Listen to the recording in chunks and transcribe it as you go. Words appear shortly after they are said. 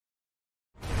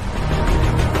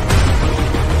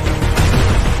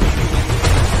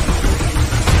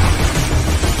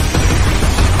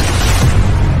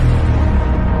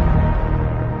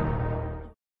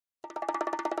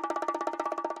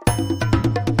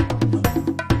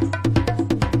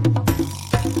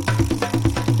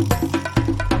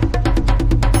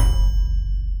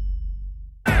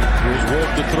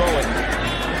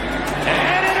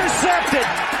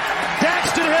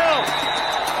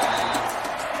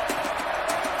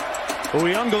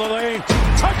Uyunglele,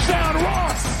 touchdown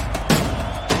Ross!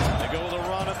 They go with a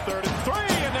run at 33,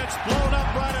 and that's blown up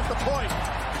right at the point.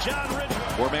 John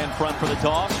Ridgway. Four-man front for the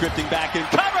Dogs, drifting back in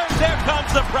coverage. There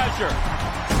comes the pressure.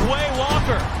 Quay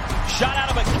Walker, shot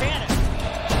out of a cannon.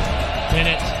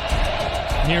 Bennett,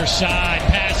 near side,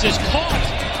 pass is caught.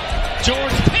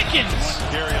 George Pickens.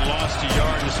 Gary lost a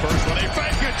yard his first one. They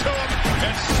bank it to him,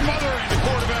 and smothering the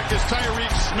quarterback is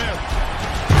Tyreek Smith.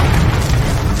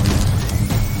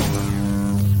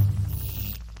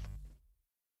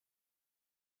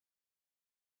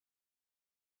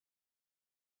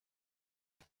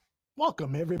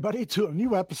 Welcome, everybody, to a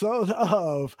new episode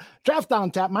of Draft on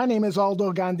Tap. My name is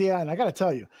Aldo Gandia, and I got to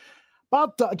tell you,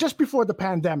 about just before the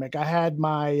pandemic, I had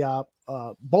my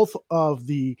both of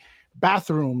the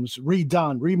bathrooms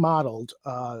redone, remodeled,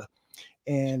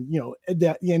 and, you know,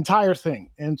 the entire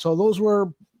thing. And so those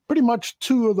were pretty much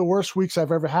two of the worst weeks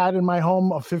I've ever had in my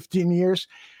home of 15 years.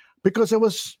 Because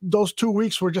those 2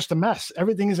 weeks were just a mess.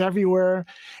 Everything is everywhere.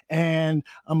 And,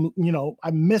 you know,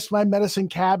 I missed my medicine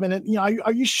cabinet. You know,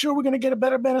 are you sure we're going to get a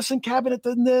better medicine cabinet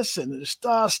than this? And there's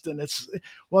dust and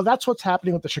well, that's what's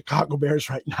happening with the Chicago Bears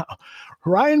right now.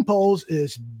 Ryan Poles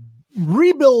is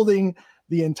rebuilding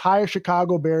the entire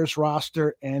Chicago Bears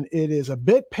roster, and it is a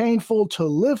bit painful to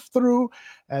live through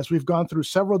as we've gone through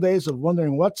several days of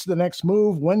wondering what's the next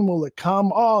move, when will it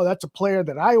come? Oh, that's a player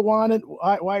that I wanted.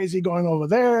 Why is he going over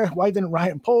there? Why didn't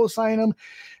Ryan Poles sign him?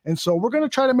 And so we're going to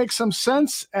try to make some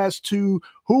sense as to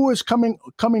who is coming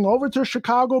over to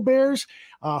Chicago Bears,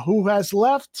 who has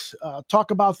left,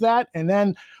 talk about that, and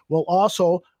then we'll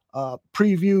also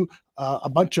preview a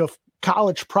bunch of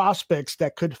college prospects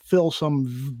that could fill some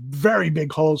very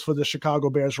big holes for the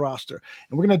Chicago Bears roster.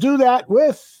 And we're going to do that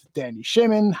with Danny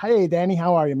Shimon. Hey, Danny,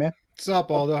 how are you, man? What's up,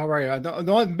 Aldo? How are you?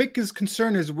 The only biggest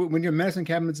concern is when your medicine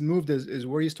cabinet's moved is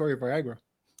where you store your Viagra.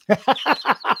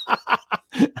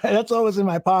 That's always in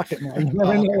my pocket, man. You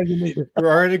never know when you need it.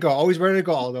 We're ready to go. Always ready to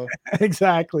go, Aldo.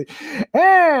 Exactly.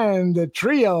 And the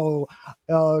trio,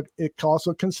 it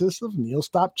also consists of Neil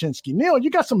Stopchinski. Neil, you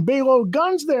got some big old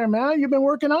guns there, man. You've been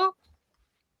working out?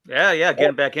 Yeah,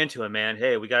 getting back into it, man.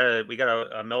 Hey, we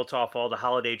gotta melt off all the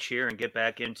holiday cheer and get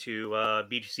back into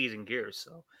beach season gears.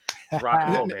 So rock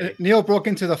and roll, baby. Neil broke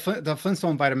into the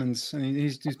Flintstone vitamins, and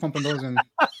he's pumping those in.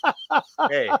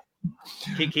 Hey,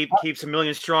 keeps a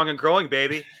million strong and growing,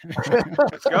 baby.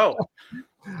 Let's go.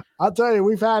 I'll tell you,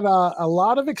 we've had a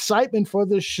lot of excitement for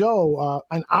this show.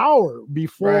 An hour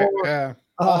before. Right, yeah.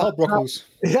 All broke loose.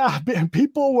 Yeah,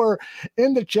 people were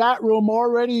in the chat room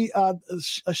already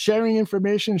sharing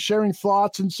information, sharing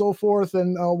thoughts, and so forth.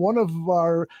 And one of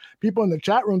our people in the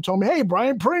chat room told me, "Hey,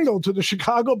 Brian Pringle to the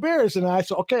Chicago Bears," and I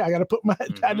said, "Okay, I got to put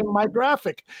that in my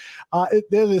graphic."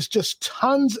 There is just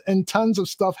tons and tons of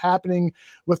stuff happening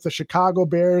with the Chicago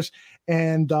Bears.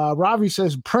 And Ravi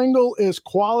says Pringle is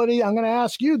quality. I'm going to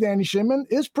ask you, Danny Shimon,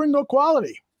 is Pringle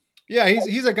quality? Yeah,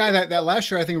 he's a guy that last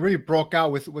year I think really broke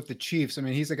out with the Chiefs. I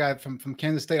mean, he's a guy from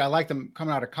Kansas State. I liked him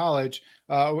coming out of college.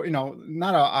 You know,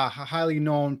 not a highly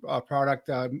known product,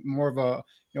 more of a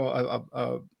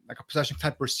like a possession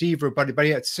type receiver, but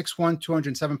he had 6'1",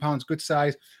 207 pounds, good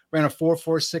size, ran a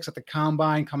 4.46 at the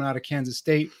combine coming out of Kansas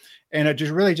State, and it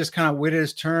just kind of waited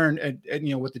his turn at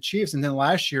you know with the Chiefs, and then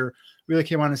last year really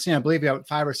came on the scene. I believe he had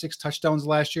 5 or 6 touchdowns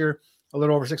last year, a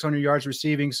little over 600 yards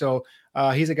receiving. So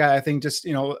he's a guy I think just,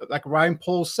 you know, like Ryan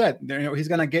Poles said, you know, he's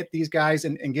going to get these guys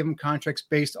and give them contracts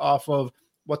based off of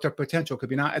what their potential could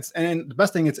be. And the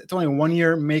best thing is it's only a 1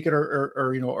 year make it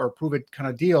or you know, or prove it kind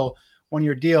of deal, 1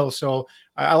 year deal. So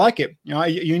I like it. You know,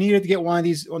 you needed to get one of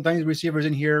these receivers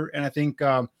in here. And I think,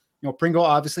 you know, Pringle,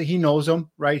 obviously he knows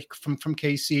them right from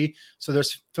KC. So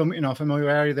there's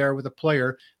familiarity there with the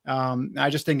player. I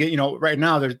just think, you know, right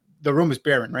now the room is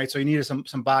barren, right? So you needed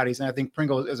some bodies. And I think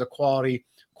Pringle is a quality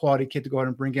kid to go ahead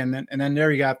and bring in. And then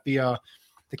there you got the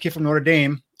kid from Notre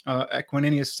Dame,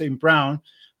 Equanimeous St. Brown.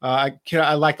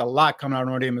 I liked a lot coming out of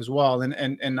Notre Dame as well.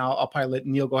 And I'll probably let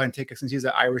Neil go ahead and take it since he's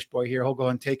an Irish boy here. He'll go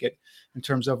ahead and take it in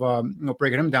terms of you know,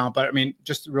 breaking him down. But I mean,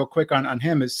 just real quick on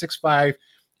him is 6'5",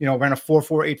 you know, ran a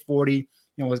 4.4, 840.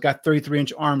 You know, he's got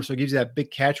 33-inch arms, so it gives you that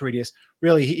big catch radius.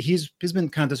 Really, he's been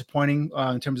kind of disappointing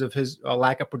in terms of his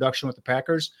lack of production with the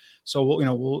Packers. So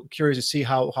we'll curious to see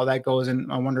how that goes.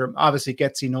 And I wonder, obviously,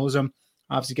 Getsy knows him.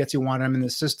 Obviously, Getsy wanted him in the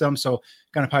system, so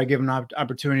going to probably give him an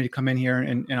opportunity to come in here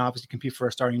and obviously compete for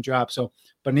a starting job. So,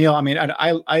 but Neil, I mean,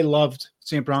 I loved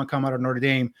St. Brown come out of Notre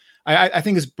Dame. I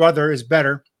think his brother is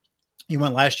better. He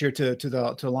went last year to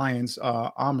the Lions,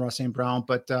 Amon-Ra St. Brown,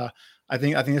 but I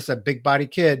think this is a big body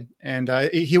kid, and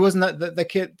he wasn't the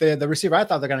kid, the receiver I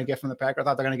thought they're going to get from the Packers. I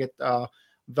thought they're going to get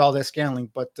Valdez Scantling,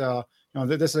 but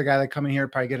this is a guy that come in here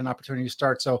probably get an opportunity to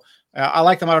start. So I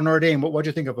liked him out of Notre Dame. What do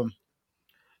you think of him?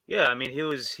 Yeah, I mean, he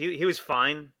was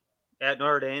fine at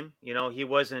Notre Dame. He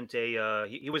wasn't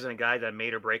he wasn't a guy that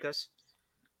made or break us,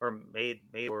 or made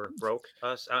or broke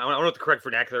us. I don't know what the correct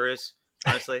vernacular is.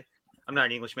 Honestly, I'm not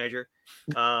an English major.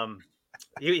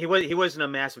 He wasn't a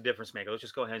massive difference maker. Let's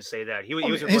just go ahead and say that. He was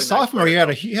his really sophomore nice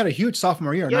year. He had a huge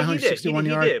sophomore year. Yeah, 961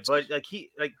 yards. He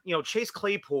did. But Chase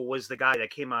Claypool was the guy that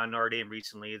came on Notre Dame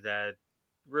recently that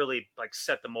really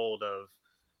set the mold of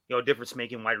difference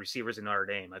making wide receivers in Notre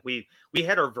Dame. Like we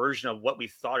had our version of what we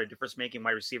thought a difference making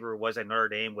wide receiver was at Notre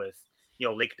Dame with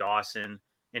Lake Dawson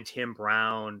and Tim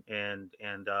Brown and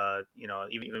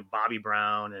even Bobby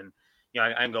Brown and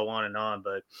I can go on and on,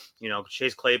 but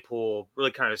Chase Claypool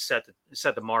really kind of set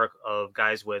the mark of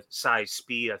guys with size,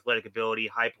 speed, athletic ability,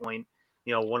 high point,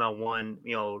 one-on-one,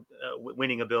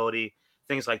 winning ability,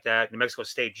 things like that. New Mexico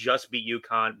State just beat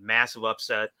UConn, massive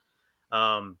upset.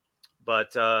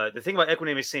 But the thing about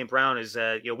Equanimeous St. Brown is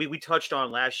that we touched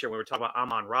on last year when we were talking about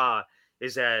Amon-Ra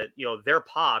is that their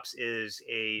pops is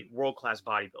a world-class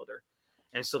bodybuilder,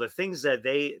 and so the things that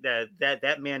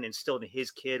that man instilled in his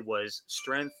kid was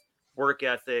strength, work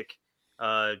ethic,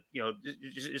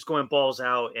 just going balls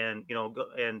out and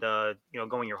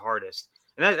going your hardest.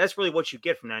 And that's really what you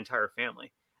get from that entire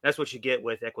family. That's what you get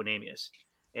with Equanimeous.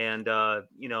 And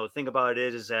thing about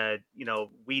it is that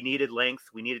we needed length,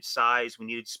 we needed size, we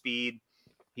needed speed.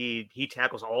 He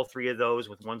tackles all three of those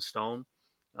with one stone.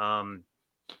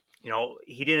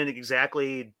 He didn't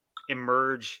exactly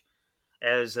emerge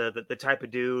as the type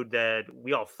of dude that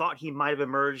we all thought he might have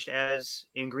emerged as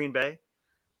in Green Bay.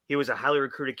 He was a highly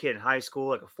recruited kid in high school,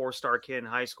 like a 4-star kid in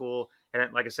high school.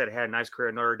 And like I said, had a nice career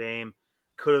at Notre Dame.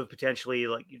 Could have potentially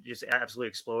just absolutely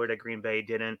exploded at Green Bay.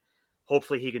 Didn't.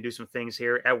 Hopefully he can do some things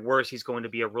here. At worst, he's going to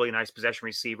be a really nice possession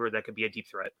receiver that could be a deep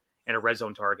threat and a red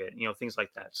zone target, things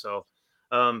like that. So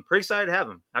pretty excited to have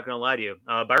him. Not going to lie to you.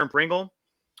 Byron Pringle,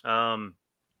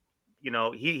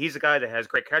 he's a guy that has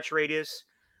great catch radius,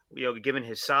 given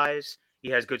his size. He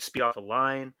has good speed off the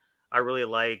line. I really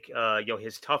like,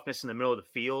 his toughness in the middle of the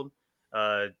field.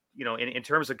 In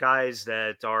terms of guys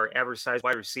that are average size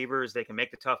wide receivers, they can make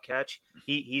the tough catch.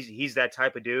 He's that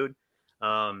type of dude.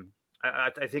 I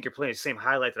think you're playing the same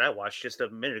highlight that I watched just a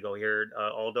minute ago here,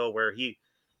 Aldo, where he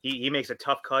makes a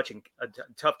tough catch in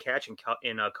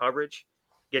coverage,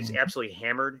 gets absolutely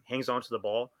hammered, hangs onto the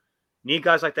ball. You need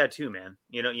guys like that too, man.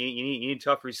 You need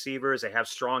tough receivers that have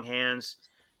strong hands,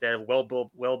 that have well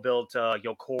built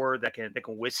core that can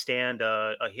withstand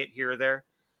a hit here or there.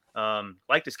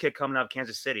 Like this kid coming out of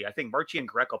Kansas City. I think Mark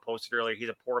Giangreco posted earlier he's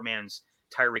a poor man's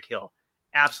Tyreek Hill.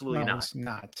 Absolutely not. He's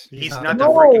not. He's not no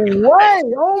the freaking way!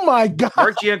 Oh my God!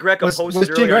 Mark Giangreco posted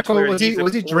earlier on Twitter was he he's a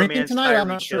poor drinking man's tonight? I'm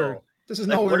Tyreek not sure. Hill. This is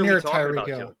Like, nowhere what are we near talking Tyreek about,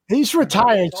 Hill. Joe? He's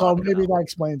retired, so talking maybe about? that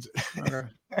explains it. Okay.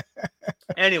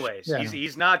 Anyways, Yeah.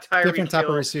 he's not Tyreek Different type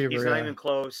of Hill. receiver, He's not yeah. even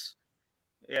close.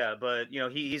 Yeah, but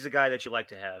he's a guy that you like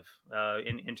to have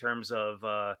in terms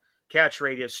of catch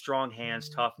radius, strong hands,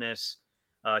 toughness.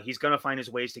 He's gonna find his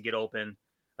ways to get open.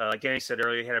 Like Danny said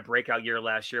earlier, he had a breakout year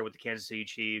last year with the Kansas City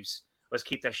Chiefs. Let's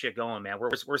keep that shit going, man.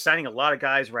 We're signing a lot of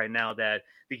guys right now that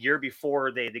the year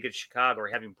before they get to Chicago are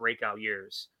having breakout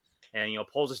years. And,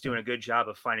 Poles is doing a good job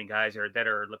of finding guys that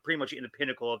are pretty much in the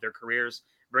pinnacle of their careers,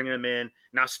 bringing them in,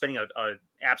 not spending a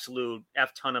absolute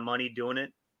F ton of money doing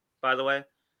it, by the way,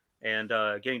 and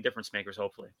getting difference makers,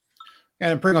 hopefully.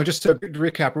 And Pringle, just to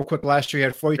recap real quick, last year he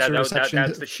had 42 receptions,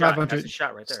 that's the shot. That's the 500,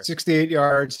 shot right there. 68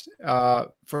 yards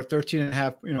for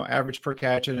 13.5, average per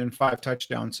catch, and then 5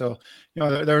 touchdowns. So,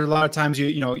 there are a lot of times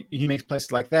he makes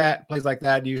plays like that.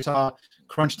 You saw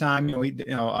crunch time.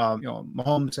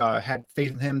 Mahomes had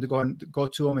faith in him to go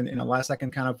to him and in the last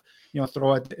second kind of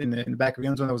throw it in the back of the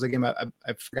end zone. That was a game I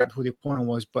forgot who the opponent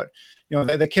was, but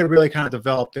the kid really kind of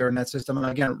developed there in that system. And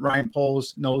again, Ryan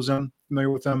Poles knows him, familiar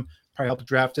with him. Probably helped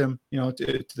draft him, to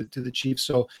the Chiefs.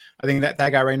 So I think that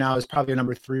guy right now is probably a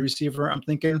number 3 receiver. I'm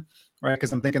thinking, right?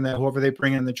 Because I'm thinking that whoever they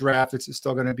bring in the draft, it's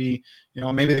still going to be,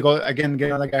 maybe they go again get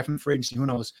another guy from free agency. Who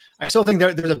knows? I still think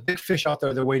there's a big fish out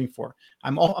there they're waiting for.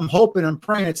 I'm hoping and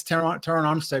praying it's Terron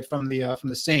Armstead from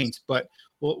the Saints, but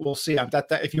we'll see. That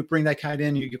if you bring that guy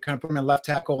in, you kind of put him in left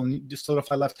tackle and you just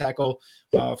solidify left tackle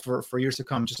for years to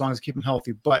come, just as long as you keep him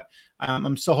healthy. But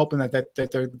I'm still hoping that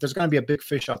there's going to be a big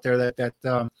fish out there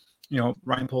that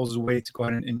Ryan Poles is a way to go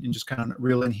ahead and just kind of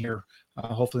reel in here,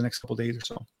 hopefully the next couple of days or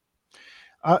so.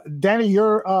 Danny,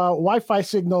 your Wi-Fi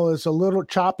signal is a little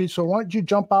choppy, so why don't you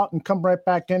jump out and come right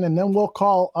back in, and then we'll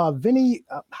call Vinny.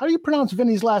 How do you pronounce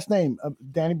Vinny's last name,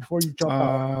 Danny? Before you jump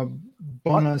out,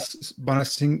 Bonus. I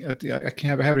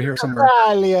can't have it here somewhere.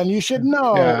 Italian, you should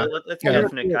know. Yeah. Let the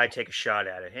definite guy take a shot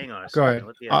at it. Hang on a Go second.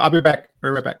 ahead. I'll be back.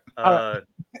 Right back.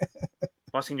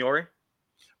 Monsignore?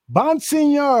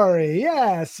 Bonsignore,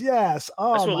 yes.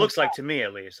 Oh, that's what it looks like to me,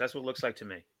 at least. That's what it looks like to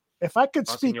me. If I could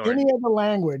speak any other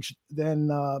language than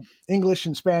English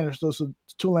and Spanish, those are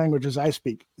two languages I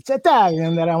speak. It's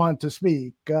Italian that I want to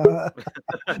speak. I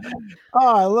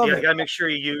love it. You gotta make sure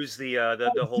you use the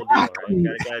whole deal, right?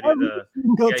 You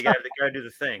gotta do the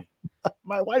thing.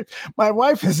 My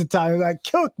wife is Italian. Like,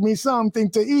 cook me something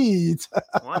to eat.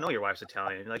 Well, I know your wife's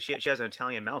Italian. Like she has an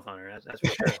Italian mouth on her. That's for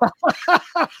sure.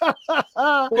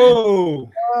 Whoa!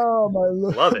 Oh my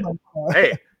Lord! Love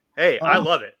it. Hey, I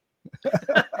love it.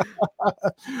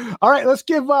 All right, let's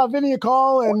give Vinny a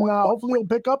call, and hopefully he'll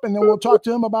pick up, and then we'll talk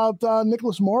to him about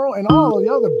Nicholas Morrow and all of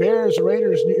the other Bears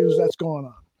Raiders news that's going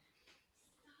on.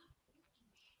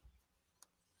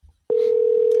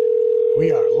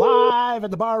 We are live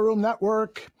at the Barroom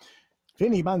Network.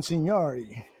 Vinny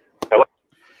Bonsignore. Hello.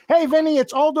 Hey, Vinny,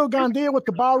 it's Aldo Gandia with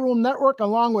the Barroom Network,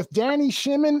 along with Danny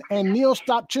Shimon and Neil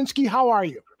Stopchinski. How are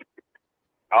you?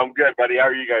 I'm good, buddy. How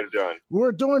are you guys doing?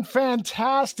 We're doing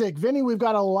fantastic. Vinny, we've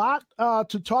got a lot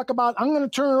to talk about. I'm going to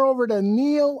turn it over to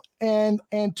Neil and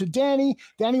to Danny.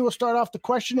 Danny will start off the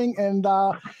questioning, and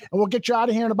we'll get you out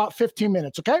of here in about 15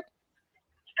 minutes, okay?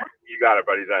 You got it,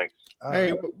 buddy. Thanks.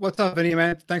 Hey, what's up, Vinny,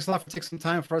 man? Thanks a lot for taking some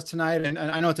time for us tonight. And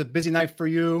I know it's a busy night for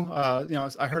you.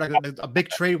 I heard a big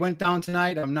trade went down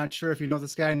tonight. I'm not sure if you know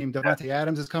this guy named Davante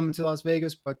Adams is coming to Las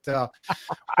Vegas, but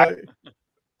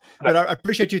I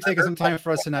appreciate you taking some time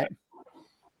for us tonight.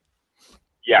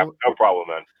 Yeah, no problem,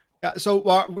 man. Yeah,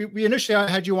 so we initially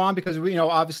had you on because we,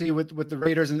 obviously with the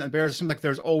Raiders and the Bears, it seems like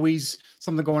there's always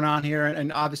something going on here.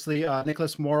 And obviously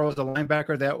Nicholas Morrow is the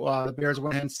linebacker that the Bears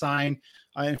went ahead and signed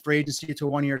in free agency to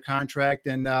a 1-year contract.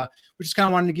 And we just kind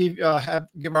of wanted to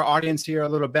give our audience here a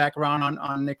little background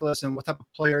on Nicholas and what type of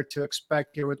player to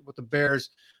expect here with the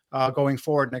Bears going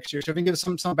forward next year. So if you can give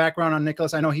us some background on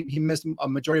Nicholas. I know he missed a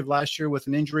majority of last year with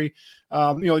an injury.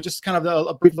 Just kind of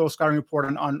a brief little scouting report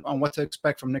on what to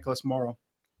expect from Nicholas Morrow.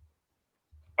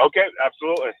 Okay,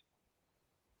 absolutely.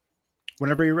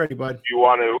 Whenever you're ready, bud. You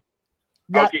want to?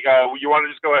 Yeah. Okay, you want to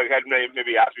just go ahead and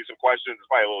maybe ask me some questions? It's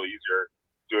probably a little easier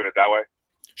doing it that way.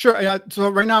 Sure. Yeah. So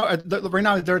right now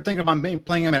they're thinking about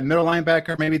playing him at middle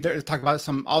linebacker. Maybe they're talking about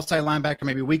some outside linebacker,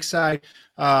 maybe weak side.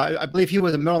 I believe he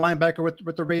was a middle linebacker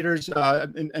with the Raiders.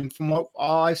 And from what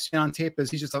all I've seen on tape is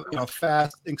he's just a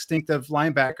fast, instinctive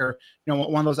linebacker.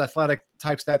 One of those athletic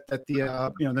types that the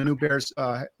the new Bears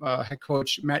head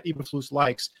coach Matt Eberflus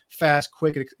likes. Fast,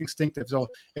 quick, instinctive. So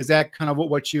is that kind of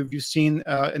what you've seen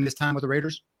in this time with the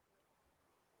Raiders?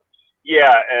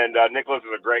 Yeah, and Nicholas is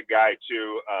a great guy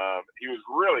too. He was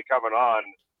really coming on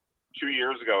 2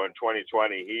 years ago in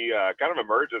 2020. He kind of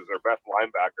emerged as their best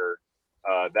linebacker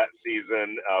that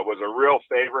season. Was a real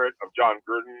favorite of John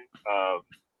Gruden.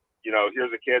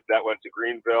 Here's a kid that went to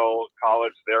Greenville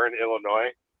College there in Illinois,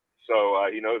 so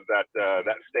he knows that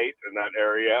state and that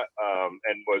area,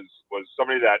 and was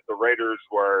somebody that the Raiders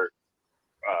were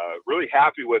really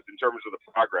happy with in terms of the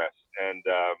progress. And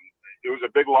it was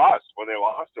a big loss when they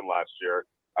lost him last year.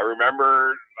 I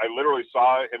remember I literally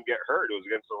saw him get hurt. It was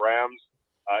against the Rams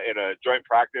in a joint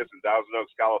practice in Thousand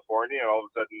Oaks, California, and all of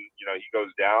a sudden, he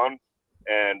goes down.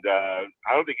 And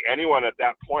I don't think anyone at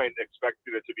that point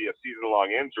expected it to be a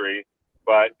season-long injury,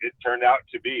 but it turned out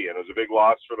to be, and it was a big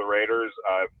loss for the Raiders.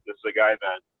 This is a guy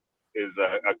that is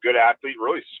a good athlete,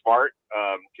 really smart,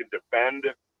 can defend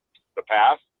the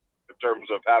pass in terms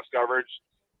of pass coverage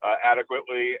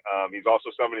adequately. He's also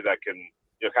somebody that can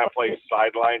kind of play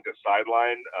sideline to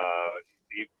sideline.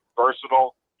 He's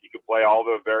versatile. He can play all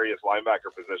the various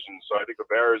linebacker positions. So I think the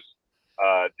Bears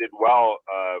did well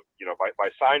by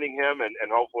signing him, and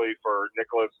hopefully for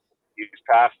Nicholas, he's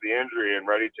past the injury and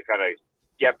ready to kind of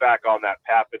get back on that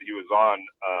path that he was on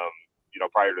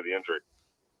prior to the injury.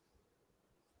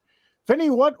 Vinny,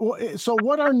 what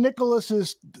are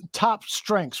Nicholas's top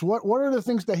strengths? What are the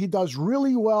things that he does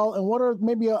really well, and what are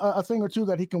maybe a thing or two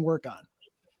that he can work on?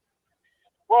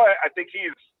 Well, I think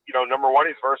he's, number one,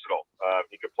 he's versatile.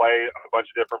 He can play a bunch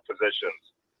of different positions.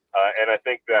 And I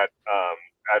think that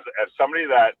as somebody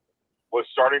that was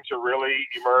starting to really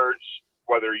emerge,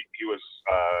 whether he was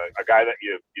a guy that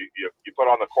you put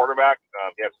on the quarterback,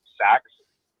 he had some sacks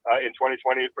in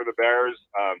 2020 for the Bears.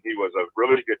 He was a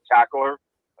really good tackler.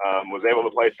 Was able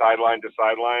to play sideline to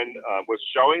sideline, was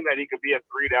showing that he could be a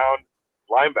 3-down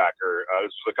linebacker.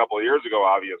 This was a couple of years ago,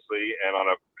 obviously, and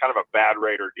on a kind of a bad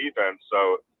Raider defense.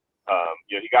 So,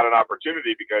 he got an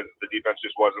opportunity because the defense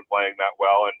just wasn't playing that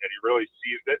well, and he really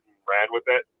seized it and ran with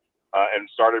it, and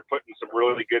started putting some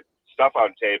really good stuff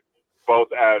on tape, both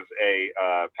as a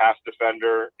pass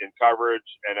defender in coverage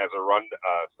and as a run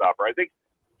stopper. I think,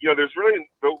 there's really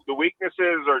the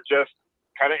weaknesses are just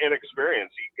kind of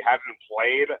inexperience. He hasn't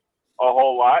played a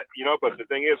whole lot, but the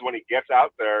thing is, when he gets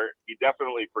out there, he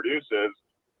definitely produces,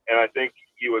 and I think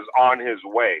he was on his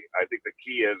way. I think the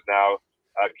key is now,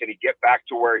 can he get back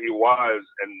to where he was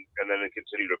and then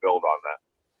continue to build on that?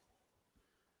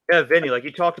 Yeah, Vinny, like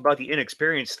you talked about the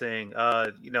inexperience thing,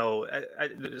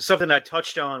 something I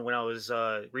touched on when I was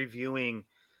reviewing,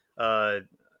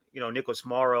 Nicholas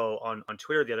Morrow on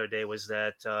Twitter the other day was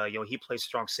that, he plays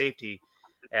strong safety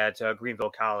at Greenville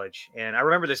College. And I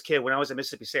remember this kid when I was at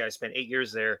Mississippi State. I spent 8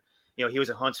 years there. He was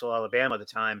in Huntsville, Alabama at the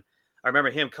time. I remember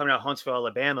him coming out of Huntsville,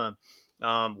 Alabama.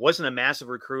 Wasn't a massive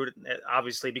recruit,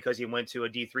 obviously, because he went to a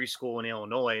D3 school in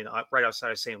Illinois, right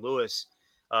outside of St. Louis,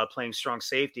 playing strong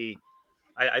safety.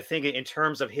 I think in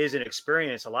terms of his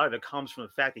inexperience, a lot of it comes from the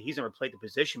fact that he's never played the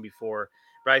position before.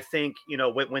 But I think,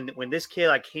 when this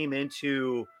kid came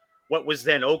into what was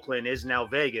then Oakland is now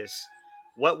Vegas,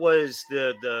 what was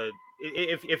the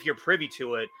if you're privy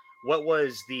to it, what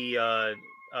was the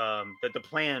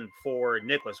plan for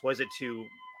Nicholas? Was it to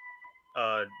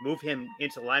move him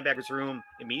into the linebacker's room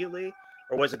immediately,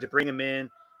 or was it to bring him in,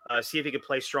 see if he could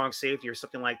play strong safety or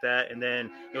something like that, and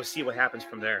then see what happens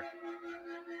from there?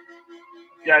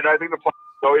 Yeah, no, I think the plan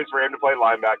was always for him to play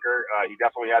linebacker. He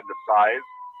definitely had the size,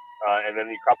 and then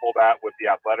you couple that with the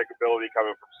athletic ability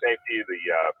coming from safety, the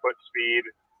foot speed,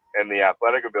 and the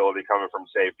athletic ability coming from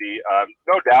safety.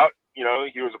 No doubt, he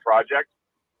was a project,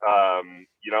 and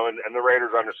the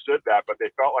Raiders understood that, but they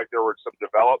felt like there were some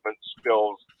development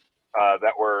skills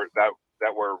that were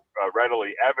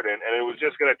readily evident, and it was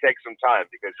just going to take some time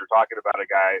because you're talking about a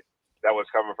guy that was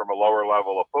coming from a lower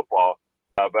level of football.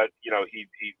 But he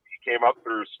came up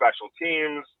through special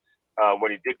teams.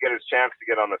 When he did get his chance to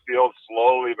get on the field,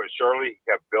 slowly but surely, he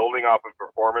kept building off of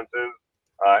performances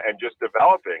and just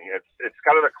developing. It's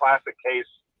kind of a classic case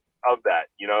of that.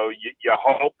 You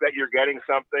hope that you're getting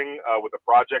something with a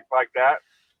project like that,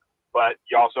 but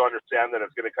you also understand that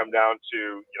it's going to come down to,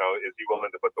 is he willing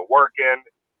to put the work in?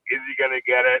 Is he going to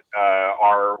get it?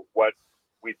 Are what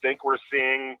we think we're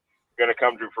seeing going to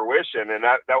come to fruition? And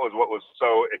that was what was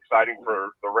so exciting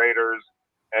for the Raiders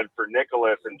and for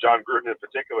Nicholas and John Gruden in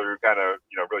particular, who kind of,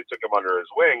 really took him under his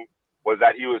wing, was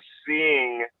that he was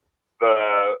seeing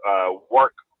the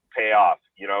work pay off,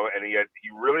 and he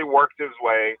really worked his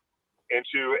way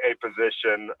into a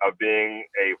position of being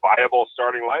a viable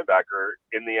starting linebacker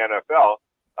in the NFL.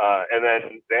 And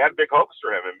then they had big hopes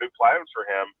for him and big plans for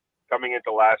him coming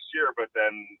into last year, but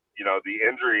then, the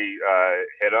injury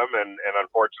hit him, and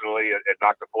unfortunately it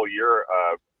knocked a full year,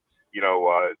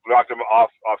 knocked him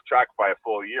off track by a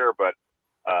full year. But,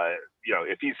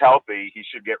 if he's healthy, he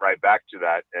should get right back to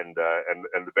that. And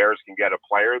the Bears can get a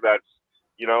player that's,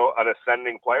 an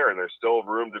ascending player, and there's still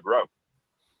room to grow.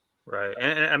 Right.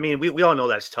 And I mean, we all know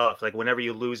that's tough. Like whenever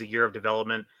you lose a year of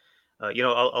development,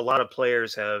 a lot of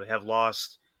players have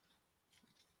lost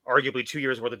arguably 2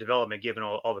 years worth of development given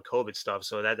all the COVID stuff.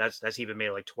 So that's even made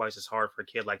it like twice as hard for a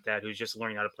kid like that who's just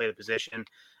learning how to play the position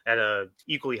at a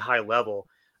equally high level.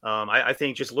 I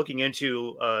think just looking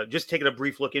into, just taking a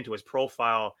brief look into his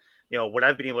profile, what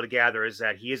I've been able to gather is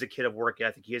that he is a kid of work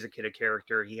ethic. He is a kid of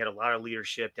character. He had a lot of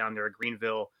leadership down there at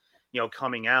Greenville,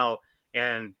 coming out.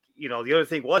 And, the other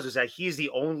thing is that he's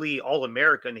the only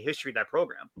All-America in the history of that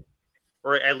program,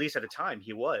 or at least at the time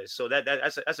he was. So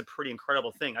that's a pretty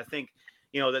incredible thing. I think,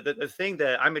 the thing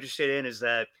that I'm interested in is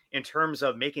that in terms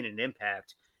of making an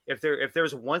impact, if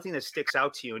there's one thing that sticks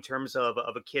out to you in terms of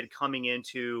a kid coming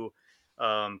into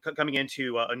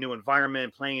a new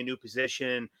environment, playing a new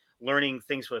position, learning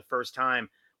things for the first time,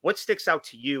 what sticks out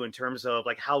to you in terms of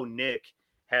like how Nick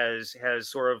has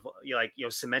sort of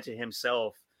cemented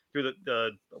himself through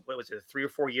the what was it, 3 or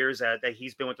 4 years that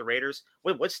he's been with the Raiders?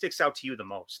 What sticks out to you the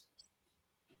most?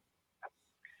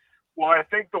 Well, I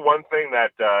think the one thing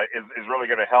that is really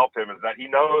going to help him is that he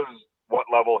knows what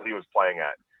level he was playing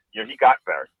at. He got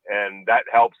there, and that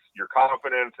helps your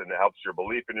confidence and it helps your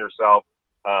belief in yourself.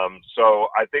 So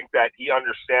I think that he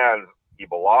understands he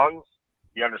belongs.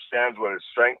 He understands what his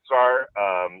strengths are,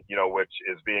 which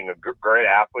is being a great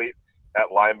athlete at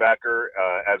linebacker,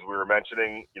 as we were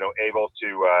mentioning, able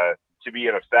to be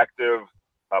an effective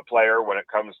player when it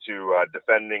comes to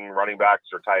defending running backs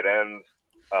or tight ends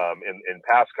in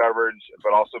pass coverage,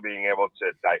 but also being able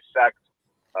to dissect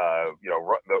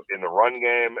in the run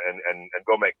game and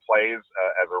go make plays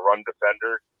as a run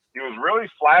defender. He was really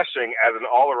flashing as an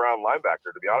all-around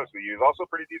linebacker, to be honest with you. He was also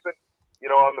pretty decent,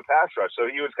 on the pass rush.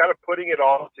 So he was kind of putting it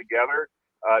all together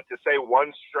to say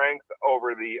one strength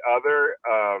over the other.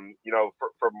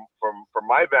 From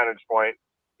my vantage point,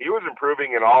 he was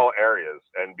improving in all areas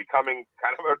and becoming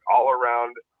kind of an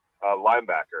all-around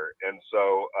linebacker. And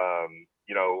so,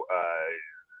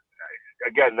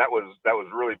 again, that was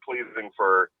really pleasing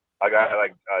for a guy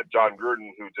like John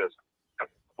Gruden, who just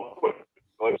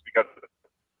because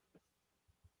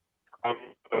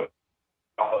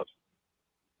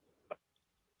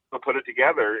to put it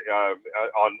together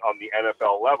on the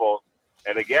NFL level.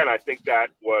 And again, I think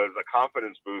that was a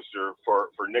confidence booster for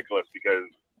Nicholas because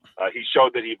he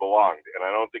showed that he belonged. And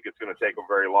I don't think it's going to take him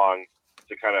very long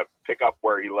to kind of pick up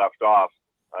where he left off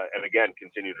and again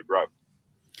continue to grow.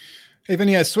 Hey,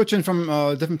 Vinny, switching from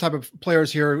different type of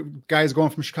players here, guys going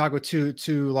from Chicago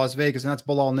to Las Vegas, and that's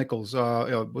Bilal Nichols.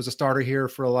 Was a starter here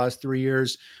for the last 3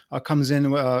 years. Comes in,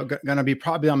 going to be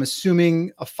probably, I'm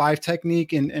assuming, a 5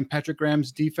 technique in Patrick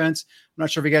Graham's defense. I'm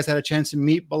not sure if you guys had a chance to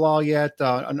meet Bilal yet.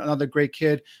 Another great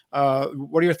kid.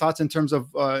 What are your thoughts in terms of,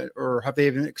 or have they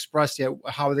even expressed yet,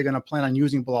 how are they going to plan on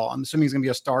using Bilal? I'm assuming he's going to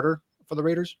be a starter for the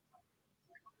Raiders.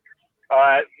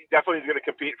 Definitely is going to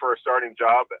compete for a starting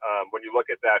job. When you look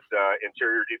at that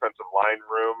interior defensive line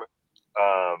room,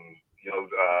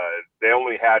 they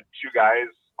only had 2 guys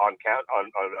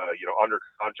under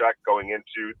contract going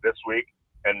into this week,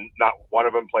 and not one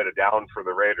of them played a down for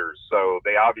the Raiders. So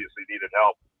they obviously needed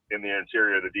help in the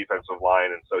interior of the defensive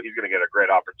line, and so he's going to get a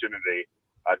great opportunity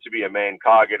to be a main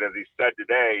cog. And as he said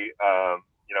today,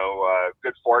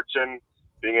 good fortune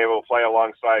being able to play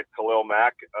alongside Khalil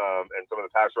Mack and some of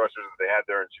the pass rushers that they had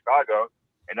there in Chicago.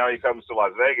 And now he comes to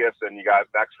Las Vegas, and you got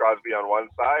Max Crosby on one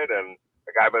side and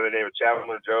a guy by the name of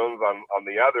Chandler Jones on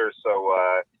the other. So,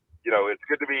 it's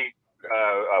good to be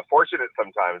fortunate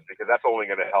sometimes because that's only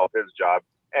going to help his job.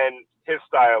 And his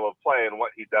style of play and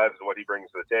what he does and what he brings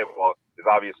to the table is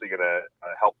obviously going to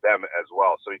help them as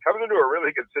well. So he comes into a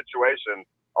really good situation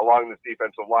along this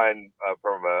defensive line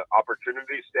from an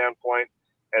opportunity standpoint.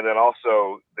 And then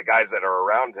also the guys that are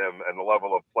around him and the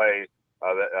level of play,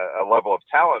 a level of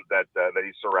talent that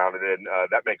he's surrounded in,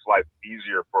 that makes life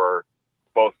easier for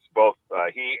both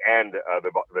he and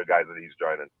the guys that he's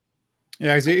joining.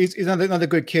 Yeah, he's another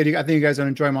good kid. I think you guys will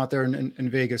enjoy him out there in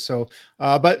Vegas. So,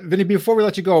 but Vinny, before we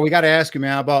let you go, we got to ask you,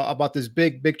 man, about this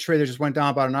big trade that just went down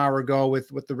about an hour ago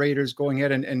with the Raiders going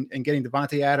ahead and getting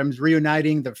Davante Adams,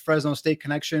 reuniting the Fresno State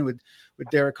connection with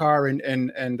Derek Carr and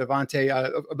Davante.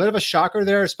 A bit of a shocker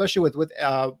there, especially with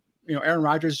Aaron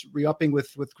Rodgers re-upping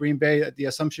with Green Bay. The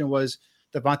assumption was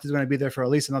Davante's going to be there for at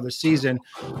least another season.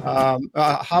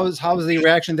 How's the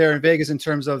reaction there in Vegas in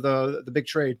terms of the big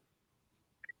trade?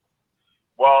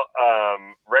 Well,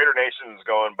 Raider Nation is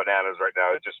going bananas right now.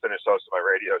 I just finished hosting my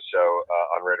radio show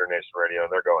on Raider Nation Radio,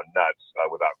 and they're going nuts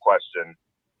without question.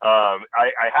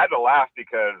 I had to laugh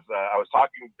because I was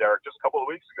talking to Derek just a couple of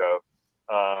weeks ago,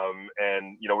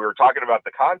 and we were talking about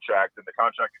the contract and the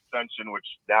contract extension,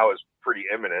 which now is pretty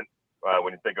imminent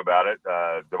when you think about it.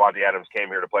 Davante Adams came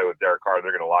here to play with Derek Carr.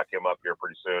 They're going to lock him up here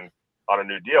pretty soon on a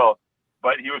new deal.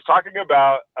 But he was talking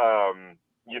about,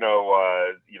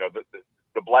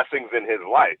 the blessings in his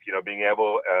life, being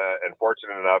able and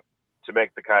fortunate enough to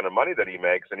make the kind of money that he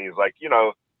makes. And he's like,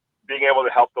 being able to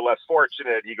help the less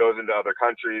fortunate. He goes into other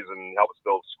countries and helps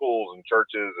build schools and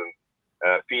churches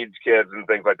and feeds kids and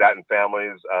things like that and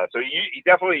families. So he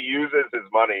definitely uses his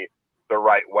money the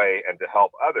right way and to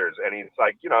help others. And he's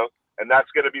like, and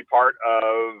that's going to be part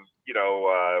of,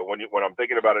 when I'm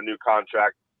thinking about a new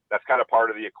contract, that's kind of part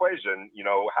of the equation,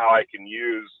 how I can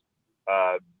use,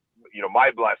 my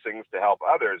blessings to help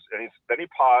others. And then he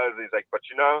paused. He's like, but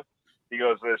he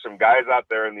goes, there's some guys out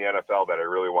there in the NFL that I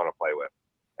really want to play with.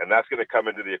 And that's going to come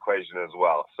into the equation as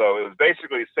well. So it was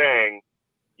basically saying,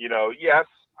 yes,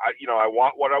 I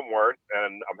want what I'm worth,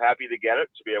 and I'm happy to get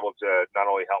it to be able to not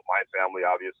only help my family,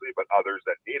 obviously, but others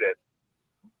that need it.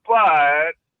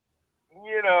 But,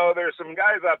 there's some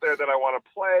guys out there that I want to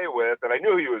play with. And I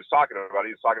knew he was talking about.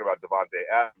 He was talking about Davante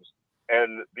Adams.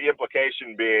 And the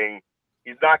implication being,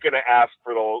 he's not going to ask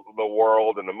for the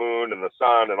world and the moon and the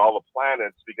sun and all the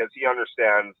planets because he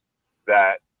understands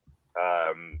that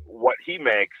what he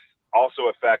makes also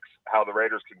affects how the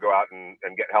Raiders can go out and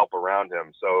get help around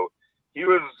him. So he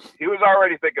was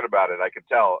already thinking about it. I could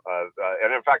tell.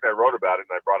 And in fact, I wrote about it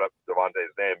and I brought up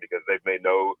Davante's name because they've made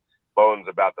no bones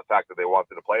about the fact that they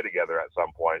wanted to play together at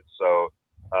some point. So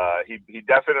he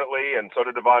definitely, and so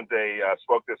did Davante,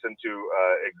 spoke this into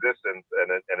existence, and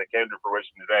it came to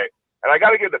fruition today. And I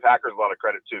got to give the Packers a lot of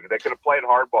credit too. They could have played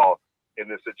hardball in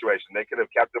this situation. They could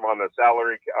have kept him on the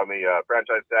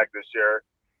franchise tag this year,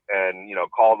 and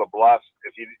called a bluff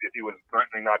if he was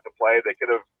threatening not to play. They could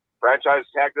have franchise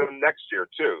tagged him next year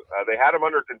too. They had him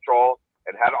under control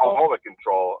and had all the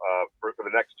control for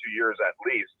the next 2 years at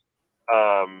least.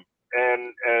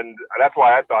 And that's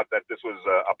why I thought that this was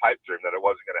a pipe dream, that it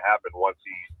wasn't going to happen once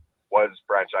he was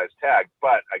franchise tagged.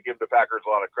 But I give the Packers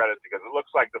a lot of credit, because it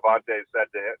looks like Davante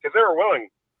said to him, because they were willing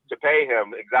to pay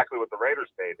him exactly what the Raiders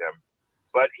paid him,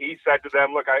 but he said to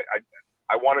them, look,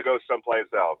 I want to go someplace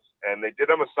else. And they did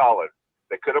him a solid.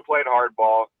 They could have played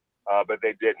hardball, but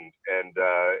they didn't. And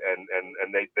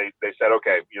they said,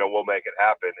 okay, we'll make it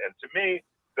happen. And to me,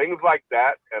 things like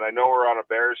that, and I know we're on a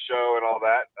Bears show and all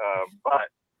that,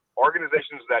 but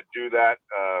organizations that do that,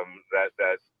 that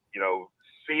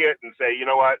see it and say, you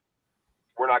know what,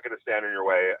 we're not going to stand in your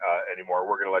way anymore.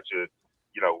 We're going to let you,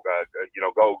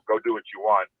 go do what you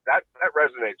want. That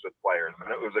resonates with players, and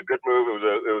it was a good move.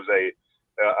 It was an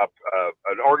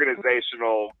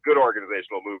good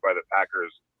organizational move by the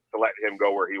Packers to let him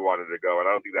go where he wanted to go, and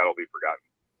I don't think that'll be forgotten.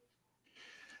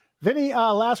 Vinny,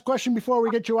 last question before we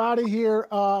get you out of here.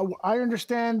 I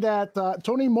understand that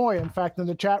Tony Moy, in fact, in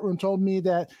the chat room, told me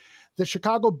that the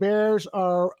Chicago Bears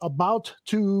are about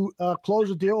to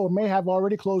close a deal, or may have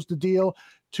already closed the deal,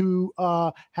 to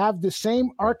have the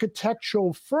same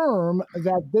architectural firm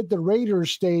that did the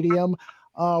Raiders Stadium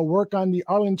work on the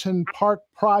Arlington Park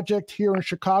project here in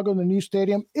Chicago, the new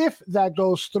stadium. If that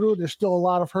goes through, there's still a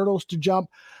lot of hurdles to jump.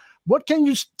 What can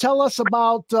you tell us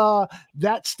about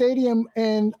that stadium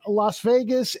in Las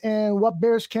Vegas, and what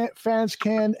Bears fans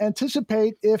can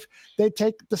anticipate if they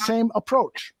take the same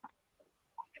approach?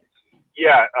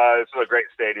 Yeah, this is a great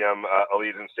stadium,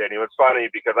 Allegiant Stadium. It's funny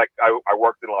because I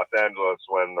worked in Los Angeles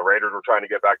when the Raiders were trying to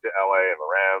get back to LA, and the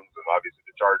Rams, and obviously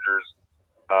the Chargers.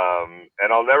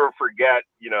 And I'll never forget,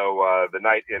 the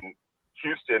night in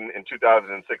Houston in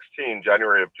 2016,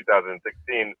 January of 2016,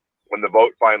 when the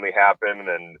vote finally happened,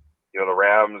 and the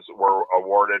Rams were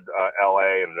awarded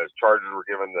LA, and the Chargers were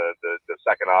given the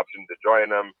second option to join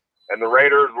them, and the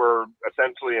Raiders were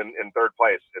essentially in third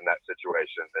place in that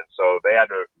situation, and so they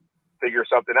had to figure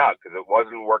something out because it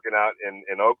wasn't working out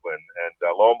in Oakland. And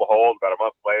lo and behold, about a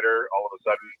month later, all of a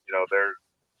sudden,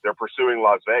 they're pursuing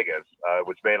Las Vegas,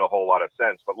 which made a whole lot of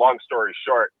sense. But long story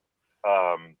short,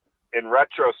 in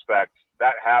retrospect,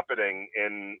 that happening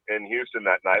in Houston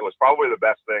that night was probably the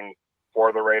best thing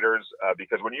for the Raiders,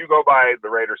 because when you go by the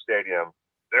Raider Stadium,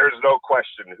 there's no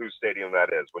question whose stadium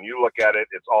that is. When you look at it,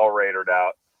 it's all Raidered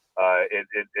out.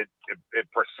 It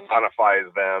personifies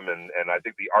them, and I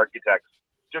think the architects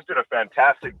just did a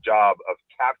fantastic job of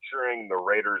capturing the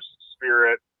Raiders'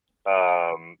 spirit,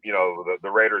 the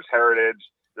Raiders' heritage.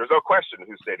 There's no question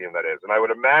whose stadium that is. And I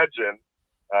would imagine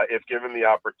if given the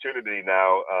opportunity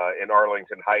now in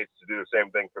Arlington Heights to do the same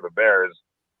thing for the Bears,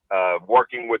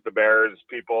 working with the Bears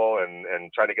people and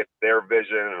trying to get their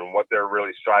vision and what they're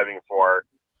really striving for,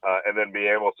 and then be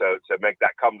able to make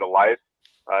that come to life.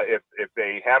 If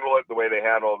they handle it the way they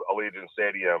handled Allegiant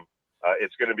Stadium,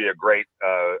 it's going to be a great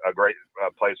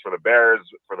place for the Bears,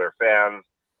 for their fans,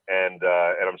 and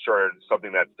I'm sure it's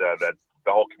something that the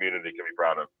whole community can be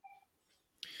proud of.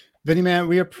 Vinny, man,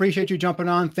 we appreciate you jumping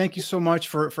on. Thank you so much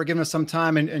for giving us some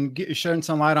time and shedding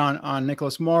some light on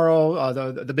Nicholas Morrow,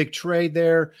 the big trade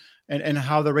there, and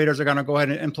how the Raiders are going to go ahead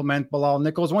and implement Bilal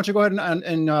Nichols. Why don't you go ahead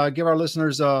and give our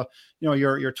listeners,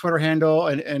 your Twitter handle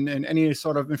and any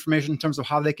sort of information in terms of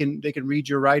how they can read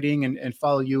your writing and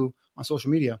follow you on social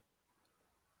media.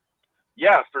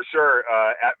 Yeah, for sure.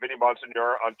 At Vinny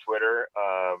Bonsignor on Twitter.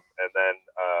 And then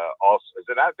also, is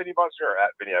it at Vinny Bonsignor or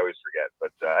at Vinny? I always forget.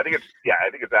 But I think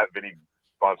it's at Vinny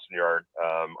Bonsignor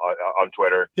on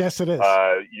Twitter. Yes, it is.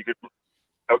 You could.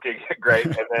 Okay, great.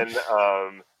 And then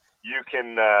you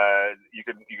can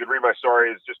read my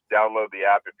stories. Just download the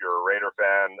app if you're a Raider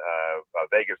fan.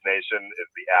 Vegas Nation is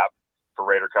the app for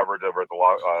Raider coverage over at the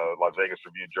Las Vegas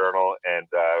Review Journal, and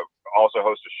also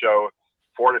host a show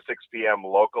 4 to 6 p.m.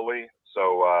 locally.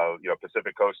 So,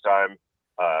 Pacific Coast time,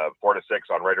 4 to 6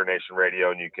 on Raider Nation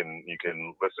Radio, and you can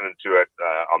listen to it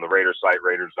on the Raiders site,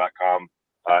 Raiders.com,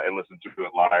 and listen to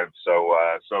it live.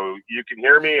 So you can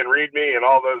hear me and read me and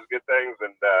all those good things,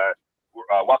 and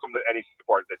welcome to any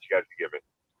support that you guys can give me.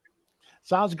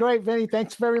 Sounds great, Vinny.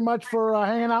 Thanks very much for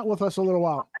hanging out with us a little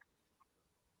while.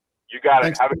 You got it.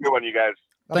 Thanks. Have a good one, you guys.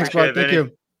 Thanks, bud. Thank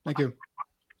you.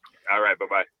 All right.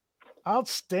 Bye-bye.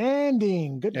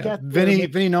 Outstanding. Good catch.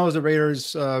 Vinny knows the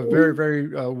Raiders very, very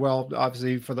well,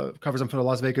 obviously covers them for the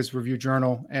Las Vegas Review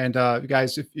Journal. And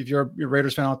guys, if you're a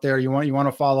Raiders fan out there, you want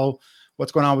to follow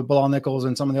what's going on with Bilal Nichols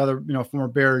and some of the other, former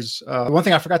Bears. One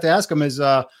thing I forgot to ask him is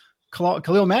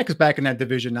Khalil Mack is back in that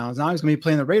division now. Now he's going to be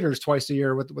playing the Raiders twice a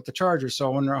year with the Chargers. So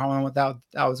I wonder how long that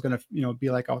was going to,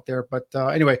 be like out there. But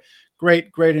anyway,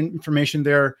 great information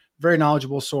there. Very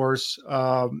knowledgeable source.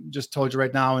 Just told you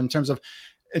right now in terms of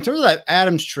that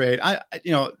Adams trade, I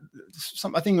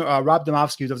think Rob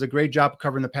Domofsky does a great job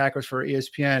covering the Packers for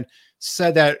ESPN.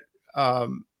 Said that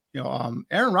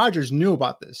Aaron Rodgers knew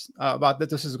about this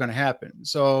is going to happen.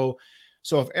 So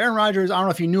if Aaron Rodgers, I don't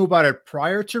know if he knew about it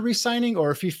prior to re-signing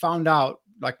or if he found out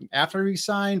like after he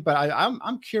re-signed, but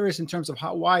I'm curious in terms of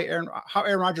how Aaron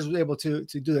Rodgers was able to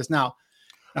do this. Now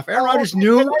if Aaron Rodgers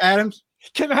knew Adams.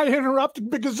 Can I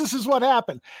interrupt? Because this is what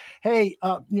happened. Hey,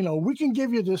 we can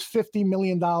give you this $50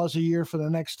 million a year for the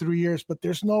next 3 years, but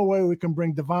there's no way we can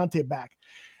bring Devontae back.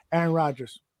 Aaron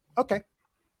Rodgers. Okay.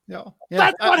 No,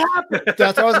 that's what happened.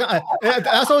 That's what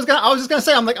I was just gonna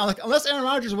say. I'm like, unless Aaron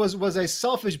Rodgers was a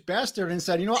selfish bastard and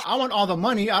said, I want all the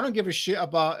money. I don't give a shit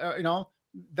about,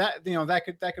 that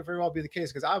could very well be the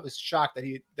case, because I was shocked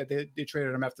that they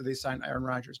traded him after they signed Aaron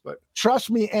Rodgers. But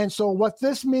trust me, and so what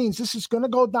this means, this is going to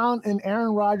go down in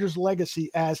Aaron Rodgers' legacy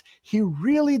as he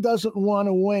really doesn't want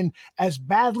to win as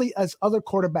badly as other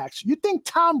quarterbacks. You think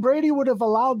Tom Brady would have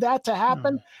allowed that to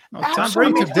happen? No, Tom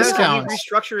Brady took discounts. He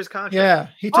restructured his contract. Yeah,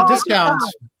 he took discounts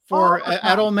for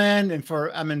Edelman and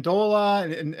for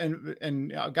Amendola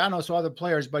and God knows who other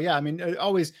players. But yeah, I mean,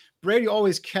 Brady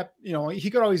always kept,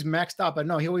 he could always maxed out, but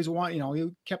no, he always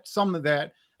he kept some of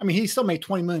that. I mean, he still made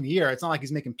 $20 million a year. It's not like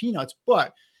he's making peanuts,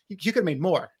 but he could have made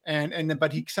more.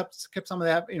 But he kept some of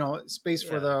that, space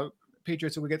for the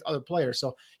Patriots who would get other players.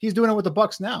 So he's doing it with the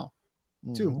Bucs now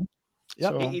too. Mm-hmm.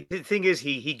 Yep. So, the thing is,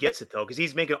 he gets it though, because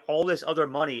he's making all this other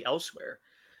money elsewhere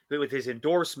with his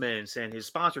endorsements and his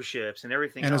sponsorships and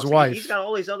everything and else. His wife. He's got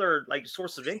all these other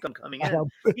sources of income coming in.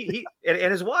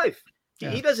 And his wife. Yeah.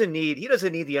 He doesn't need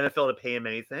the NFL to pay him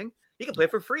anything. He can play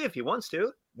for free if he wants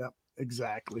to. Yep,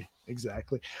 exactly.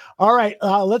 All right,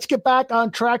 let's get back on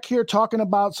track here, talking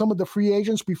about some of the free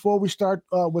agents before we start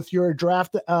with your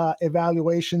draft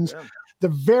evaluations. Yeah. The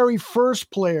very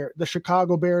first player the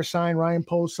Chicago Bears signed, Ryan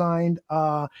Poles signed,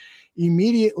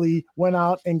 immediately went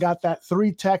out and got that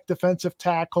 3-tech defensive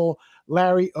tackle,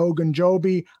 Larry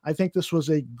Ogunjobi. I think this was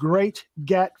a great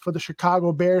get for the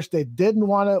Chicago Bears. They didn't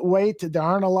want to wait. There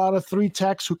aren't a lot of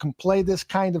 3-techs who can play this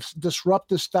kind of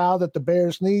disruptive style that the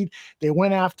Bears need. They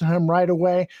went after him right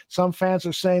away. Some fans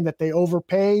are saying that they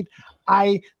overpaid.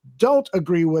 I don't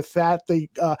agree with that. The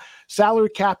salary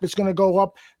cap is going to go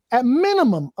up at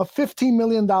minimum of $15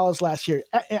 million last year.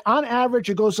 On average,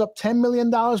 it goes up $10 million,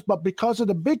 but because of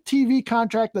the big TV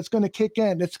contract that's going to kick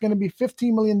in, it's going to be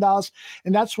 $15 million.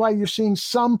 And that's why you're seeing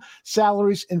some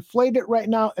salaries inflated right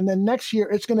now. And then next year,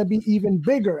 it's going to be even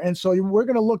bigger. And so we're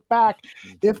going to look back.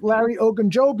 If Larry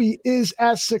Ogunjobi is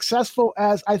as successful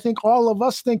as I think all of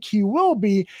us think he will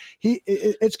be,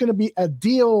 it's going to be a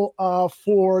deal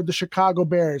for the Chicago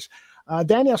Bears.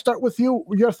 Danny, I'll start with you.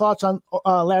 Your thoughts on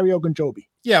Larry Ogunjobi?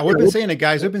 Yeah, we've been saying it,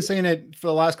 guys. We've been saying it for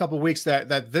the last couple of weeks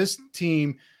that this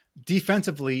team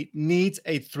defensively needs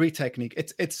a 3 technique.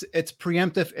 It's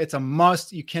preemptive. It's a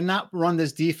must. You cannot run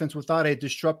this defense without a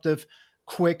disruptive,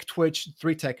 quick twitch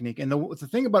 3 technique. And the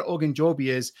thing about Ogunjobi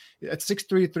is at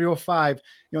 6'3", 305,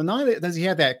 not only does he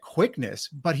have that quickness,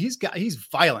 but he's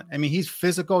violent. I mean, he's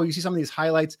physical. You see some of these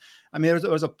highlights. I mean, there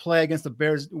was a play against the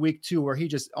Bears week 2 where he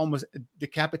just almost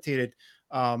decapitated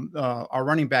our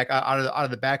running back out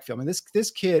of the backfield. I mean,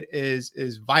 this kid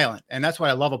is violent, and that's what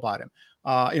I love about him.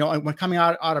 When coming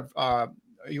out of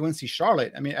UNC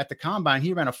Charlotte, I mean, at the combine,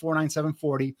 he ran a 4.97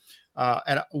 40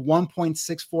 at a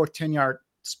 1.64 10-yard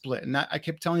split. And I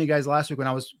kept telling you guys last week when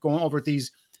I was going over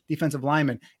these defensive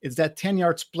linemen, is that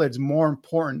 10-yard split is more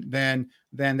important than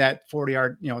that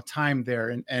 40-yard time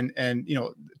there. And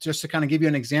just to kind of give you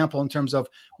an example in terms of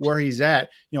where he's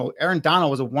at, Aaron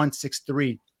Donald was a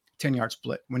 1.63 10-yard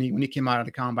split when he came out of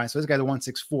the combine. So this guy's a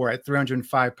 1.64 at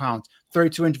 305 pounds,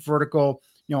 32-inch vertical,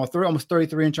 almost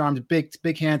 33-inch arms,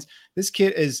 big hands. This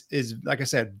kid is like I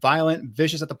said, violent,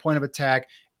 vicious at the point of attack,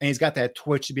 and he's got that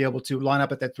twitch to be able to line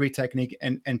up at that 3 technique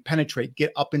and penetrate,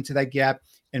 get up into that gap,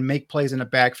 and make plays in the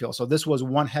backfield. So this was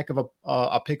one heck of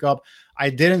a pickup. I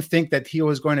didn't think that he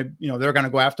was going to, they're going to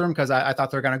go after him, because I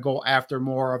thought they're going to go after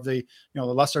more of the, the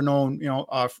lesser known, kind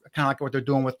of like what they're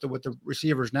doing with the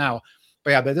receivers now.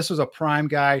 But this was a prime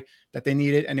guy that they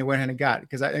needed, and they went ahead and got.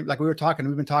 Because we've been talking,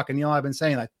 I've been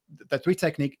saying the 3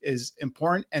 technique is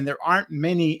important, and there aren't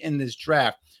many in this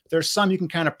draft. There's some you can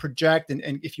kind of project, and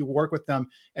if you work with them,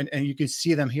 and you can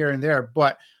see them here and there.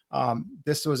 But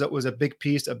this was a big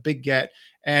piece, a big get.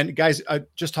 And guys,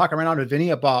 just talking right now to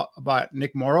Vinny about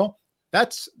Nick Morrow.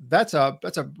 that's a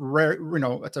rare,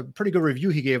 that's a pretty good review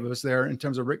he gave us there in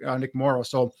terms of Nick Morrow.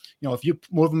 So, if you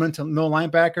move him into middle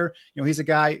linebacker, he's a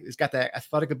guy who's got that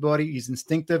athletic ability. He's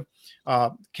instinctive,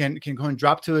 can go and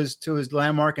drop to his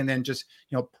landmark and then just,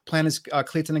 plant his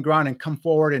cleats in the ground and come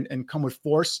forward and come with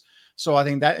force. So I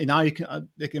think that now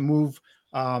they can move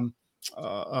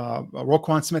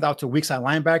Roquan Smith out to weak side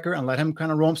linebacker and let him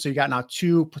kind of roam. So you got now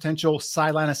two potential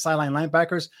sideline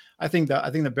linebackers. I think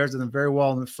the Bears did them very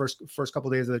well in the first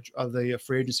couple of days of the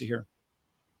free agency here.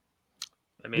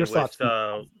 I mean, with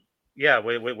Larry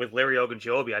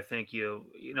Ogunjobi, I think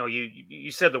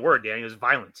you said the word, Danny. It was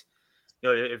violent.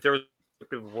 If there was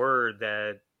a word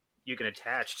that you can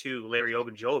attach to Larry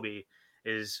Ogunjobi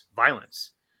is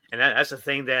violence. And that's the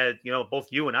thing that, both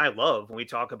you and I love when we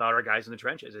talk about our guys in the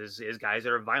trenches is guys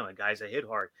that are violent, guys that hit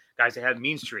hard, guys that have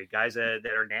mean streak, guys that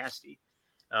are nasty.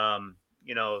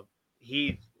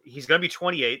 He's going to be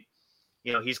 28.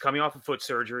 He's coming off of foot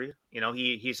surgery.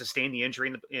 He sustained the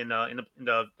injury in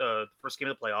the first game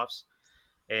of the playoffs.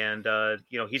 And,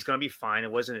 he's going to be fine.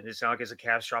 It's not like it's a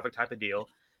catastrophic type of deal.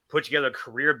 Put together a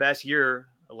career best year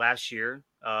last year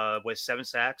with 7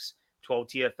 sacks. 12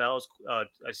 TFLs,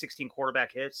 16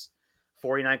 quarterback hits,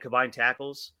 49 combined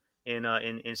tackles in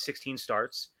 16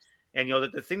 starts. And,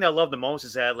 the thing that I love the most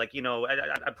is that, I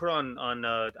put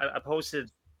I posted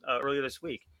earlier this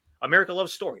week, America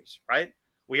loves stories, right?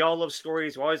 We all love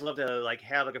stories. We always love to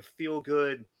have a feel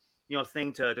good,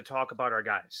 thing to talk about our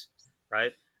guys,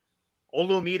 right?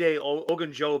 Olumide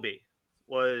Ogunjobi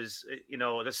was,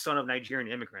 the son of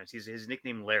Nigerian immigrants. His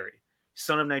nickname Larry,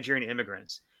 son of Nigerian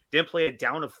immigrants. Didn't play a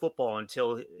down of football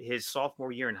until his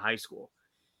sophomore year in high school,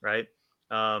 right?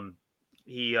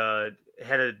 He had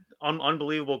an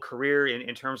unbelievable career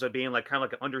in terms of being kind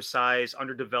of an undersized,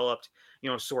 underdeveloped,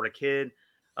 sort of kid.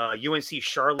 UNC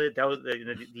Charlotte, that was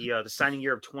the signing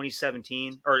year of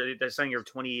 2017, or the signing year of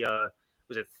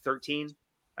 13,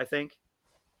 I think.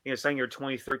 Signing year of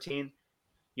 2013.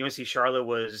 UNC Charlotte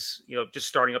was, just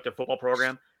starting up their football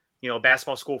program.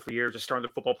 Basketball school for years, just starting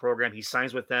the football program. He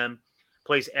signs with them.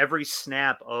 Plays every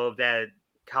snap of that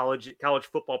college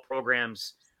football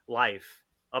program's life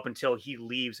up until he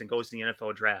leaves and goes to the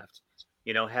NFL draft.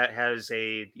 Has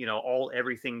a all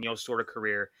everything sort of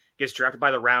career. Gets drafted by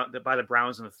the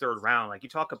Browns in the 3rd round. You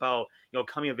talk about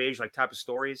coming of age type of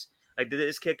stories.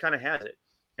 This kid kind of has it,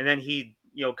 and then he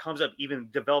comes up, even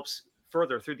develops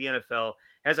further through the NFL.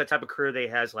 Has that type of career that he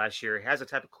has last year. Has the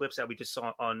type of clips that we just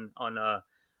saw on the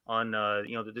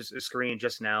screen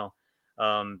just now.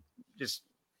 Just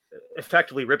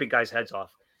effectively ripping guys' heads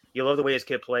off. You love the way his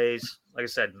kid plays. Like I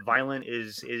said, violent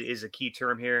is a key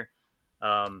term here.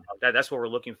 That's what we're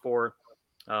looking for.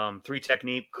 3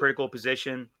 technique, critical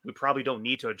position. We probably don't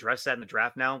need to address that in the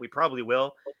draft now. We probably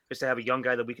will, just to have a young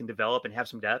guy that we can develop and have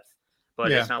some depth.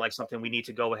 But It's not like something we need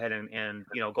to go ahead and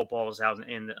go balls out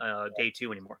in day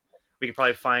 2 anymore. We can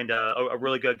probably find a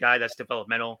really good guy that's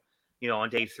developmental, on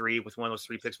day 3 with one of those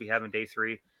 3 picks we have in day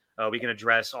 3. We can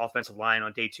address offensive line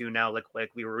on day 2 now, like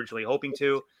we were originally hoping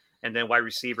to, and then wide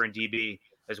receiver and DB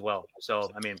as well. So,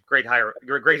 I mean, great hire,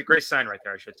 great sign right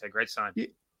there. I should say, great sign.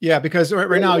 Yeah, because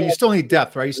right now you still need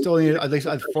depth, right? You still need at least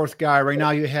a 4th guy. Right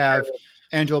now you have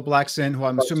Angelo Blackson, who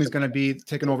I'm assuming is going to be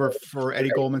taking over for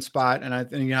Eddie Goldman's spot, and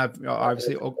then you have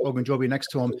obviously Ogunjobi next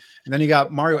to him, and then you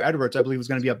got Mario Edwards, I believe, is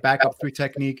going to be a backup 3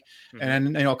 technique,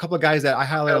 and then a couple of guys that I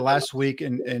highlighted last week,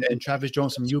 and Travis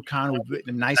Jones from UConn, with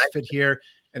a nice fit here.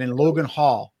 And then Logan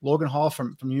Hall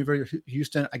from University of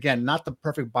Houston. Again, not the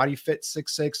perfect body fit,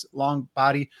 6'6", long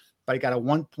body, but he got a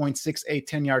 1.68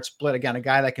 10-yard split. Again, a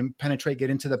guy that can penetrate, get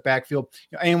into the backfield.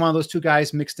 Any one of those 2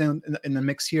 guys mixed in the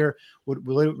mix here would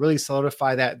really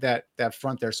solidify that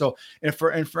front there. So, and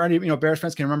for any Bears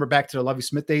fans can remember back to the Lovie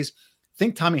Smith days.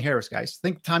 Think Tommy Harris, guys.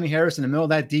 Think Tommy Harris in the middle of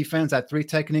that defense, that 3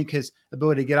 technique, his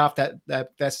ability to get off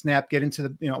that snap, get into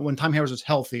the, when Tommy Harris was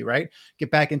healthy, right? Get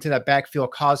back into that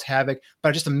backfield, cause havoc,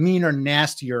 but just a meaner,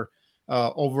 nastier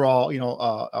overall,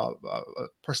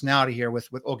 personality here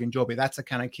with Ogunjobi. That's the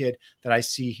kind of kid that I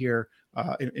see here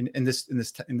in this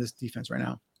defense right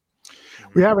now.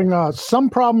 We're having some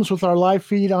problems with our live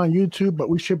feed on YouTube, but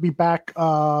we should be back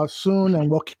soon, and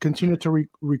we'll continue to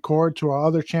record to our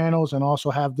other channels and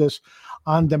also have this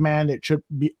on demand. It should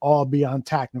all be on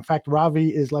tack. In fact, Ravi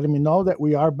is letting me know that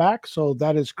we are back, so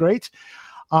that is great.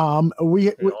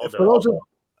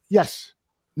 Yes.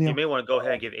 Neil. You may want to go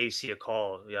ahead and give AC a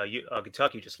call. Yeah,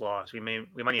 Kentucky just lost. We might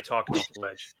need to talk about the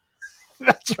ledge.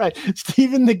 That's right.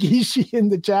 Stephen Nagishi in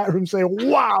the chat room saying,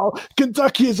 wow,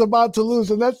 Kentucky is about to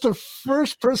lose. And that's the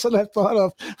first person I thought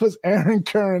of was Aaron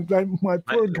Curran. My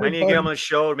poor I need to get him on the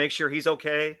show to make sure he's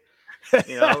okay.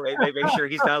 You know, make sure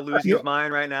he's not losing his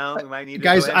mind right now. We might need to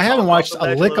guys. I haven't watched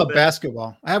a lick of bit.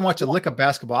 basketball. I haven't watched a lick of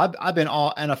basketball. I've been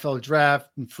all NFL draft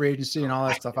and free agency and all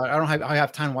that stuff. I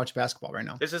have time to watch basketball right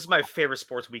now. This is my favorite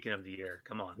sports weekend of the year.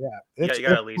 Come on. Yeah, you got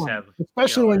to at least have,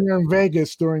 especially when you're in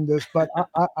Vegas during this. But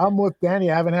I'm with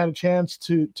Danny. I haven't had a chance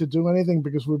to do anything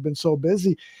because we've been so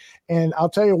busy. And I'll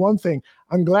tell you one thing.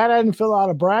 I'm glad I didn't fill out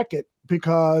a bracket,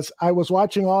 because I was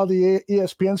watching all the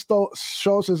ESPN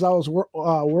shows as I was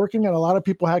working, and a lot of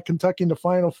people had Kentucky in the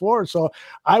Final Four. So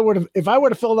if I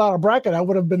would have filled out a bracket, I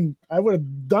would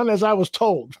have done as I was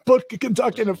told. Put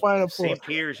Kentucky in the Final Four. St.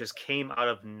 Peter's just came out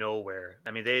of nowhere.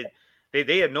 I mean,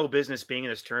 they had no business being in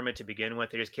this tournament to begin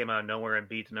with. They just came out of nowhere and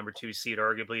beat the number 2 seed,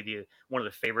 arguably one of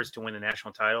the favorites to win the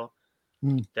national title.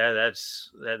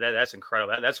 That's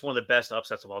incredible. That's one of the best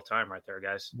upsets of all time right there,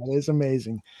 guys. That is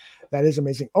amazing.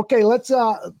 Okay, let's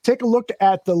take a look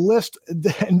at the list,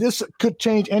 and this could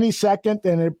change any second,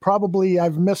 and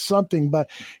I've missed something,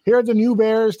 but here are the new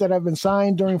Bears that have been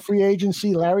signed during free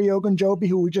agency. Larry Ogunjobi,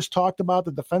 who we just talked about,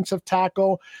 the defensive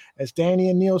tackle. As Danny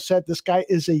and Neil said, this guy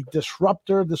is a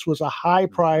disruptor. This was a high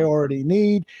priority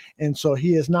need, and so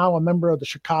he is now a member of the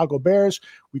Chicago Bears.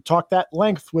 We talked at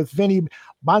length with Vinny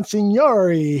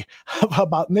Bonsignori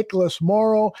about Nicholas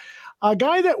Morrow. A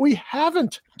guy that we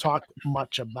haven't talked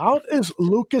much about is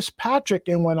Lucas Patrick.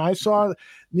 And when I saw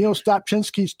Neil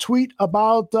Stopchinski's tweet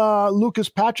about Lucas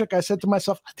Patrick, I said to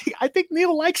myself, I think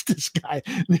Neil likes this guy.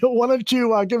 Neil, why don't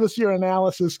you give us your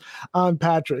analysis on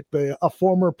Patrick, a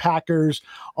former Packers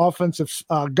offensive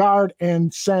guard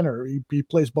and center. He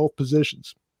plays both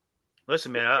positions.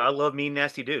 Listen, man, I love mean,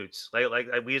 nasty dudes. Like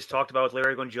we just talked about with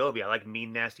Larry Ogunjobi. I like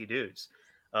mean, nasty dudes.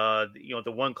 The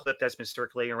one clip that's been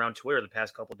circulating around Twitter the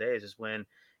past couple of days is when,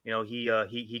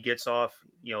 he gets off,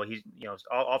 he's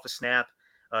off a snap,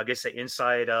 gets the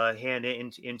inside hand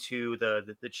into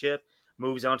the chip,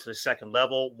 moves on to the second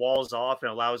level, walls off,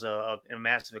 and allows a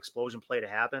massive explosion play to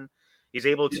happen. He's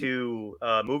able to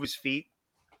move his feet.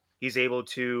 He's able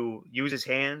to use his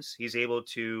hands. He's able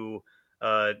to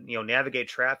navigate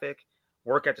traffic,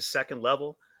 work at the second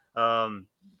level.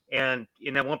 And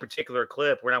in that one particular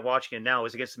clip, we're not watching it now,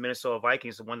 is against the Minnesota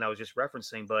Vikings, the one that I was just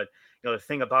referencing. But the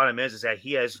thing about him is that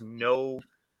he has no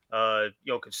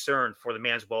concern for the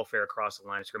man's welfare across the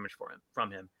line of scrimmage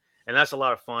from him, and that's a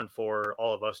lot of fun for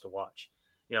all of us to watch.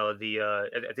 I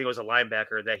think it was a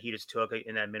linebacker that he just took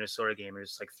in that Minnesota game and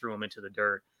just like threw him into the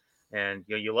dirt, and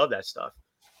you love that stuff.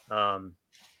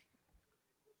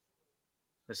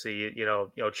 Let's see,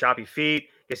 choppy feet,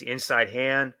 gets the inside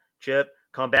hand, chip,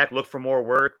 come back, look for more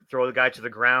work, throw the guy to the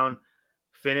ground,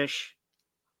 finish.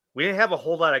 We didn't have a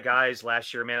whole lot of guys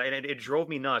last year, man, and it drove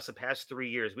me nuts the past 3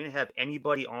 years. We didn't have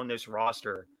anybody on this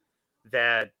roster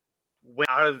that went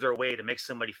out of their way to make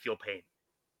somebody feel pain.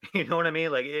 You know what I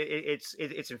mean? Like it's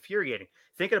infuriating.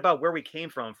 Thinking about where we came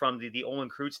from the Olin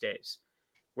Kreutz days,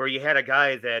 where you had a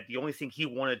guy that the only thing he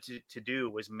wanted to do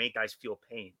was make guys feel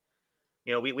pain.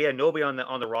 We had nobody on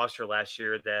the roster last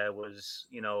year that was,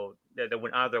 that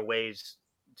went out of their ways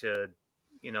to,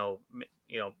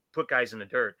 put guys in the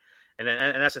dirt. And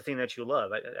that's the thing that you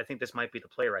love. I think this might be the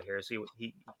play right here. So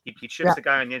he chips the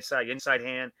guy on the inside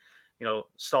hand,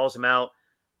 stalls him out,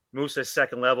 moves to the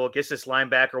second level, gets this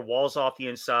linebacker, walls off the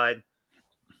inside.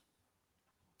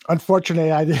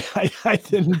 Unfortunately, I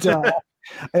didn't.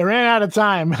 I ran out of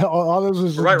time. All this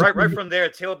was right from there.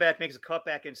 Tailback makes a cut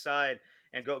back inside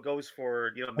and goes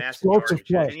for massive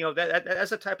yardage. And that's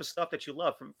the type of stuff that you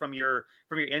love from your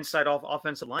inside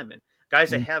offensive linemen. Guys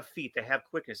that have feet, they have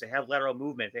quickness, they have lateral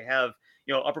movement, they have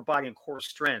upper body and core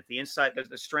strength, the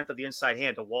strength of the inside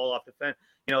hand to wall off defense.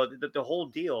 The whole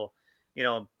deal.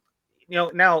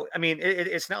 Now, I mean,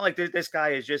 it's not like this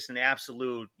guy is just an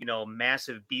absolute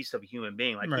massive beast of a human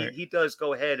being. Like right. he does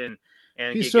go ahead and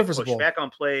he's get pushed back on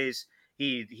plays.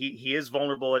 He is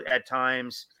vulnerable at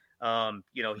times.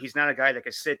 He's not a guy that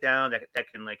can sit down, that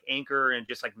can like anchor and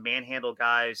just like manhandle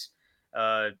guys.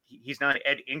 He's not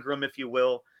Ed Ingram, if you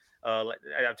will.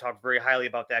 I've talked very highly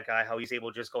about that guy, how he's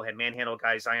able to just go ahead and manhandle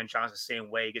guys. Zion Johnson, the same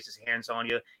way. He gets his hands on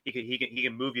you. He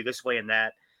can move you this way and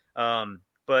that.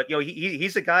 But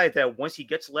he's a guy that once he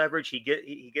gets leverage, he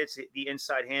gets the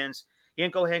inside hands. He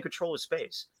can go ahead and control his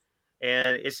space.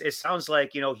 And it sounds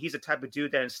like, he's the type of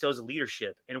dude that instills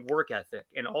leadership and work ethic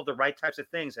and all the right types of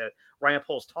things that Ryan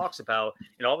Poles talks about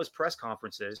in all of his press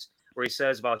conferences, where he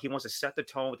says about he wants to set the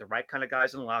tone with the right kind of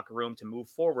guys in the locker room to move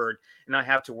forward and not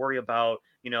have to worry about,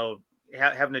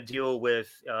 having to deal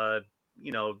with,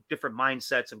 different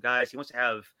mindsets of guys. He wants to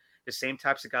have the same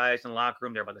types of guys in the locker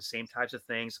room. They're about the same types of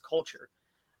things, culture.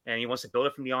 And he wants to build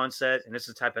it from the onset. And this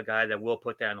is the type of guy that will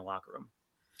put that in the locker room.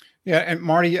 Yeah, and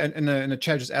Marty in the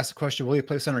chat just asked the question: will he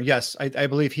play center? Yes, I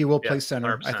believe he will play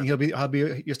center. 100%. I think he'll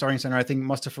be your starting center. I think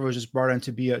Mustafa was just brought in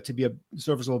to be a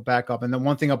serviceable backup. And the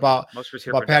one thing about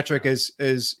Patrick is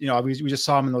we just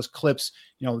saw him in those clips.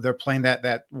 They're playing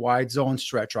that wide zone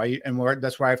stretch, right? And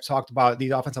that's where I've talked about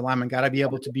these offensive linemen got to be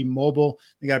able to be mobile.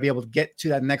 They got to be able to get to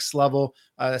that next level,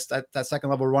 that second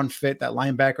level run fit, that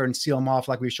linebacker, and seal them off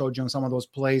like we showed you in some of those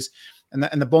plays.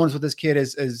 And the bonus with this kid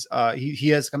is he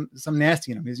has some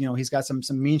nasty in him. He's got some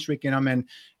mean streak in him,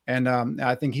 and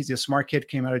I think he's a smart kid.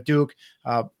 Came out of Duke,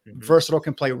 versatile,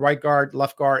 can play right guard,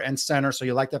 left guard, and center. So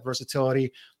you like that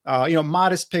versatility.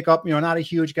 Modest pickup. Not a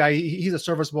huge guy. He's a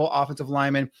serviceable offensive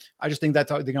lineman. I just think that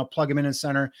they're going to plug him in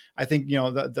center. I think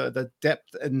the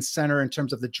depth in center in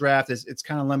terms of the draft it's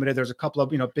kind of limited. There's a couple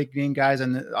of big name guys,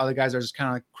 and the other guys are just kind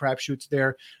of like crapshoots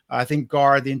there. I think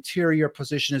guard, the interior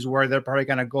position is where they're probably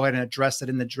going to go ahead and address it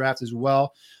in the draft as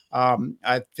well.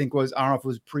 I think I don't know if it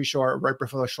was pre-show or right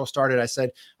before the show started. I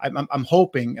said I'm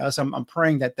hoping, I'm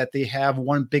praying that they have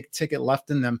one big ticket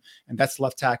left in them, and that's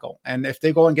left tackle. And if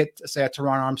they go and get, say, a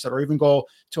Teron Armstead, or even go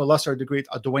to a lesser degree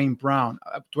a Dwayne Brown.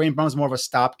 Dwayne Brown is more of a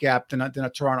stopgap than a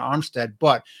Teron Armstead,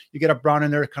 but you get a Brown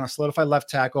in there to kind of solidify left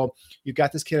tackle. You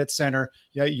got this kid at center.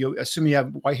 Yeah, you assume you have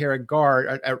Whitehair at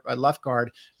guard, at left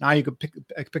guard. Now you could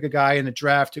pick a guy in the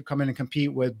draft to come in and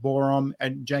compete with Borum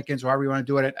and Jenkins, or however you want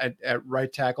to do it at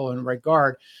right tackle and right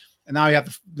guard. And now you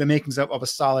have the makings of a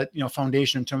solid,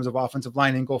 foundation in terms of offensive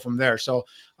line, and go from there. So,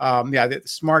 the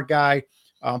smart guy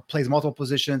plays multiple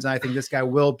positions, and I think this guy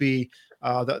will be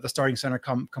the starting center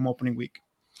come opening week.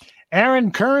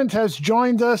 Aaron Current has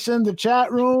joined us in the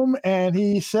chat room, and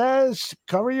he says,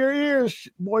 cover your ears,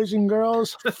 boys and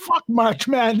girls. Fuck March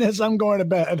Madness. I'm going to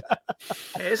bed.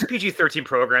 Hey, it's a PG-13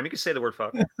 program. You can say the word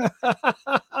fuck.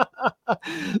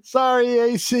 Sorry,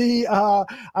 AC.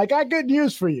 I got good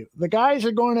news for you. The guys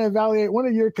are going to evaluate one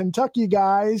of your Kentucky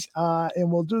guys,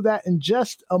 and we'll do that in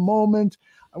just a moment.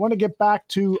 I want to get back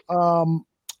to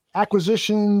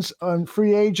acquisitions on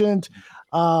free agent.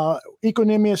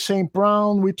 Equanimeous St.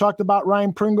 Brown. We talked about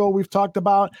Ryan Pringle. We've talked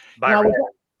about Byron.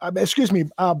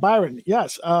 Byron.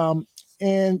 Yes.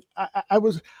 And I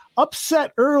was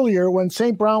upset earlier when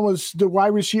St. Brown was the wide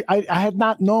receiver. I had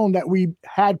not known that we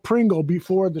had Pringle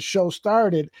before the show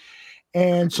started.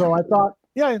 And so I thought,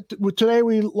 today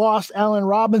we lost Allen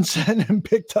Robinson and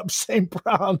picked up St.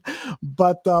 Brown,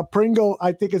 but Pringle,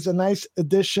 I think, is a nice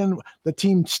addition. The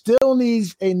team still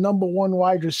needs a number one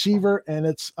wide receiver, and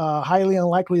it's highly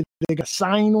unlikely they're going to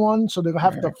sign one, so they're going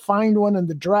to have to find one in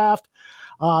the draft.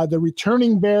 The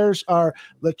returning Bears are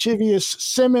Lachivius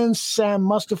Simmons, Sam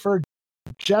Mustipher,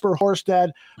 Jesper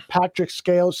Horsted, Patrick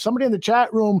Scales. Somebody in the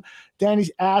chat room,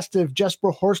 Danny's asked if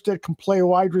Jesper Horsted can play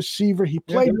wide receiver. He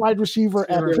played wide receiver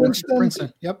at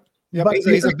Princeton. Yep. But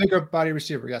he's a bigger body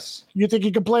receiver. Yes. You think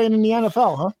he can play in the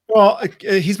NFL, huh? Well,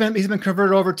 he's been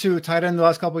converted over to tight end the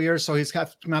last couple of years, so he's going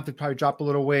to have to probably drop a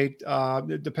little weight.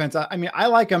 It depends. I mean, I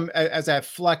like him as a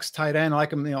flex tight end. I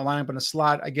like him, line up in a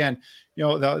slot. Again,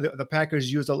 the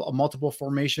Packers use multiple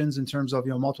formations in terms of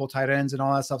multiple tight ends and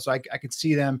all that stuff. So I could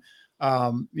see them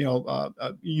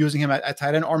using him at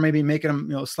tight end, or maybe making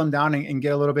him, slim down and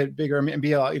get a little bit bigger and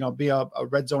be a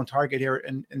red zone target here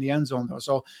in the end zone though.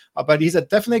 So, but he's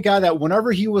definitely a guy that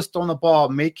whenever he was throwing the ball,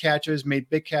 made catches, made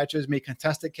big catches, made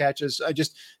contested catches.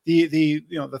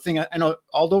 The thing I know,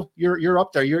 Aldo, you're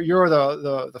up there. You're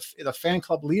the fan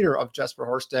club leader of Jesper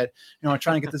Horsted,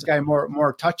 trying to get this guy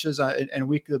more touches and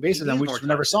weekly basis, and we just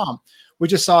never saw him. We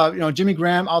just saw, Jimmy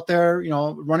Graham out there,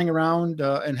 running around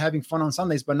and having fun on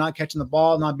Sundays, but not catching the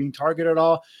ball, not being targeted at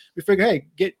all. We figured, hey,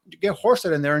 get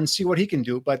Horsted in there and see what he can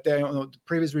do. But the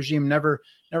previous regime never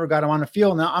got him on the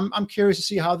field. Now I'm curious to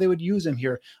see how they would use him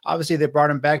here. Obviously, they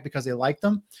brought him back because they liked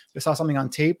him. They saw something on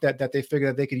tape that they figured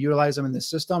that they could utilize him in the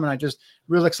system, and I just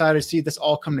really excited to see this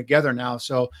all come together now.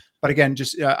 So. But again,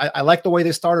 just I like the way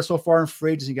they started so far in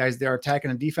free agency, guys. They're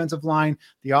attacking the defensive line,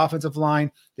 the offensive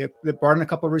line. They brought in a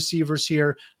couple of receivers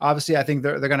here. Obviously, I think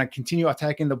they're going to continue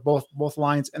attacking both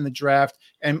lines in the draft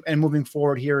and moving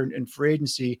forward here in free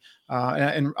agency.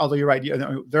 And although you're right,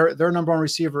 their number one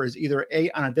receiver is either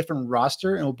on a different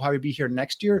roster and will probably be here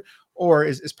next year, or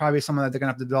is probably someone that they're going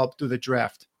to have to develop through the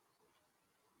draft.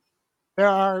 There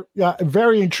are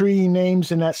very intriguing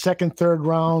names in that second, third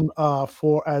round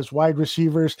as wide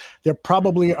receivers. There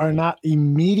probably are not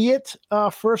immediate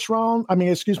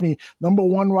number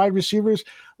one wide receivers.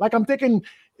 Like I'm thinking,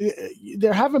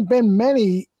 there haven't been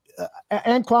many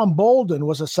Anquan Bolden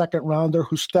was a second rounder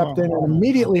who stepped in and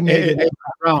immediately made it.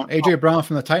 AJ Brown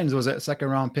from the Titans was a second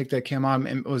round pick that came on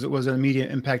and was an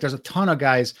immediate impact. There's a ton of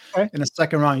guys in the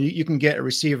second round. You can get a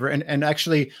receiver. And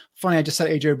actually, funny, I just said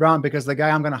AJ Brown because the guy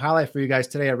I'm going to highlight for you guys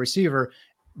today, a receiver,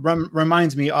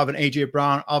 reminds me of an AJ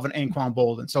Brown, of an Anquan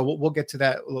Bolden. So we'll get to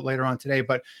that later on today.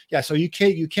 But yeah, so you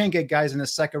can get guys in the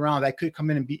second round that could come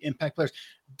in and be impact players.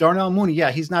 Darnell Mooney,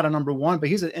 yeah, he's not a number one, but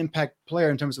he's an impact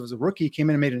player in terms of as a rookie. He came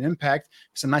in and made an impact,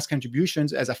 some nice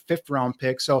contributions as a 5th round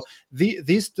pick. So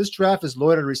this draft is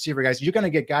loaded receiver guys. You're going to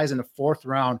get guys in the 4th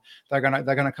round that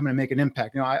are gonna come in and make an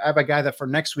impact. I have a guy that for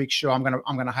next week's show I'm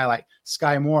gonna highlight,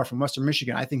 Sky Moore from Western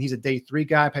Michigan. I think he's a day 3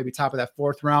 guy, probably top of that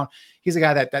 4th round. He's a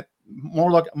guy that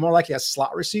more likely a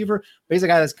slot receiver, but he's a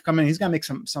guy that's coming in. He's gonna make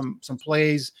some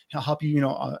plays. He'll help you,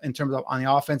 in terms of on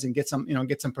the offense and get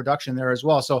some production there as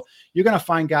well. So you're gonna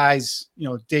find guys,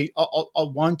 day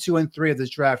 1, 2, and 3 of this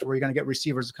draft where you're gonna get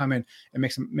receivers to come in and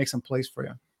make some plays for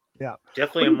you. Yeah,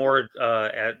 definitely a more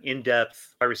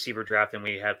in-depth wide receiver draft than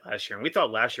we had last year, and we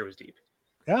thought last year was deep.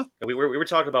 Yeah, we were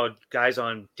talking about guys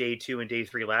on day 2 and day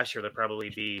 3 last year that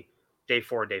probably be day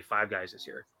 4 and day 5 guys this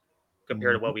year,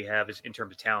 compared to what we have in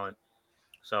terms of talent.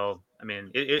 So, I mean,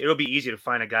 it'll be easy to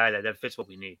find a guy that fits what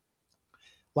we need.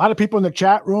 A lot of people in the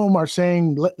chat room are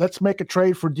saying, let's make a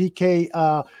trade for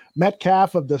DK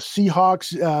Metcalf of the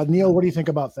Seahawks. Neil, what do you think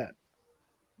about that?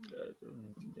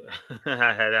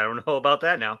 I don't know about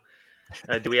that now.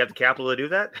 Do we have the capital to do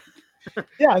that?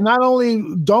 Yeah, not only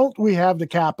don't we have the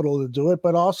capital to do it,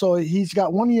 but also he's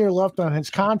got 1 year left on his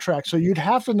contract. So you'd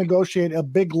have to negotiate a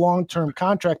big long-term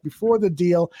contract before the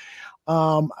deal.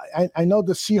 I know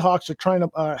the Seahawks are trying to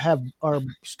are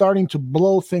starting to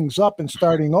blow things up and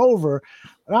starting over,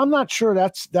 but I'm not sure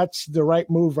that's the right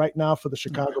move right now for the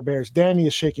Chicago Bears. Danny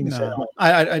is shaking his head.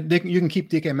 I think you can keep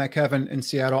DK Metcalf in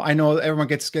Seattle. I know everyone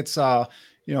gets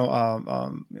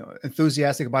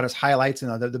enthusiastic about his highlights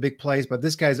and the big plays, but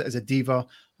this guy is a diva.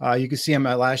 You can see him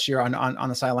last year on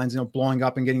the sidelines, blowing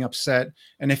up and getting upset.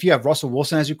 And if you have Russell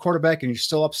Wilson as your quarterback and you're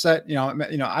still upset,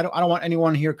 I don't want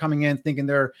anyone here coming in thinking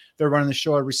they're running the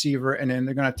show at receiver and then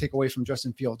they're going to take away from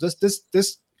Justin Fields.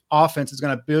 This offense is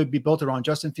going to be built around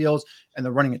Justin Fields and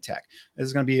the running attack.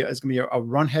 It's going to be a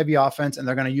run heavy offense, and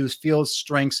they're going to use Fields'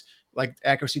 strengths like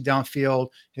accuracy downfield,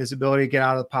 his ability to get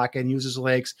out of the pocket and use his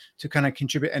legs to kind of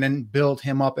contribute and then build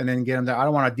him up and then get him there. I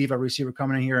don't want a diva receiver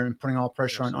coming in here and putting all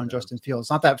pressure on Justin Fields.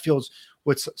 It's not that Fields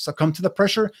would succumb to the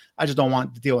pressure. I just don't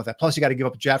want to deal with that. Plus, you got to give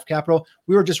up draft capital.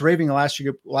 We were just raving last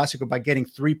year by getting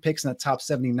 3 picks in the top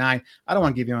 79. I don't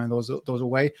want to give you any of those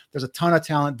away. There's a ton of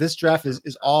talent. This draft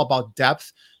is all about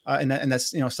depth. And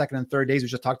that's second and third days. We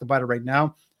just talked about it right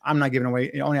now. I'm not giving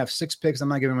away. You only have 6 picks. I'm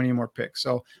not giving any more picks.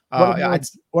 So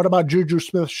what about Juju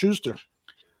Smith-Schuster?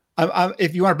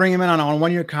 If you want to bring him in on a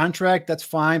 1 year contract, that's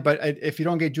fine. But if you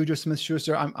don't get Juju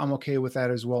Smith-Schuster, I'm okay with that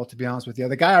as well, to be honest with you.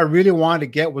 The guy I really wanted to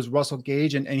get was Russell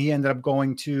Gage, and he ended up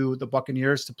going to the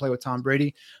Buccaneers to play with Tom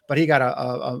Brady. But he got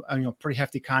a pretty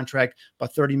hefty contract,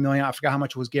 about $30 million. I forgot how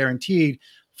much was guaranteed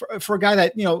for a guy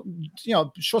that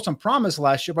showed some promise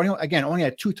last year, but again only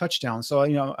had 2 touchdowns. So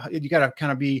you got to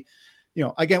kind of be.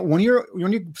 Again, when you're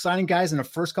signing guys in the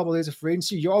first couple of days of free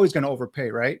agency, you're always going to overpay,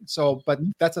 right? So, but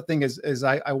that's the thing is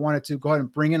I wanted to go ahead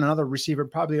and bring in another receiver,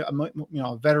 probably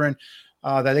a veteran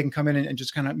that they can come in and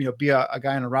just kind of be a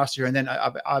guy on the roster, and then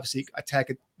obviously attack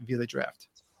it via the draft.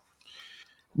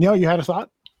 Neil, you had a thought?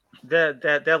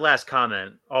 That last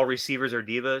comment, all receivers are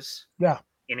divas. Yeah,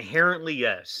 inherently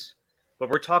yes, but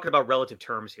we're talking about relative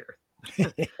terms here.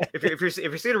 if you're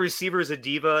saying a receiver is a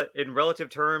diva in relative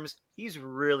terms, he's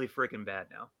really freaking bad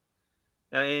now.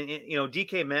 And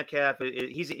DK Metcalf,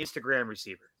 he's an Instagram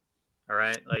receiver. All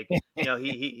right, like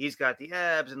he's got the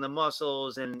abs and the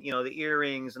muscles and the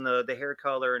earrings and the hair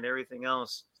color and everything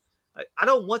else. I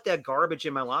don't want that garbage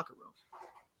in my locker room.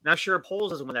 And I'm sure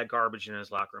Poles doesn't want that garbage in his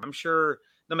locker room. I'm sure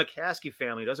the McCaskey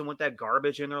family doesn't want that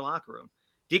garbage in their locker room.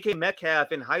 DK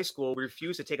Metcalf in high school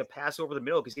refused to take a pass over the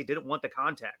middle because he didn't want the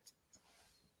contact.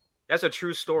 That's a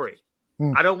true story.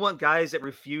 I don't want guys that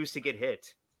refuse to get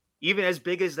hit, even as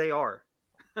big as they are.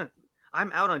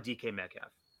 I'm out on DK Metcalf.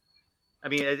 I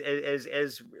mean,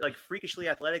 as like freakishly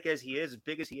athletic as he is, as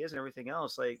big as he is and everything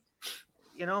else, like,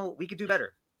 we could do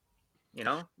better. We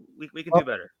can do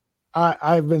better.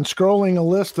 I've been scrolling a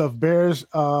list of Bears,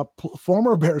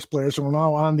 former Bears players who are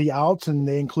now on the outs, and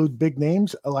they include big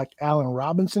names like Allen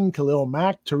Robinson, Khalil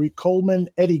Mack, Tariq Coleman,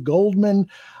 Eddie Goldman,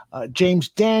 James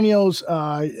Daniels,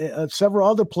 several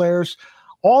other players.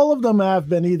 All of them have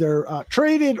been either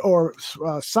traded or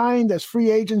signed as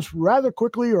free agents rather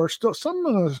quickly, or still some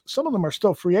of them are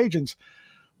still free agents.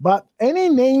 But any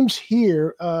names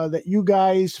here that you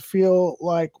guys feel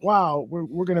like, wow,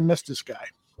 we're going to miss this guy?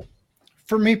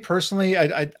 For me personally,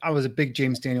 I was a big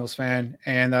James Daniels fan,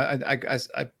 and I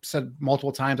said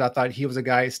multiple times I thought he was a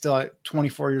guy still at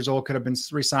 24 years old could have been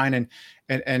re-signed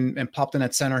and popped in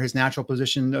at center, his natural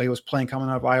position. He was playing coming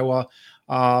out of Iowa,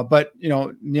 but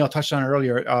Neil touched on it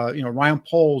earlier. Ryan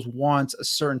Poles wants a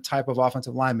certain type of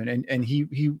offensive lineman, and he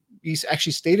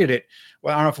actually stated it.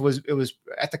 Well, I don't know if it was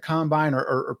at the combine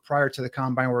or prior to the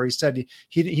combine, where he said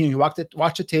he watched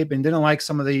the tape and didn't like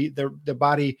some of the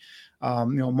body.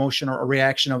 Motion or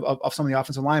reaction of some of the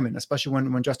offensive linemen, especially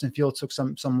when Justin Fields took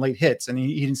some late hits, and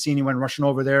he didn't see anyone rushing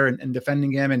over there and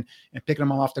defending him and picking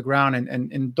him off the ground.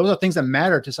 And those are things that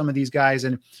matter to some of these guys.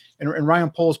 And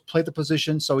Ryan Poles played the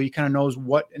position, so he kind of knows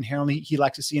what inherently he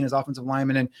likes to see in his offensive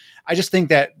lineman. And I just think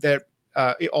that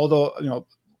although,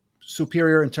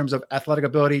 superior in terms of athletic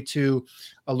ability to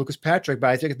Lucas Patrick, but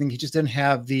I think he just didn't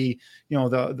have the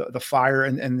fire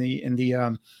and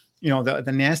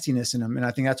the nastiness in him. And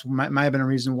I think that's might have been a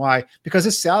reason why, because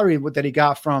his salary that he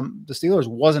got from the Steelers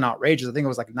wasn't outrageous. I think it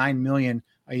was like $9 million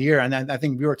a year. And then I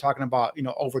think we were talking about,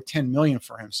 over $10 million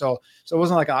for him. So it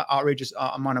wasn't like an outrageous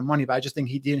amount of money, but I just think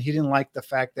he didn't like the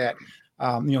fact that,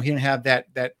 he didn't have that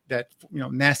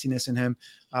nastiness in him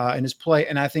in his play.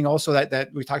 And I think also that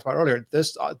we talked about earlier,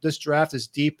 this draft is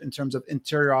deep in terms of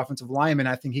interior offensive linemen.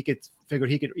 I think he could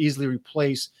easily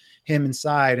replace him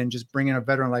inside and just bring in a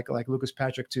veteran like Lucas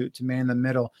Patrick to man the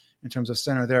middle in terms of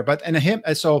center there. But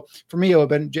so for me, it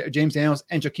would have been James Daniels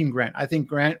and Jakeem Grant. I think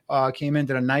Grant came in,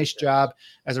 did a nice job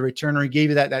as a returner. He gave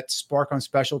you that spark on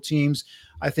special teams.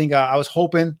 I think I was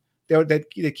hoping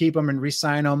they keep him and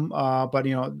re-sign him. But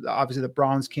obviously the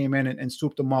Browns came in and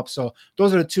swooped them up. So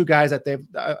those are the two guys that they've,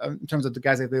 in terms of the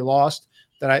guys that they lost,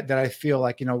 that I feel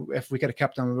like, if we could have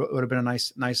kept them, it would have been a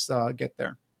nice get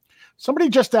there. Somebody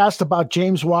just asked about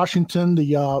James Washington,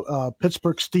 the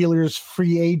Pittsburgh Steelers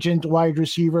free agent wide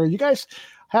receiver. You guys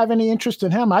have any interest in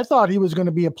him? I thought he was going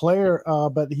to be a player,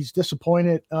 but he's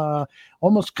disappointed.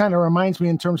 Almost kind of reminds me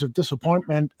in terms of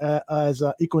disappointment as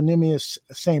Equanimeous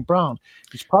St. Brown.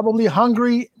 He's probably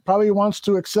hungry, probably wants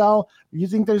to excel. Do you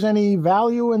think there's any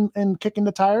value in kicking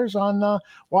the tires on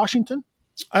Washington?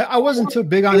 I wasn't too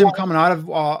big on him coming out of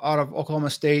Oklahoma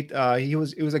State. He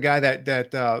was a guy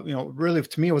that really,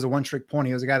 to me, it was a one-trick pony.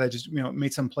 He was a guy that just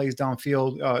made some plays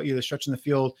downfield, either stretching the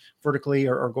field vertically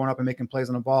or going up and making plays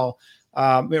on the ball.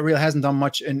 It really hasn't done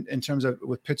much in terms of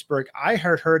with Pittsburgh. I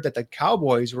heard that the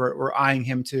Cowboys were eyeing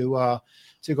him to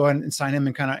go ahead and sign him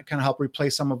and kind of help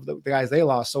replace some of the guys they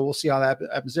lost. So we'll see how that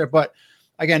happens there. But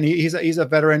again, he's a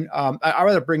veteran. I'd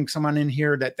rather bring someone in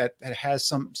here that has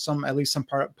some at least some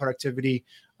productivity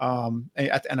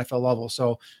at the NFL level.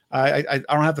 So I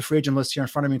don't have the free agent list here in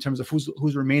front of me in terms of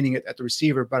who's remaining at the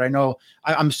receiver, but I know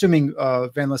I'm assuming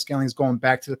Van Liskelling is going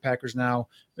back to the Packers now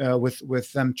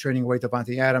with them trading away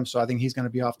Devontae Adams. So I think he's going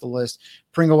to be off the list.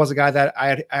 Pringle was a guy that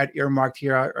I had earmarked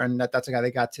here, and that's a guy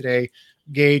they got today.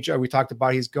 Gage, we talked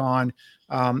about, he's gone.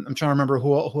 I'm trying to remember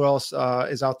who else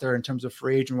is out there in terms of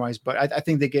free agent wise, but I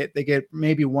think they get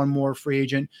maybe one more free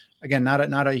agent. Again,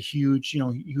 not a huge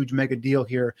mega deal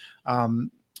here.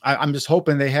 I'm just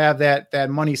hoping they have that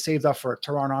money saved up for a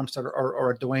Teron Armstead or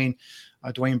a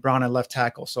Dwayne Brown at left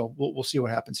tackle. So we'll see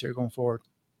what happens here going forward.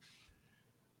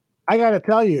 I got to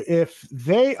tell you, if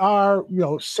they are,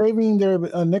 saving their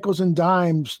nickels and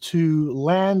dimes to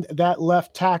land that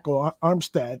left tackle,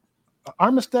 Armstead,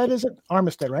 is it?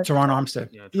 Armstead, right? Teron Armstead.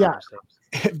 Yeah.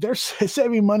 If they're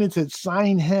saving money to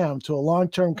sign him to a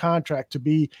long-term contract to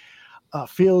be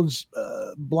Fields'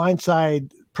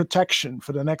 blindside protection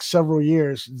for the next several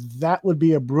years, that would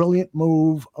be a brilliant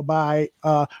move by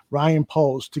Ryan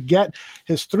Poles. To get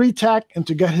his 3-tech and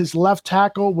to get his left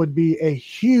tackle would be a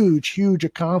huge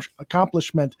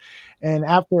accomplishment. And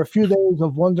after a few days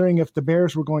of wondering if the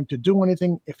Bears were going to do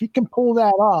anything, if he can pull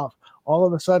that off, all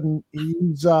of a sudden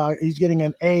he's getting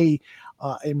an A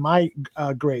in my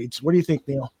grades. What do you think,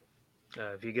 Neil?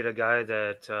 If you get a guy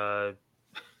that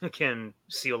can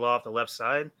seal off the left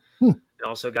side, and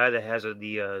also a guy that has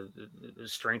the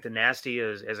strength and nasty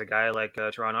as a guy like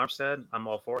Teron Armstead, I'm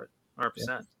all for it, 100%.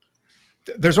 Yeah.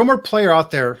 There's one more player out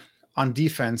there on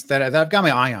defense that I've got my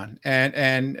eye on,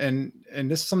 and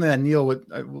this is something that Neil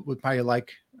would probably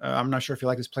like. I'm not sure if you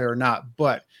like this player or not,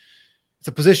 but it's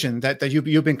a position that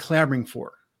you've been clamoring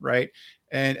for, right?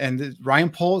 And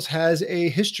Ryan Poles has a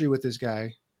history with this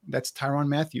guy. That's Tyrann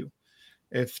Mathieu.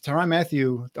 If Tyrann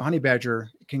Mathieu, the Honey Badger,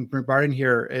 can bring Bart in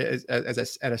here at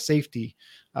a safety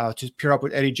to pair up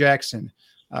with Eddie Jackson,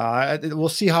 We'll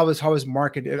see how his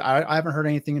market. I haven't heard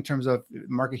anything in terms of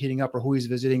market heating up or who he's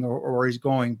visiting or where he's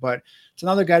going, but it's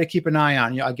another guy to keep an eye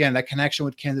on. Again, that connection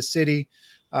with Kansas City.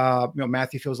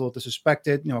 Matthew feels a little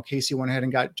disrespected. KC went ahead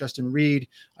and got Justin Reed,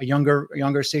 a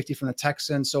younger safety from the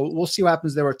Texans. So we'll see what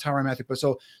happens there with Tyrann Mathieu. But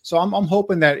so I'm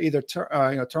hoping that either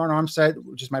Terron Armstead,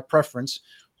 which is my preference,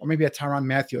 or maybe a Tyrann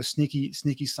Mathieu, a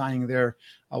sneaky signing there.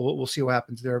 We'll see what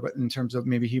happens there. But in terms of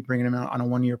maybe he bringing him out on a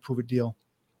 1-year prove-it deal.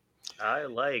 I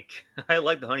like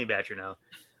the Honey Badger now.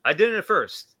 I didn't at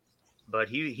first, but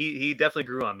he definitely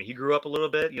grew on me. He grew up a little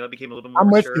bit. Became a little bit more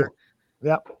mature. I'm with you.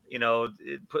 Yeah.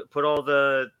 Put all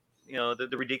the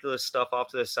the ridiculous stuff off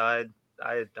to the side.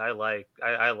 I like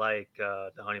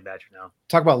the Honey Badger now.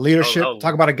 Talk about leadership.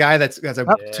 Talk about a guy that's a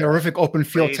terrific open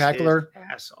field tackler.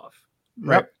 Ass off.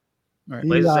 Right.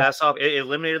 Plays his ass off. It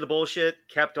eliminated the bullshit.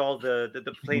 Kept all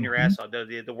the playing your ass off,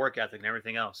 the work ethic and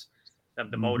everything else.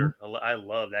 The motor. I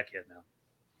love that kid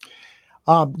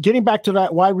now. Getting back to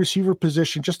that wide receiver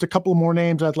position, just a couple more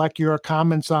names I'd like your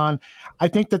comments on. I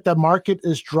think that the market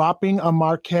is dropping on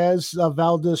Marquez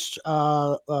Valdez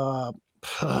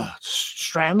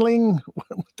Strandling.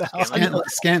 What the hell?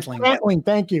 Scantling.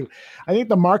 Thank you. I think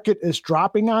the market is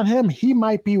dropping on him. He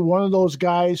might be one of those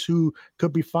guys who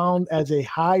could be found as a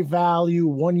high value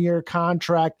 1-year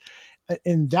contract.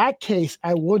 In that case,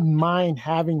 I wouldn't mind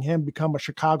having him become a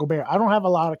Chicago Bear. I don't have a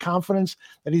lot of confidence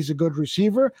that he's a good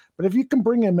receiver, but if you can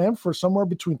bring him in for somewhere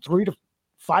between $3 to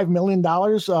 $5 million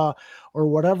or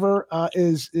whatever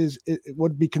it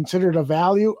would be considered a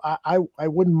value, I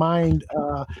wouldn't mind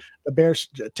the Bears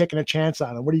taking a chance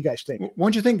on him. What do you guys think?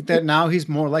 Won't you think that now he's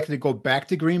more likely to go back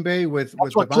to Green Bay with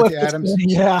Davante Adams?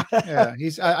 Yeah.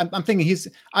 I'm thinking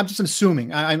I'm just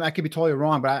assuming. I could be totally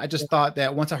wrong, but I just thought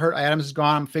that once I heard Adams is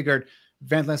gone, I figured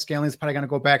Van Scantling is probably going to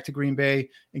go back to Green Bay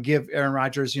and give Aaron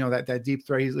Rodgers, that deep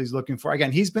threat he's looking for.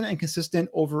 Again, he's been inconsistent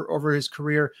over his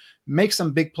career, makes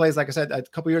some big plays. Like I said, a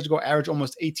couple years ago, averaged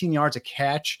almost 18 yards a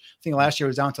catch. I think last year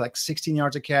was down to like 16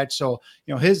 yards a catch. So,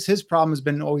 his problem has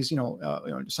been always,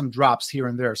 some drops here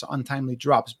and there, so untimely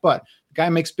drops. But the guy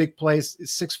makes big plays, is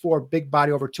 6'4", big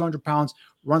body, over 200 pounds,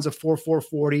 runs a 4.4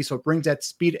 40. So it brings that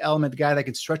speed element, the guy that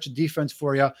can stretch the defense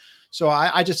for you. So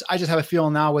I just have a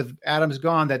feeling now with Adams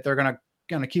gone that they're going to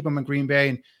keep him in Green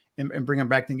Bay and bring him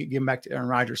back and give him back to Aaron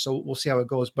Rodgers. So we'll see how it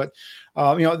goes. But,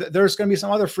 there's going to be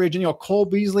some other free agent. Cole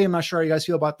Beasley, I'm not sure how you guys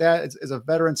feel about that. Is a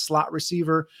veteran slot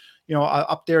receiver,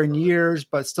 up there in years,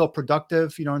 but still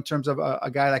productive, in terms of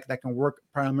a guy that can work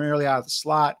primarily out of the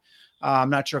slot. I'm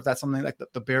not sure if that's something like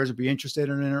the Bears would be interested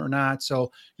in it or not.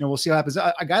 So, we'll see what happens.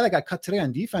 A guy that got cut today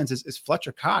on defense is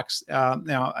Fletcher Cox.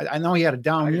 Now, I know he had a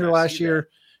down year last year.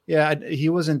 Yeah, he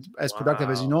wasn't as productive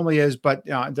as he normally is, but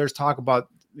there's talk about,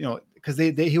 because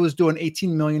he was doing $18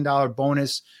 million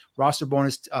roster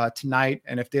bonus tonight,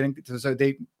 and if they didn't, so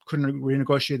they couldn't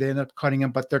renegotiate, they ended up cutting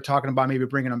him. But they're talking about maybe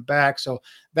bringing him back. So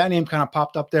that name kind of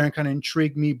popped up there and kind of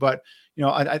intrigued me. But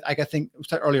I think I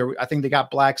said earlier, I think they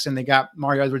got Blackson, they got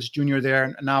Mario Edwards Jr. there,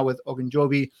 and now with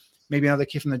Ogunjobi, maybe another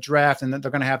kid from the draft, and then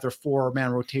they're going to have their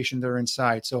 4-man rotation there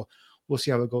inside. So we'll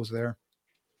see how it goes there.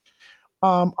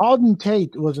 Auden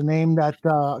Tate was a name that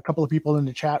a couple of people in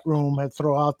the chat room had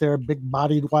thrown out there,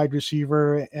 big-bodied wide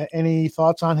receiver. Any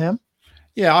thoughts on him?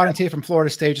 Yeah, Auden Tate from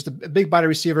Florida State, just a big-body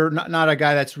receiver, not a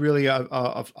guy that's really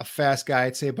a fast guy,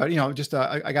 I'd say, but, just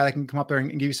a guy that can come up there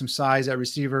and give you some size at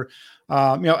receiver. You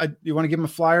want to give him a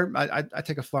flyer? I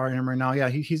take a flyer on him right now. Yeah,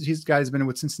 he's a guy who's been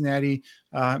with Cincinnati.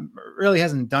 Really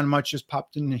hasn't done much, just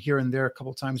popped in here and there a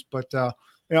couple of times, but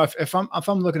if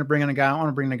I'm looking to bring in a guy, I want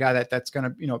to bring in a guy that's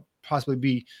going to, possibly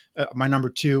be my number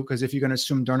 2, because if you're going to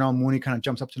assume Darnell Mooney kind of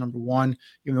jumps up to number 1,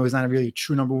 even though he's not really a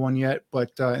true number 1 yet, but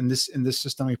in this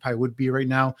system, he probably would be right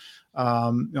now.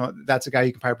 That's a guy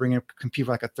you can probably bring in, compete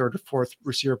for like a 3rd or 4th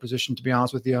receiver position, to be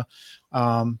honest with you.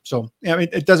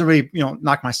 It doesn't really,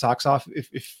 knock my socks off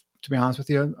if to be honest with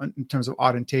you, in terms of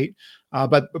Auden Tate.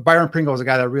 But Byron Pringle is a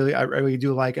guy that I really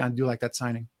do like, and I do like that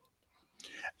signing.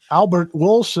 Albert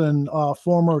Wilson,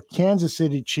 former Kansas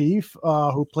City Chief,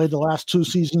 who played the last 2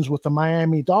 seasons with the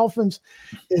Miami Dolphins,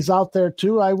 is out there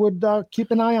too. I would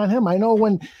keep an eye on him. I know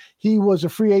when he was a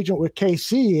free agent with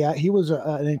KC, he was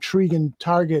an intriguing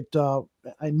target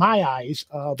in my eyes.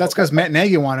 That's because Matt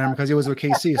Nagy wanted him, because he was with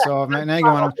KC. So Matt Nagy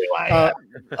wanted him.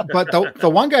 But the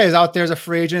one guy is out there as a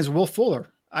free agent is Will Fuller.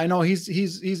 I know he's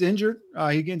injured.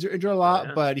 He gets injured a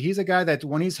lot, but he's a guy that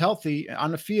when he's healthy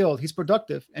on the field, he's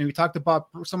productive. And we talked about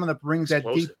someone that brings that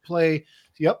deep play,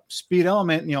 speed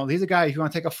element. He's a guy, if you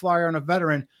want to take a flyer on a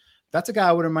veteran, that's a guy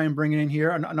I wouldn't mind bringing in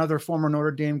here. Another former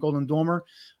Notre Dame Golden Domer.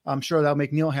 I'm sure that'll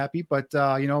make Neil happy, but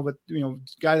guy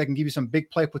that can give you some big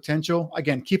play potential.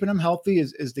 Again, keeping him healthy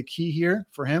is the key here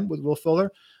for him with Will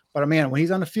Fuller. But man, when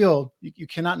he's on the field, you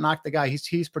cannot knock the guy.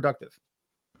 He's productive.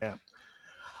 Yeah.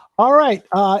 All right.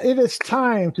 It is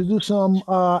time to do some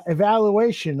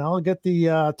evaluation. I'll get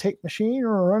the tape machine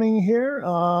running here.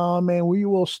 And we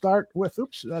will start with,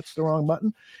 oops, that's the wrong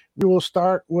button. We will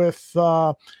start with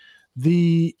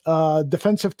the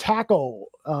defensive tackle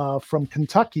from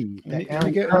Kentucky. Let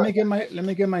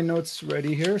me get my notes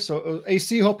ready here. So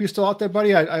AC, hope you're still out there,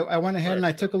 buddy. I went ahead and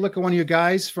I took a look at one of you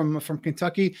guys from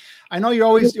Kentucky. I know you're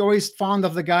always fond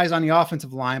of the guys on the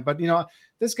offensive line, but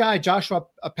this guy, Joshua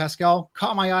Pascal,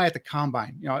 caught my eye at the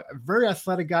combine. A very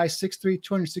athletic guy, 6'3",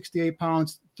 268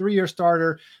 pounds, 3-year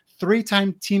starter,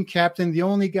 3-time team captain, the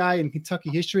only guy in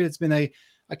Kentucky history that's been a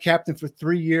captain for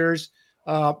 3 years.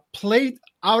 Played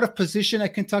out of position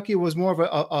at Kentucky, was more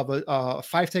of a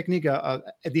 5 technique, a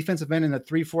defensive end in a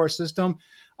 3-4 system.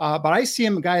 But I see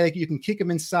him a guy like you can kick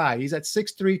him inside. He's at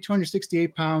 6'3",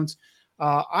 268 pounds.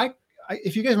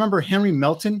 If you guys remember Henry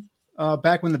Melton,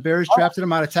 back when the Bears drafted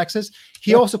him out of Texas,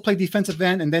 he also played defensive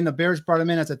end, and then the Bears brought him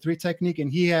in as a 3 technique,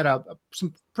 and he had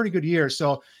some pretty good years.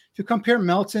 So if you compare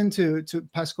Melton to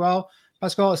Pascal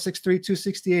is 6'3",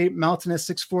 268. Melton is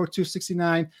 6'4",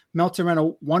 269. Melton ran a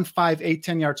 1.58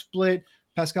 10-yard split.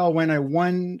 Pascal went a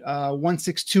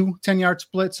 1.62 10-yard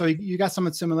split. So you got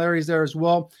some similarities there as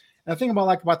well. And the thing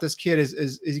about this kid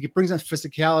is he brings in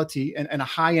physicality and a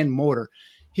high-end motor.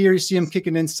 Here you see him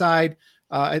kicking inside,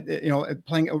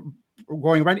 playing.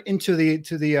 Going right into the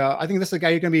I think this is the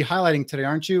guy you're going to be highlighting today,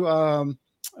 aren't you,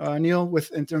 Neil?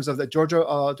 In terms of the Georgia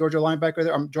linebacker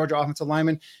there, Georgia offensive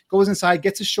lineman, goes inside,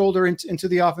 gets his shoulder into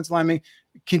the offensive lineman,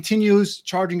 continues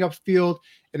charging upfield,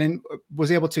 and then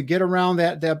was able to get around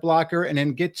that blocker and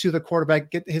then get to the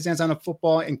quarterback, get his hands on the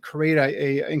football, and create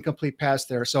a incomplete pass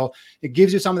there. So it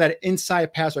gives you some of that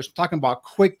inside pass rush. I'm talking about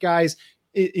quick guys,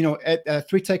 at a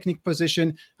 3 technique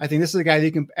position. I think this is a guy that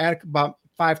you can add about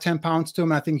 5-10 pounds to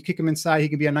him. I think you kick him inside, he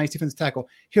can be a nice defensive tackle.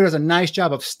 Here does a nice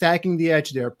job of stacking the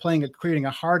edge there, creating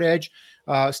a hard edge,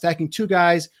 stacking 2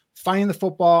 guys, finding the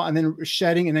football, and then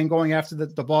shedding, and then going after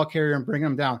the ball carrier and bringing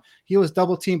him down. He was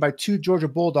double teamed by 2 Georgia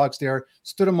Bulldogs there,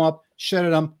 stood him up,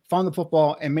 shedded him, found the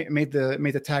football, and made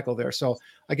the tackle there. So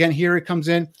again, here he comes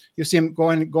in. You'll see him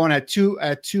going at two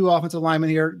offensive linemen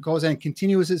here, goes in,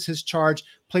 continues his charge,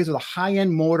 plays with a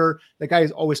high-end motor. The guy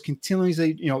is always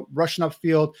continuously, rushing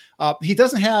upfield. He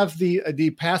doesn't have the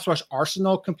pass rush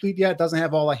arsenal complete yet, doesn't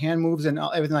have all the hand moves and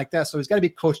everything like that. So he's got to be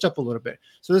coached up a little bit.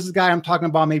 So this is a guy I'm talking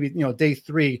about maybe, day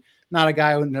 3, not a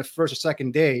guy in the first or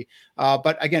second day.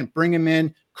 But again, bring him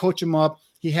in, coach him up.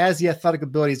 He has the athletic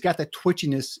ability. He's got that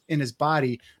twitchiness in his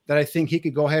body that I think he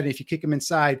could go ahead and if you kick him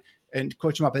inside and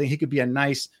coach him up, I think he could be a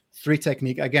nice 3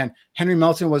 technique. Again, Henry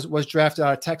Melton was drafted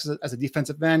out of Texas as a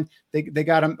defensive end. They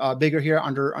got him bigger here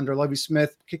under Lovie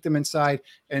Smith, kicked him inside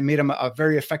and made him a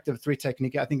very effective 3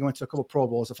 technique. I think he went to a couple Pro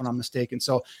Bowls, if I'm not mistaken.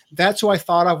 So that's who I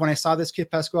thought of when I saw this kid,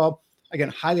 Pascal. Again,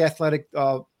 highly athletic,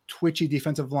 twitchy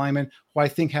defensive lineman who I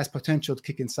think has potential to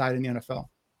kick inside in the NFL.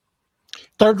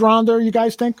 3rd rounder, you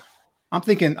guys think? I'm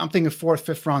thinking 4th,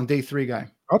 5th round, day 3 guy.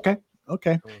 Okay.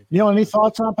 Any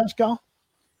thoughts on Pascal?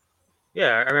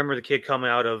 Yeah, I remember the kid coming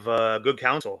out of Good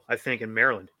Counsel, I think, in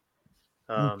Maryland.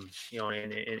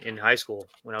 In high school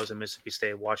when I was in Mississippi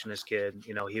State, watching this kid.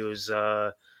 He was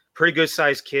a pretty good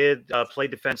sized kid.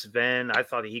 Played defensive end. I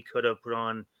thought that he could have put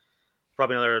on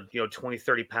probably another 20,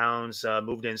 30 pounds.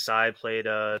 Moved inside, played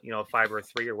 5 or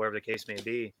 3 or whatever the case may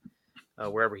be.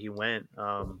 Wherever he went,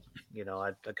 I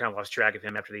kind of lost track of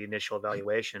him after the initial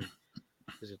evaluation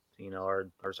because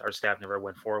our staff never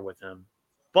went forward with him.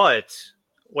 But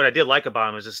what I did like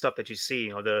about him is the stuff that you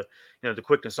see, the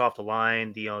quickness off the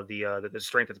line, the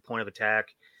strength at the point of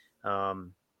attack.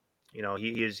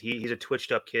 He's a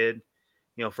twitched up kid,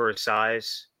 for his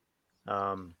size.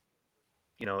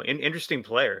 Interesting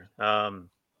player.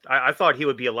 I thought he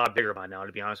would be a lot bigger by now,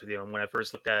 to be honest with you. And when I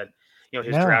first looked at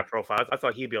his draft profile, I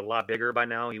thought he'd be a lot bigger by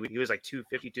now. He was like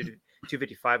 250 to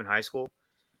 255 in high school.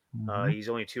 He's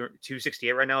only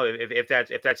 268 right now. If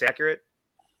that's accurate.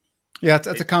 Yeah,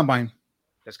 that's a combine.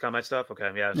 That's combine stuff. Okay,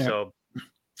 yeah. So,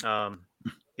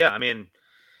 I mean,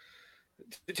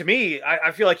 to me,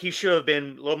 I feel like he should have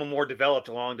been a little bit more developed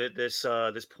along this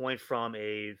point from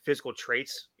a physical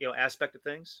traits aspect of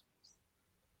things.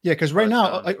 Yeah, because right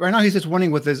now he's just winning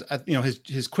with his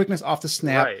his quickness off the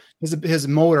snap, Right. his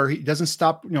motor. He doesn't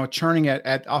stop churning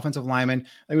at offensive linemen.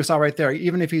 Like we saw right there,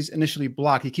 even if he's initially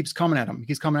blocked, he keeps coming at him.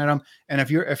 And if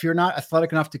you're not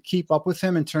athletic enough to keep up with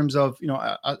him in terms of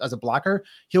as a blocker,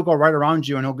 he'll go right around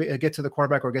you and he'll get to the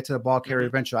quarterback or get to the ball carrier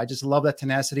eventually. I just love that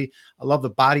tenacity. I love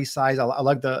the body size. I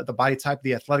like the body type,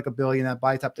 the athletic ability in that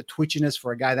body type, the twitchiness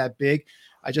for a guy that big.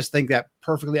 I just think that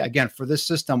perfectly, again, for this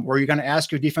system where you're going to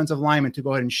ask your defensive lineman to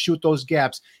go ahead and shoot those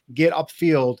gaps, get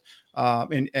upfield,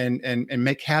 and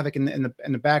make havoc in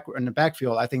the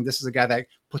backfield. I think this is a guy that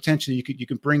potentially you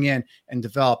can bring in and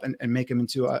develop and make him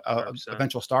into a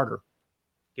eventual starter.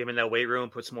 Give him that weight room,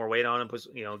 put some more weight on him,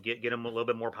 get him a little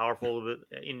bit more powerful,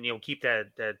 and keep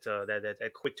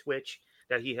that quick twitch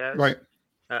that he has. Right.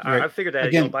 I figured that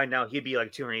again, by now he'd be like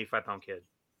a 285-pound kid.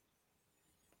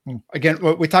 Again,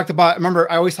 what we talked about,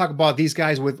 remember, I always talk about these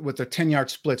guys with their 10-yard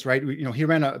splits, right? He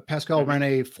ran Pascal ran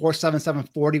a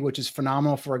 4.77 40, which is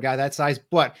phenomenal for a guy that size,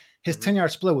 but his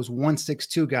 10-yard split was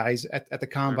 1.62 guys at the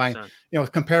combine.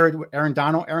 100%. Compared with Aaron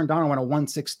Donald went a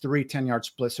 1.63 10-yard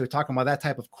split. So we're talking about that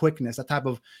type of quickness, that type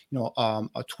of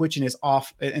a twitchiness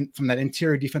off and from that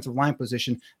interior defensive line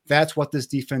position. That's what this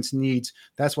defense needs.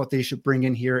 That's what they should bring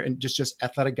in here, and just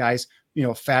athletic guys,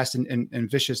 fast and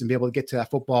vicious and be able to get to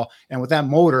that football. And with that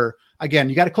motor, again,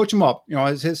 you got to coach him up.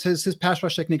 His pass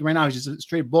rush technique right now, he's just a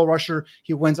straight bull rusher.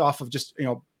 He wins off of just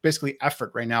basically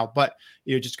effort right now. But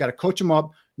you just got to coach him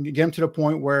up, get him to the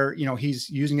point where he's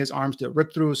using his arms to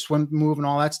rip through, swim, move, and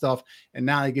all that stuff. And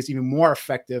now he gets even more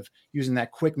effective using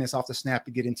that quickness off the snap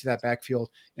to get into that backfield.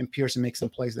 And Pearson makes some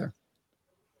plays there.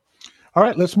 All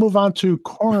right, let's move on to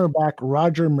cornerback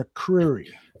Roger McCreary.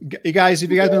 You guys,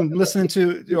 if you guys been listening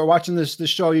to or watching this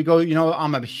show,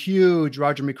 I'm a huge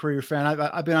Roger McCreary fan.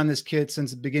 I've been on this kid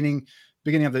since the beginning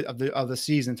of the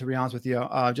season, to be honest with you.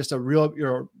 Just a real,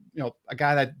 a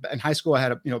guy that in high school I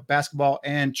had basketball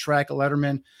and track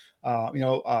Letterman, a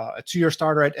 2-year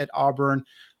starter at Auburn.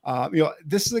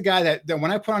 This is a guy that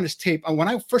when I put on his tape, when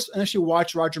I first initially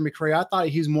watched Roger McCreary, I thought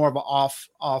he's more of an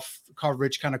off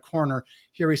coverage kind of corner.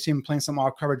 Here we see him playing some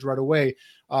off coverage right away.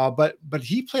 But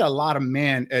he played a lot of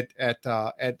man at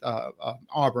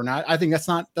Auburn. I think that's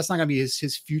not going to be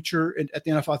his future at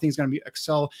the NFL. I think he's going to be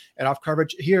excel at off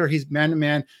coverage. Here he's man to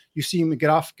man. You see him get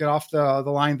off the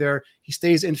line there. He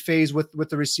stays in phase with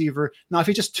the receiver. Now if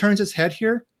he just turns his head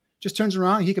here, just turns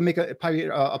around, he can make probably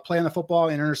a play on the football,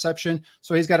 an interception.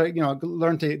 So he's got to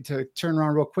learn to turn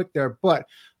around real quick there. But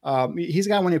he's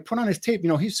got, when he put on his tape,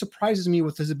 he surprises me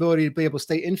with his ability to be able to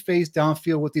stay in phase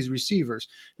downfield with these receivers.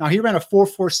 Now he ran a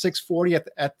 4.46 40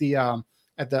 at the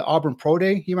Auburn Pro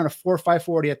Day. He ran a 4.5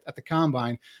 40 at the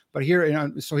combine. But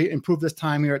here, so he improved this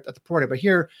time here at the Pro Day. But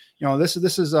here, this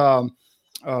is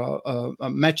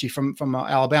Mechie from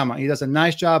Alabama. He does a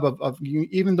nice job of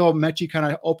even though Mechie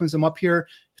kind of opens him up here,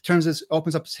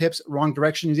 opens up his hips wrong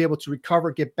direction, he's able to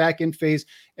recover, get back in phase,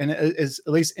 and is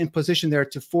at least in position there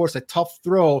to force a tough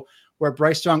throw where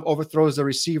Bryce Young overthrows the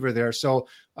receiver there. So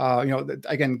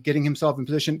again, getting himself in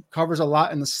position, covers a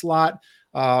lot in the slot.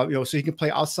 So he can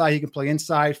play outside, he can play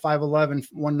inside, 5'11",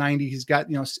 190. He's got,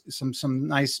 some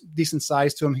nice, decent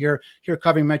size to him here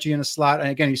covering Mechie in the slot. And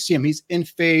again, you see him, he's in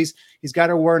phase. He's got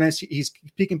awareness. He's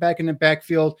peeking back in the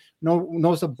backfield,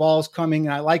 knows the ball's coming.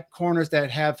 And I like corners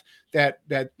that have that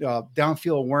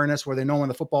downfield awareness where they know when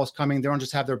the football is coming. They don't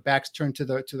just have their backs turned to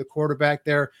the quarterback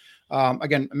there.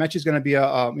 Again, Mechie's going to be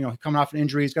coming off an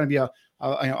injury. He's going to be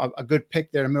a good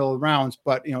pick there in the middle of the rounds,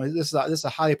 but this is a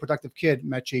highly productive kid,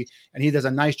 Mechie, and he does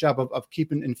a nice job of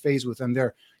keeping in phase with him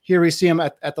there. Here we see him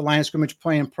at the line of scrimmage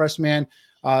playing press man.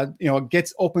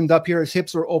 Gets opened up here. His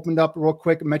hips are opened up real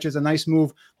quick. Mechie's a nice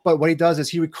move, but what he does is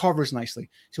he recovers nicely.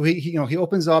 So he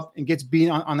opens up and gets beat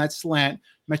on that slant.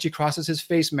 Mechie crosses his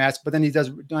face mask, but then he does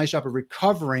a nice job of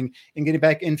recovering and getting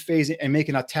back in phase and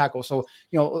making a tackle. So,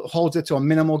 holds it to a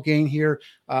minimal gain here.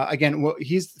 Again,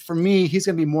 he's going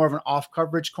to be more of an off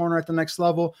coverage corner at the next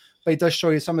level, but he does show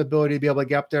you some ability to be able to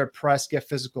get up there, press, get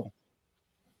physical.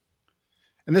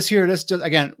 And this just,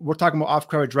 again, we're talking about off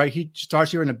coverage, right? He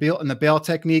starts here in the bail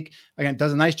technique. Again,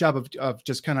 does a nice job of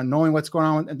just kind of knowing what's going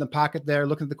on in the pocket there,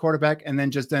 looking at the quarterback, and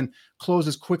then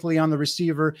closes quickly on the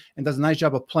receiver and does a nice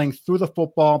job of playing through the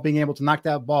football, being able to knock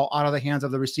that ball out of the hands of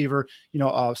the receiver,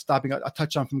 stopping a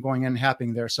touchdown from going in and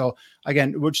happening there. So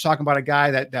again, we're just talking about a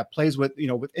guy that plays with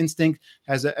instinct,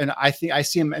 and I think I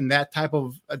see him in that type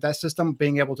of that system,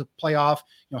 being able to play off,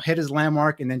 hit his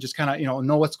landmark, and then just kind of,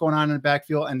 know what's going on in the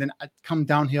backfield, and then come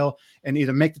down downhill and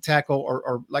either make the tackle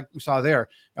or like we saw there,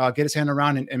 get his hand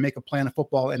around and make a play on the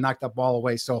football and knock that ball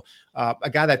away. So a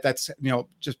guy that's,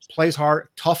 just plays hard,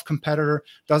 tough competitor,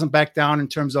 doesn't back down in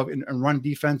terms of in run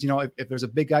defense. If there's a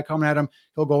big guy coming at him,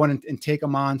 he'll go in and take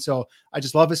him on. So I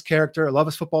just love his character. I love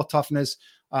his football toughness.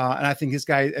 And I think this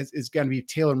guy is going to be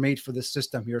tailor-made for this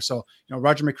system here. So,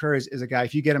 Roger McCreary is a guy,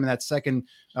 if you get him in that second,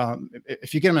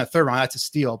 if you get him in the third round, that's a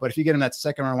steal. But if you get him in that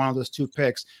second round, one of those 2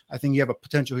 picks, I think you have a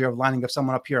potential here of lining up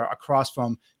someone up here across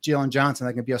from Jalen Johnson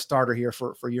that can be a starter here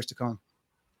for years to come.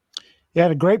 He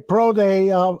had a great pro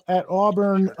day at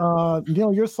Auburn.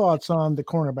 Neil, your thoughts on the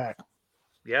cornerback?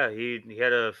 Yeah, he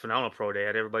had a phenomenal pro day.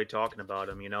 Had everybody talking about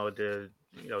him.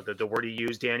 The word he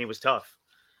used, Danny, was tough.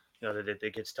 That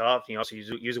it gets tough. You also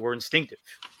use the word instinctive.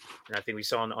 And I think we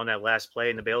saw on that last play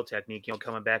in the bail technique,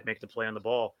 coming back, making the play on the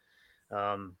ball.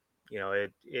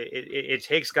 It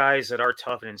takes guys that are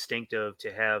tough and instinctive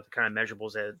to have the kind of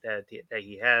measurables that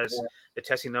he has, the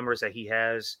testing numbers that he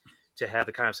has, to have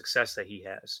the kind of success that he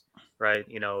has, right?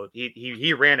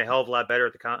 He ran a hell of a lot better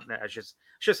at the continent. I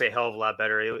should say a hell of a lot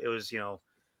better. It was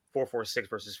 4.46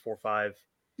 versus 4.5.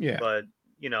 Yeah. But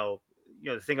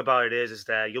the thing about it is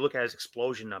that you look at his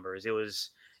explosion numbers. It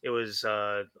was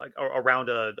like around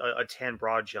a 10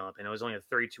 broad jump, and it was only a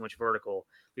 32 inch vertical.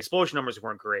 The explosion numbers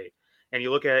weren't great. And you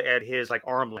look at his like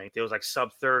arm length, it was like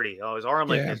sub 30. Oh, his arm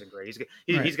length isn't great.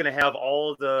 He's going to have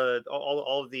all the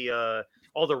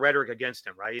rhetoric against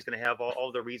him, right? He's going to have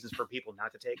all the reasons for people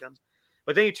not to take him.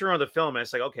 But then you turn on the film and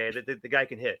it's like, okay, the guy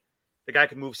can hit. The guy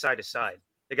can move side to side.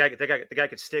 The guy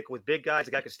could stick with big guys.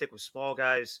 The guy could stick with small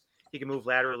guys. He can move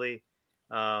laterally.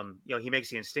 He makes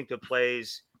the instinctive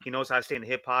plays. He knows how to stay in the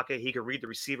hip pocket. He can read the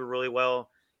receiver really well.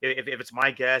 If it's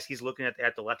my guess, he's looking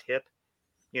at the left hip,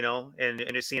 and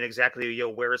just seeing exactly,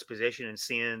 where his position and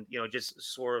seeing, just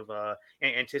sort of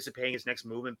anticipating his next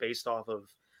movement based off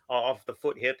the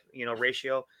foot hip,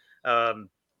 ratio. The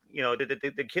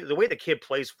kid, the way the kid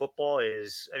plays football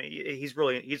is, he's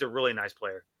a really nice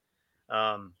player.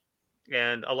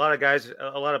 And a lot of guys,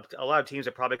 a lot of teams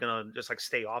are probably going to just like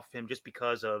stay off of him just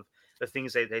because of the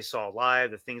things they saw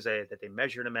live, the things that they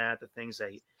measured him at, the things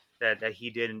that he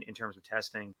did in terms of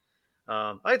testing.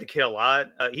 I like the kid a lot.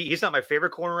 He's not my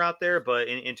favorite corner out there, but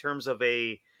in terms of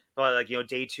day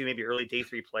 2, maybe early day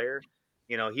 3 player,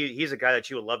 he's a guy that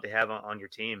you would love to have on your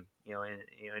team.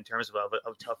 In terms of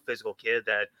a tough physical kid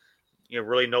that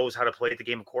really knows how to play the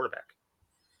game of quarterback.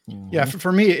 Yeah,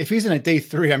 for me, if he's in a day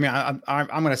 3, I'm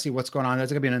going to see what's going on. There's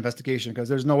going to be an investigation because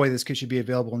there's no way this kid should be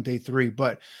available in day 3.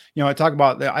 But I talk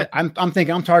about I'm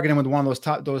thinking I'm targeting with one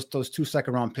of those 2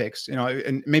 second round picks.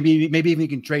 And maybe even you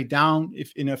can trade down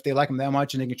if they like him that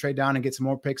much, and they can trade down and get some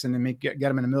more picks and then get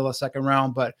him in the middle of the second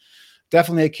round. But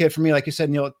definitely a kid for me, like you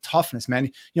said, toughness, man.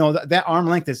 That arm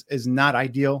length is not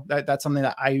ideal. That's something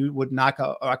that I would knock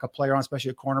a player on,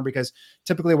 especially a corner, because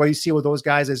typically what you see with those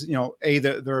guys is,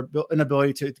 their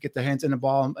inability to get their hands in the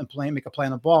ball and make a play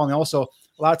on the ball. And also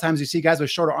a lot of times you see guys with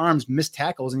shorter arms miss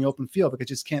tackles in the open field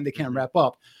because they can't wrap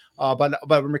up. But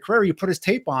when McCreary, you put his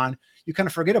tape on, you kind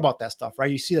of forget about that stuff, right?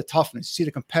 You see the toughness, you see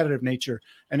the competitive nature.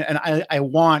 And I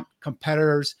want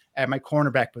competitors at my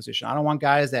cornerback position. I don't want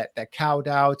guys that cow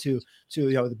down to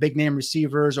the big name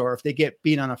receivers, or if they get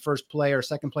beat on a first play or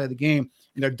second play of the game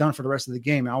and they're done for the rest of the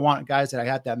game. And I want guys that I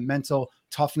have that mental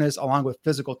toughness along with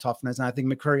physical toughness. And I think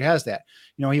McCreary has that.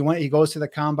 He goes to the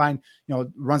combine,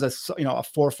 runs a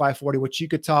 4.5 40, which you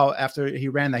could tell after he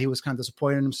ran that he was kind of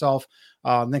disappointed in himself.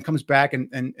 Then comes back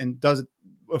and does it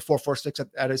 4.46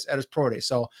 at his pro day.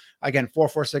 So again,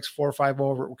 4.46, 4.5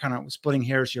 over. We're kind of splitting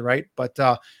hairs here, right? But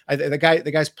the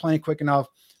guy's playing quick enough.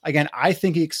 Again, I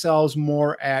think he excels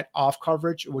more at off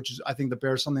coverage, which is, I think, the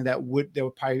Bears something that they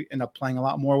would probably end up playing a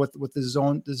lot more with the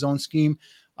zone scheme.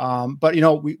 But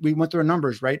we went through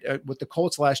numbers, right? With the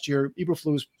Colts last year,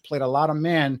 Eberflus played a lot of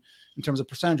man in terms of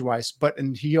percentage wise,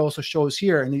 and he also shows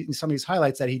here in some of these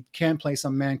highlights that he can play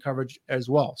some man coverage as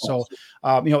well. So,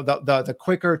 the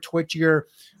quicker, twitchier,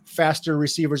 faster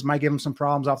receivers might give him some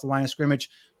problems off the line of scrimmage.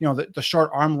 The short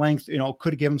arm length,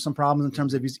 could give him some problems in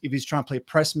terms of if he's trying to play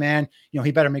press man,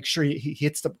 he better make sure he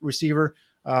hits the receiver,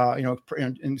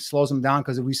 and slows him down.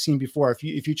 Because we've seen before, if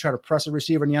you try to press a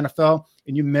receiver in the NFL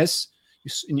and you miss,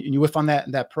 you whiff on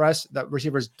that press, that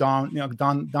receiver's down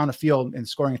the field and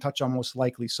scoring a touchdown most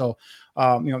likely. So,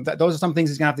 those are some things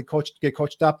he's gonna have to get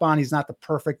coached up on. He's not the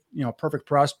perfect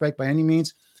prospect by any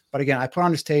means, but again, I put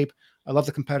on his tape. I love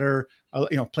the competitor.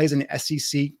 Plays in the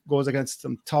SEC, goes against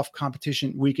some tough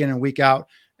competition week in and week out,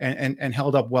 and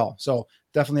held up well. So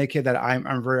definitely a kid that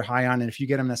I'm very high on. And if you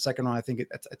get him in the second round, I think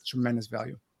it's tremendous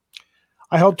value.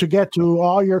 I hope to get to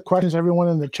all your questions, everyone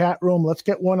in the chat room. Let's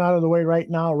get one out of the way right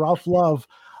now. Ralph Love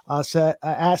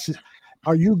asks,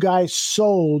 are you guys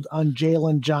sold on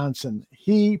Jalen Johnson?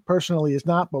 He personally is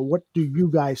not, but what do you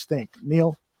guys think?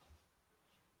 Neil?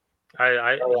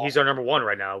 He's our number one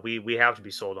right now. We have to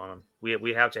be sold on him.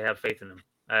 We have to have faith in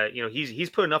him. He's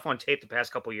put enough on tape the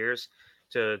past couple years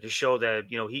to show that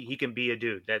he can be a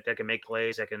dude that can make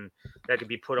plays, that can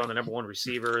be put on the number one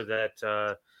receiver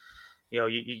that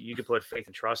you can put faith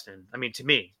and trust in. I mean, to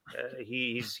me,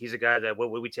 he's a guy that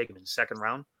we take him in the second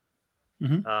round.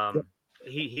 Mm-hmm.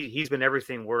 He's been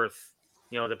everything worth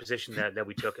the position that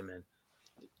we took him in.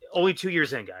 Only 2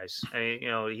 years in, guys.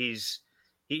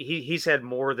 He's had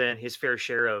more than his fair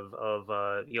share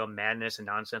of madness and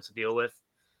nonsense to deal with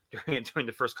during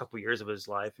the first couple of years of his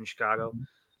life in Chicago.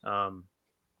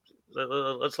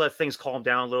 Let's let things calm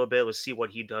down a little bit. Let's see what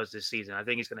he does this season. I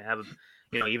think he's going to have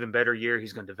a even better year.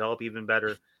 He's going to develop even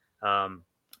better.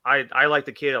 I like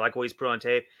the kid. I like what he's put on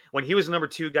tape. When he was the number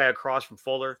 2 guy across from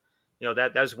Fuller,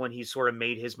 that's when he sort of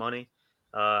made his money.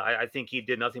 I think he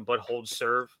did nothing but hold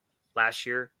serve last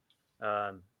year.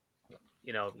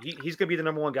 He's going to be the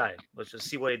number 1 guy. Let's just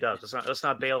see what he does. Let's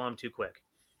not bail on him too quick.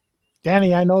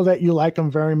 Danny, I know that you like him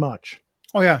very much.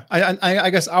 Oh yeah, I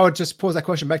guess I would just pose that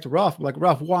question back to Ralph. Like,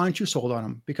 Ralph, why aren't you sold on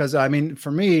him? Because I mean, for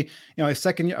me, a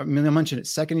second year. I mean, I mentioned it,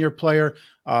 second year player.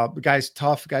 The guy's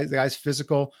tough. The guy's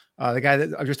physical. The guy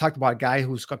that I just talked about, a guy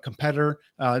who's a competitor,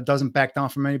 doesn't back down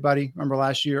from anybody. Remember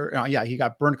last year? He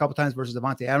got burned a couple times versus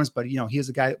Davante Adams, but he's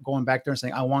a guy going back there and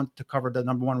saying, "I want to cover the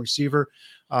number 1 receiver."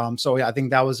 I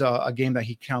think that was a game that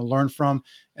he kind of learned from,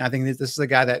 and I think this is a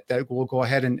guy that will go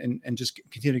ahead and just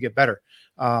continue to get better.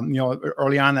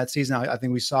 Early on that season, I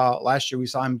think last year we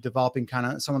saw him developing kind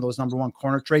of some of those number 1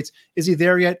 corner traits. Is he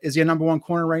there yet? Is he a number 1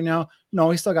 corner right now? No,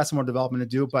 he's still got some more development to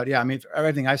do. But yeah, I mean,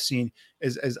 everything I've seen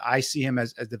is I see him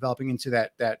as developing into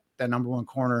that number 1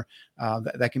 corner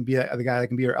that can be the guy that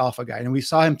can be your alpha guy. And we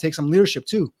saw him take some leadership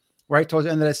too, right? Towards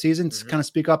the end of that season, to kind of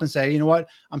speak up and say, you know what,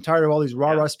 I'm tired of all these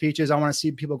rah-rah speeches. I want to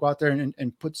see people go out there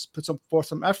and put forth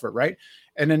some effort, right?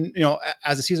 And then,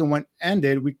 as the season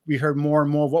ended, we heard more and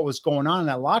more of what was going on in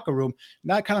that locker room. And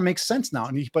that kind of makes sense now.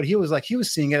 But he was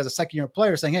seeing it as a second-year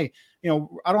player saying, hey, I don't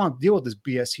want to deal with this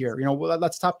BS here.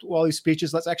 Let's stop all these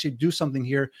speeches. Let's actually do something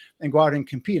here and go out and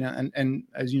compete. And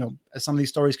as as some of these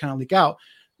stories kind of leak out,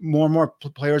 more and more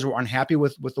players were unhappy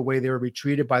with the way they were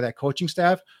treated by that coaching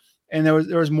staff. And there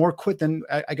was more quit than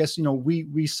I guess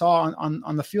we saw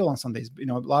on the field on Sundays.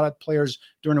 A lot of players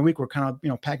during the week were kind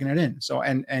of packing it in. So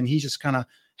and he just kind of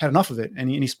had enough of it, and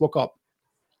he spoke up.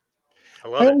 I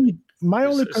love it. My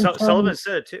only concern, Sullivan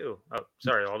said it too. Oh,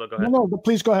 sorry, Aldo, go ahead. No,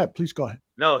 please go ahead. Please go ahead.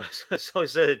 No, Sully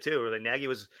said it too. Like Nagy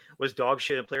was dog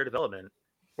shit in player development.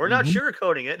 We're not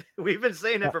sugarcoating it. We've been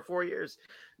saying it for 4 years.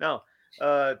 No.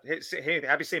 Hey,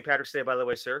 happy St. Patrick's Day, by the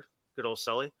way, sir. Good old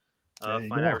Sully,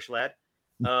 fine Irish lad.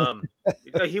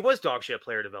 He was dog shit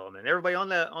player development. Everybody on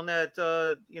that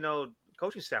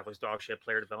coaching staff was dog shit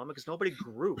player development because nobody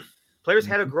grew. Players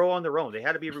had to grow on their own. They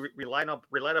had to be relied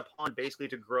upon basically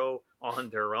to grow on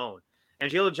their own.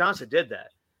 And Jalen Johnson did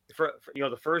that. For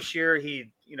the first year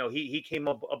he came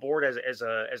aboard as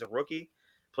a rookie,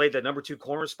 played the number 2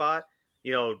 corner spot.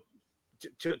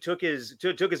 Took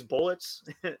his bullets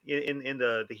in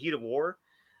the heat of war.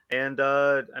 And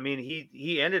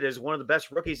he ended as one of the best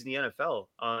rookies in the NFL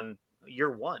on year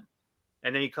 1.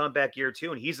 And then you come back year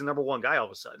 2 and he's the number 1 guy all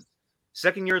of a sudden.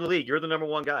 Second year in the league, you're the number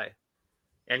 1 guy.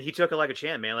 And he took it like a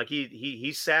champ, man. Like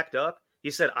he sacked up.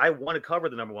 He said, I want to cover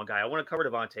the number 1 guy. I want to cover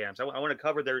Davante Adams. I want to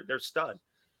cover their stud.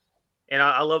 And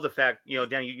I love the fact,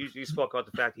 Dan, you spoke about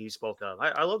the fact that he spoke up.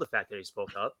 I love the fact that he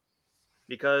spoke up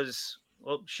because,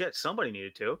 well, shit, somebody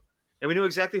needed to. And we knew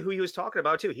exactly who he was talking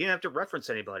about too. He didn't have to reference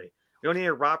anybody. We don't need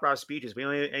rah-rah speeches. We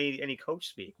don't need any coach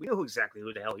speak. We know exactly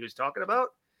who the hell he was talking about.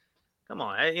 Come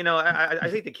on. I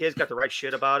think the kid's got the right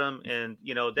shit about him. And,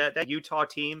 that Utah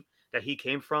team that he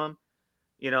came from,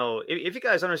 if you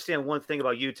guys understand one thing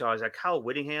about Utah is that Kyle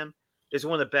Whittingham is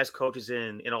one of the best coaches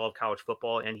in all of college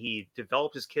football. And he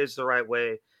develops his kids the right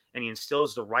way. And he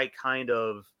instills the right kind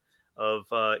of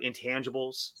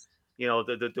intangibles.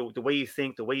 The way you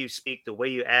think, the way you speak, the way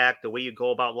you act, the way you go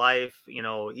about life,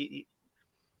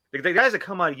 the guys that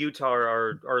come out of Utah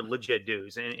are legit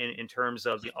dudes in terms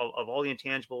of all the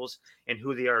intangibles and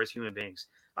who they are as human beings.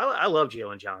 I love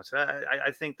Jalen Johnson.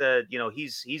 I think that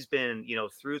he's been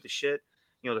through the shit.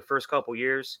 The first couple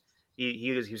years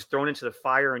he was thrown into the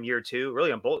fire in year 2,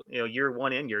 really on both year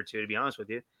 1 and year 2, to be honest with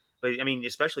you. But I mean,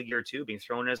 especially year 2, being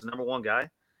thrown as the number 1 guy.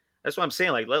 That's what I'm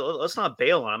saying. Like let's not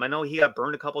bail on him. I know he got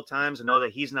burned a couple of times. I know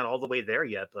that he's not all the way there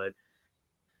yet, but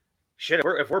shit,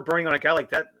 if we're burning on a guy like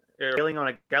that. Bailing on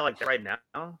a guy like that right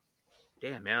now,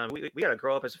 damn man, we got to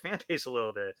grow up as a fan base a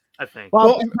little bit. I think.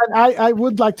 Well, but I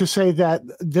would like to say that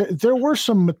there were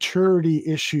some maturity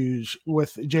issues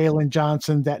with Jalen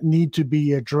Johnson that need to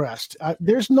be addressed.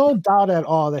 There's no doubt at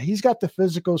all that he's got the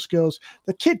physical skills.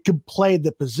 The kid could play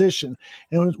the position.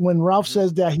 And when Ralph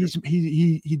says that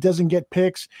he doesn't get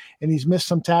picks and he's missed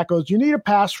some tackles, you need a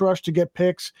pass rush to get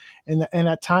picks. And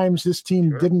at times this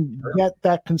team didn't get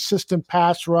that consistent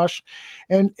pass rush.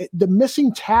 And the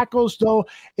missing tackles, though,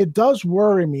 it does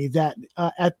worry me that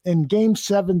in game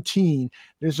 17,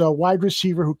 there's a wide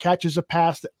receiver who catches a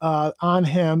pass on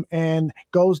him and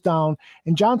goes down,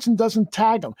 and Johnson doesn't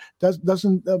tag him,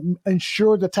 doesn't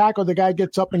ensure the tackle. The guy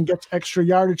gets up and gets extra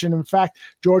yardage. And in fact,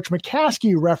 George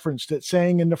McCaskey referenced it,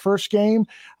 saying in the first game,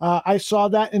 I saw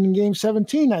that, and in game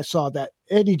 17, I saw that.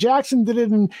 Eddie Jackson did it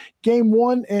in game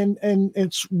 1, and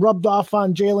it's rubbed off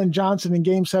on Jalen Johnson in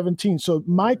game 17. So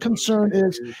my concern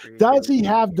is, does he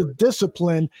have the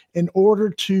discipline in order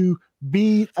to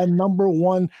be a number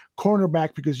 1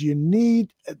 cornerback? Because you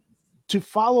need to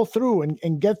follow through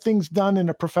and get things done in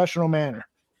a professional manner.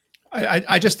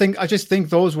 I just think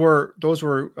those were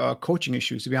coaching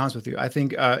issues, to be honest with you. I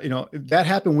think that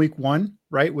happened week 1,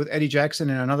 right, with Eddie Jackson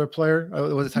and another player,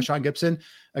 was it Tashawn Gibson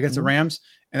against the Rams,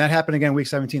 and that happened again week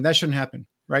 17. That shouldn't happen,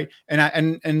 right?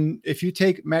 And if you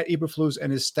take Matt Eberflus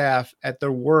and his staff at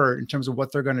their word in terms of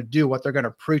what they're going to do, what they're going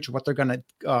to preach, what they're going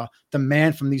to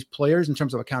demand from these players in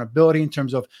terms of accountability, in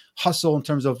terms of hustle, in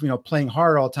terms of playing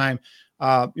hard all the time.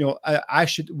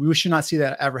 We should not see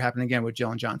that ever happen again with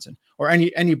Jalen Johnson or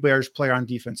any Bears player on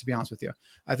defense, to be honest with you.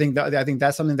 I think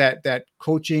that's something that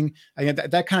coaching,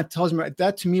 that kind of tells me,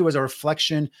 that to me was a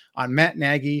reflection on Matt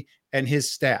Nagy and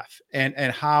his staff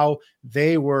and how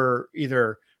they were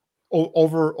either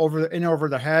over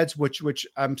their heads, which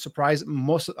I'm surprised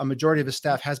a majority of his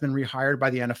staff has been rehired by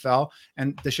the NFL.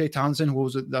 And Deshae Townsend, who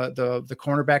was the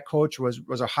cornerback coach,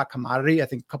 was a hot commodity. I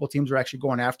think a couple of teams were actually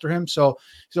going after him. So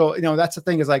that's the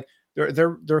thing, is like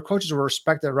their coaches were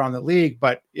respected around the league,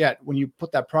 but yet when you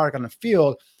put that product on the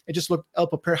field, it just looked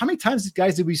ill-prepared. How many times,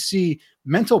 guys, did we see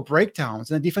mental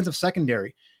breakdowns in the defensive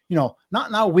secondary?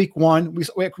 Not week 1.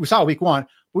 We saw week 1,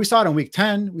 but we saw it in week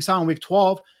 10. We saw it in week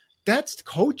 12. That's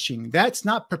coaching. That's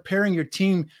not preparing your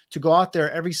team to go out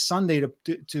there every Sunday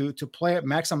to play at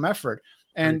maximum effort.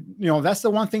 And that's the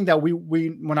one thing that we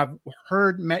when I've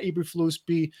heard Matt Eberflus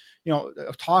be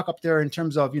talk up there in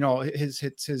terms of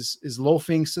his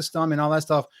loafing system and all that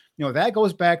stuff. That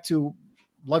goes back to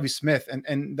Lovie Smith,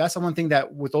 and that's the one thing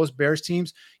that with those Bears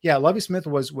teams, Lovie Smith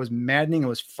was maddening. It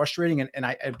was frustrating,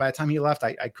 and by the time he left,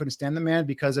 I couldn't stand the man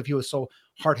because he was so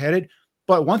hard-headed.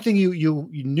 But one thing you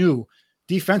knew.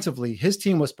 Defensively, his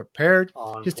team was prepared.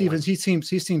 His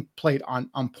team played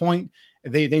on point.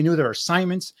 They knew their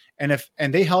assignments, and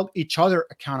they held each other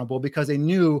accountable because they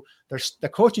knew the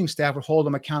coaching staff would hold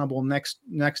them accountable next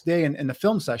day in the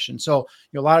film session. So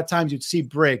a lot of times you'd see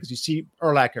Briggs, you see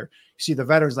Urlacher, you see the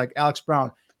veterans like Alex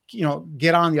Brown,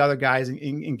 get on the other guys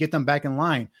and get them back in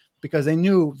line, because they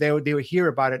knew they would hear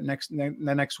about it the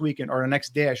next weekend, or the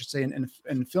next day, I should say,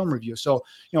 in film review. So,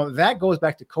 that goes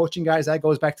back to coaching, guys. That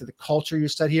goes back to the culture you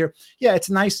said here. Yeah,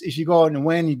 it's nice if you go out and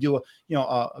win, you do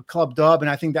a club dub. And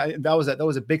I think that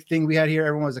was a big thing we had here.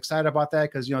 Everyone was excited about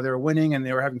that because, they were winning and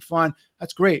they were having fun.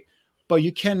 That's great. But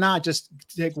you cannot just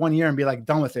take 1 year and be like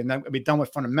done with it, and be done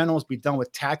with fundamentals, be done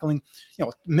with tackling.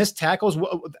 Missed tackles.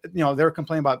 They were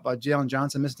complaining about Jalen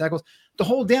Johnson missed tackles. The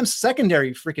whole damn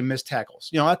secondary freaking missed tackles.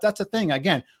 That's a thing.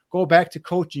 Again, go back to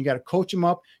coaching. You got to coach them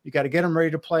up. You got to get them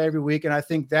ready to play every week. And I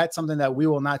think that's something that we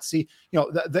will not see.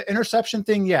 The interception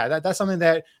thing. Yeah, that's something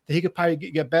that he could probably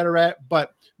get better at.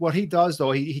 But what he does,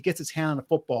 though, he gets his hand on the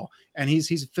football, and he's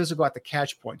physical at the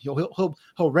catch point.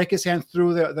 He'll rake his hand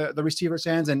through the receiver's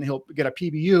hands, and he'll get a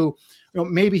PBU.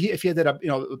 Maybe if he did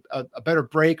a better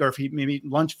break, or if he maybe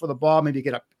lunged for the ball, maybe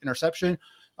get an interception.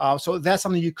 So that's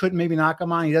something you could maybe knock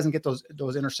him on. He doesn't get those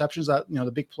interceptions that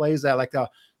the big plays that like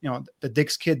the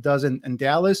Dix kid does in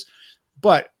Dallas,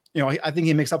 but I think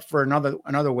he makes up for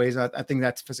another ways. I think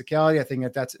that's physicality. I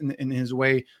think that's in his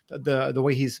way, the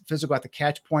way he's physical at the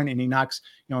catch point, and he knocks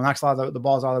a lot of the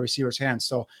balls out of the receiver's hands.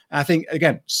 So I think,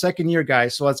 again, second year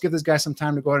guys. So let's give this guy some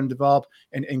time to go ahead and develop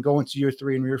and go into year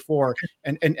 3 and year 4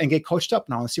 and get coached up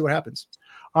now and see what happens.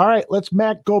 All right, let's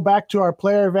go back to our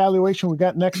player evaluation. We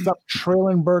got next up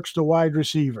Treylon Burks, the wide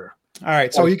receiver. All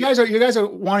right, so you guys are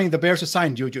wanting the Bears to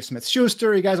sign Juju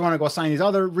Smith-Schuster. You guys want to go sign these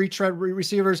other retread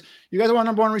receivers. You guys want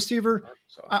number 1 receiver.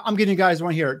 I'm getting you guys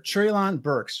one here. Treylon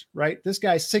Burks, right? This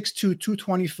guy's 6'2",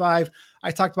 225.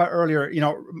 I talked about earlier.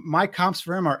 My comps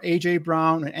for him are AJ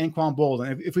Brown and Anquan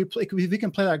Boldin. If we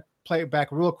can play it back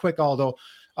real quick, although.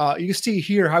 You can see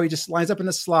here how he just lines up in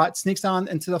the slot, sneaks down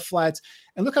into the flats,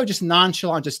 And look how just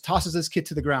nonchalant, just tosses this kid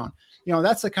to the ground. You know,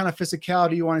 that's the kind of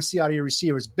physicality you want to see out of your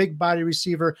receivers. Big body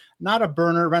receiver, not a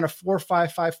burner, ran a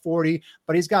 4.55 40,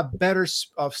 but he's got better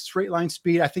straight line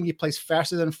speed. I think he plays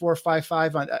faster than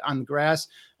 4.55 on the grass,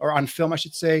 or on film, I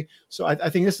should say. So I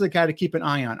think this is the guy to keep an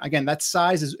eye on. Again, that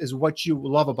size is what you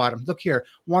love about him. Look here,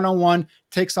 one-on-one,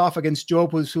 takes off against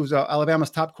Jobe, who's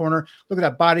Alabama's top corner. Look at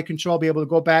that body control, be able to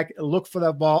go back, look for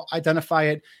that ball, identify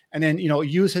it, and then, you know,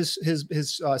 use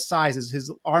his size,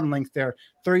 his arm length there,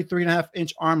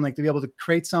 33.5-inch arm length to be able to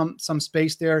create some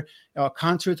space there,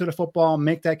 contour to the football,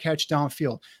 make that catch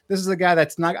downfield. This is a guy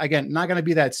that's not going to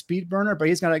be that speed burner, but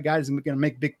he's got a guy that's going to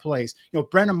make big plays. You know,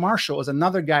 Brandon Marshall is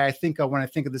another guy I think of when I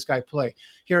think of this guy play.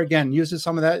 Here again, uses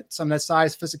some of that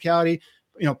size, physicality,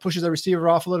 you know, pushes the receiver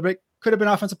off a little bit. Could have been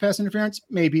offensive pass interference,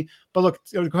 maybe, but look,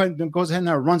 goes ahead and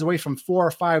now runs away from 4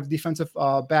 or 5 defensive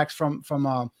backs from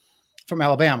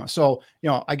Alabama. So, you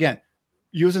know, again,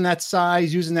 using that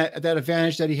size, using that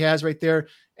advantage that he has right there.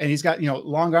 And he's got, you know,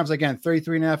 long arms, again,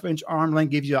 33.5-inch arm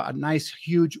length, gives you a nice,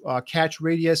 huge catch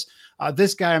radius.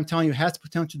 This guy, I'm telling you, has the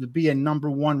potential to be a number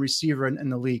 1 receiver in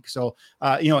the league. So,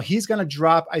 you know, he's going to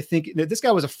drop. I think this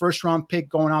guy was a first-round pick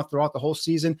going out throughout the whole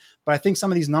season. But I think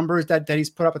some of these numbers that he's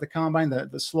put up at the combine,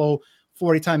 the slow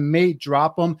 40 time, may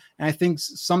drop them. And I think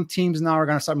some teams now are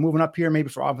going to start moving up here, maybe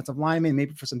for offensive linemen,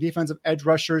 maybe for some defensive edge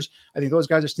rushers. I think those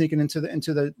guys are sneaking into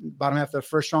the bottom half of the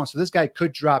first round. So this guy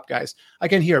could drop, guys.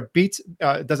 Again, here,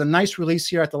 does a nice release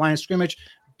here at the line of scrimmage,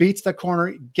 beats the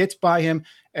corner, gets by him,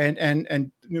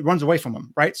 and runs away from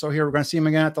him, right? So here we're going to see him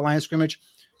again at the line of scrimmage.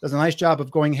 Does a nice job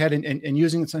of going ahead and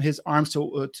using some of his arms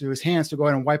to his hands to go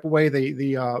ahead and wipe away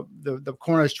the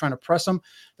corner is trying to press him.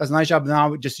 Does a nice job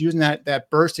now just using that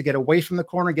burst to get away from the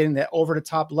corner, getting that over the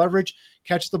top leverage,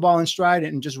 catches the ball in stride,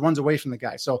 and just runs away from the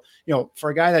guy. So, you know,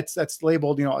 for a guy that's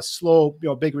labeled, you know, a slow, you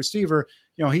know, big receiver,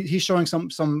 you know, he's showing some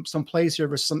plays here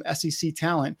versus some SEC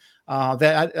talent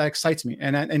that excites me.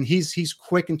 And he's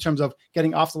quick in terms of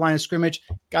getting off the line of scrimmage,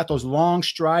 got those long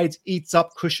strides, eats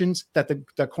up cushions that the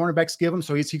cornerbacks give him.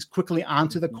 So he's quickly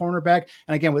onto the cornerback.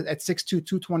 And again, at 6'2",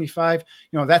 225,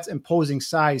 you know, that's imposing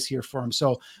size here for him.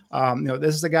 So, you know,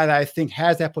 this is a guy that I think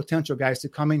has that potential, guys, to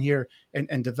come in here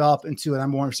and develop into a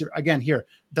number 1 receiver. Again, here,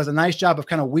 does a nice job of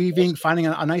kind of weaving, finding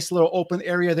a nice little open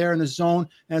area there in the zone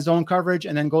and zone coverage,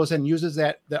 and then goes ahead and uses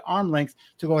the arm length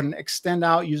to go ahead and extend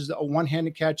out, uses a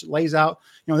one-handed catch, lays out.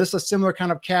 You know, this is a similar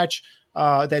kind of catch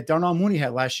that Darnell Mooney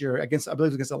had last year against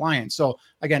the Lions. So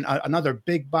again, another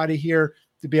big body here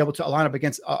to be able to line up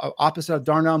against opposite of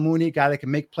Darnell Mooney, guy that can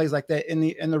make plays like that in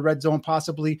the red zone,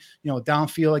 possibly, you know,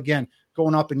 downfield, again,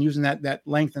 going up and using that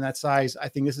length and that size. I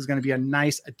think this is going to be a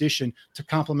nice addition to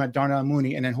complement Darnell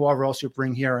Mooney and then whoever else you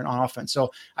bring here on offense.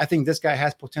 So I think this guy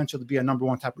has potential to be a number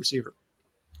 1 type receiver.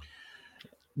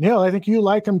 Neil, I think you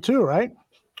like him too, right?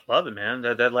 Love it, man.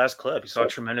 That last clip, he saw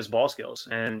tremendous ball skills.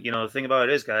 And, you know, the thing about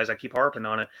it is, guys, I keep harping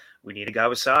on it. We need a guy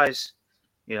with size.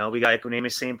 You know, we got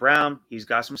Equanimeous St. Brown. He's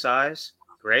got some size.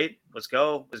 Great. Let's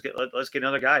go. Let's get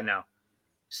another guy now.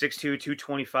 6'2",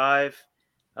 225.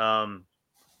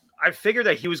 I figured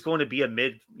that he was going to be a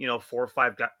mid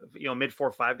 4.5 guy, mid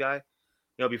 4.5 guy,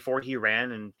 before he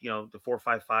ran, and, the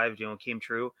 4.55, came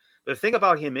true. But the thing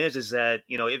about him is that,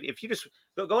 if you just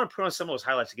go and put on some of those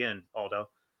highlights again, Aldo,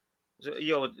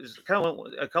 there's kind of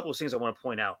a couple of things I want to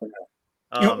point out.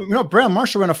 Brandon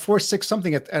Marshall ran a 4.6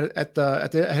 something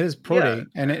at his pro day,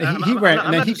 and he ran,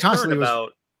 and then he constantly was.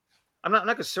 I'm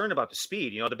not concerned about the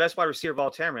speed. The best wide receiver of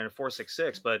all time ran a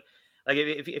 4.66, but like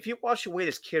if you watch the way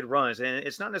this kid runs, and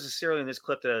it's not necessarily in this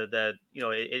clip that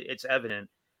it's evident,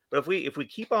 but if we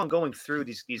keep on going through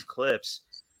these clips,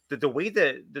 the way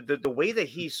that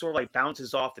he sort of like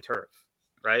bounces off the turf,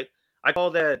 right? I call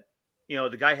that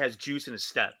the guy has juice in his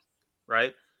step,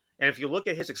 right? And if you look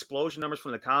at his explosion numbers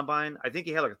from the combine, I think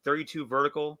he had like a 32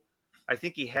 vertical. I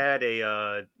think he had it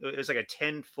was like a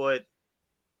 10-foot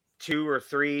 2 or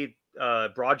 3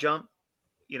 broad jump.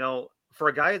 For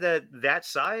a guy that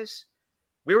size,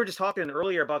 we were just talking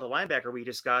earlier about the linebacker we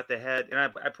just got that had, and I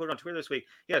put it on Twitter this week.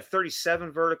 He had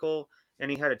 37 vertical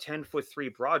and he had a 10-foot 3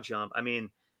 broad jump. I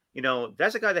mean,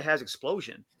 that's a guy that has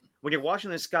explosion. When you're watching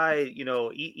this guy,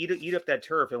 eat up that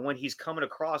turf, and when he's coming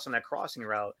across on that crossing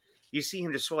route, you see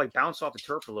him just sort of like bounce off the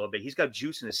turf a little bit. He's got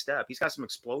juice in his step. He's got some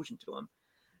explosion to him.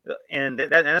 And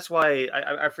that's why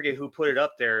I forget who put it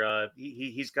up there.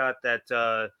 He's got that,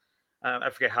 I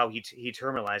forget how he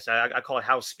terminalized. I call it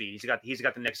house speed. He's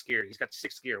got the next gear. He's got the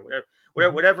 6th gear.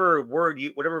 Whatever word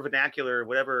whatever vernacular,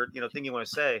 whatever thing you want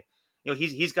to say.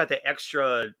 He's got the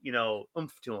extra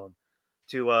oomph to him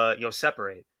to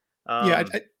separate.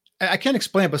 I can't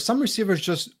explain it, but some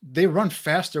receivers they run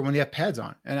faster when they have pads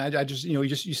on, and I just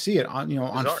you see it on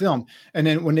on film, and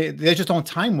then when they just don't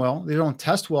time well, they don't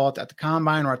test well at the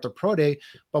combine or at the pro day.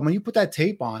 But when you put that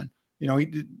tape on,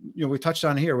 we touched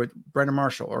on here with Brandon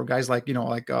Marshall or guys like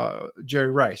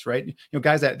Jerry Rice, right?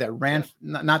 Guys that ran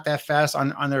not that fast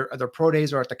on their pro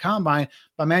days or at the combine,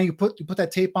 but man, you put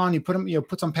that tape on, you put them,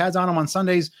 put some pads on them on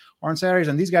Sundays or on Saturdays,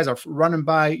 and these guys are running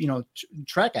by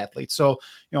track athletes. So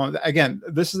again,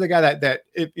 this is the guy that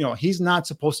if he's not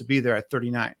supposed to be there at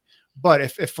 39. But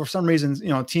if for some reason,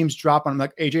 teams drop on him,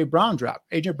 like AJ Brown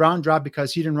dropped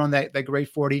because he didn't run that great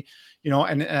 40,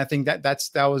 and I think that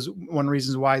was one of the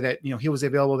reasons why that, he was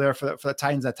available there for the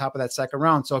Titans at the top of that second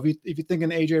round. So if you're thinking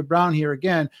AJ Brown here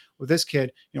again with this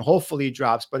kid, hopefully he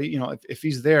drops, but if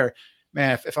he's there,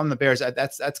 man, if I'm the Bears,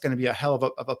 that's going to be a hell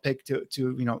of a pick to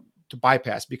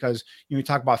bypass, because you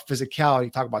talk about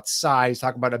physicality, talk about size,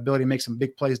 talk about ability to make some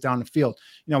big plays down the field.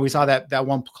 We saw that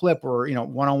one clip where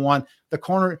one-on-one, the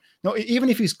corner, even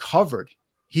if he's covered,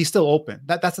 he's still open.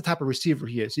 That's the type of receiver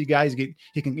he is. He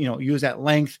can use that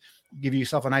length, give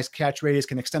yourself a nice catch radius,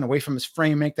 can extend away from his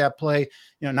frame, make that play,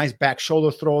 nice back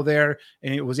shoulder throw there.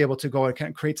 And it was able to go and kind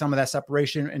of create some of that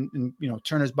separation and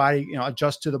turn his body,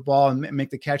 adjust to the ball and make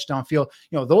the catch downfield.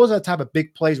 Those are the type of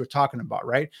big plays we're talking about,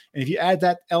 right? And if you add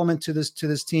that element to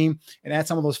this team and add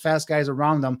some of those fast guys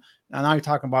around them, now you're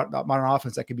talking about an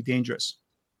offense that could be dangerous.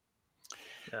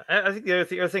 Yeah, I think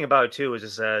the other thing about it too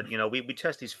is that, we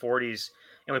test these 40s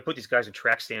and we put these guys in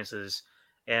track stances.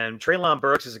 And Treylon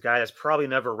Burks is a guy that's probably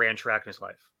never ran track in his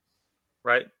life,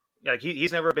 right? Like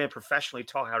he's never been professionally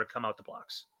taught how to come out the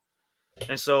blocks.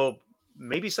 And so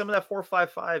maybe some of that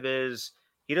 4.55 is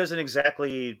he doesn't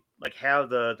exactly like have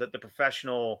the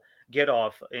professional get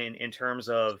off in terms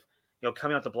of,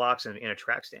 coming out the blocks in a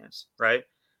track stance, right?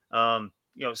 Some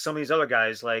of these other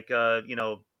guys like,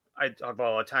 I talk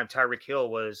about all the time, Tyreek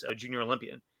Hill was a junior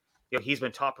Olympian. He's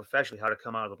been taught professionally how to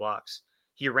come out of the blocks.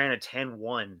 He ran a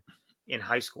 10-1 in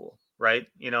high school, right?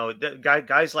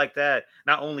 Guys like that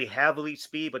not only have elite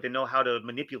speed, but they know how to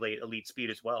manipulate elite speed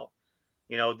as well.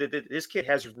 This kid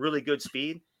has really good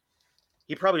speed.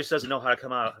 He probably just doesn't know how to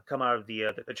come out of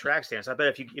the track stance. I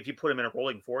bet if you put him in a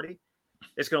rolling 40,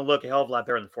 it's going to look a hell of a lot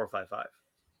better than 4.55.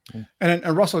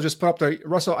 And Russell just put up there.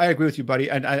 Russell, I agree with you, buddy.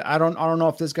 And I don't know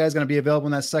if this guy's going to be available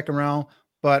in that second round,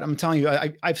 but I'm telling you,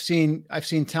 I've seen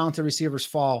talented receivers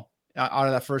fall out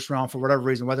of that first round for whatever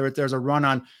reason, whether there's a run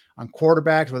on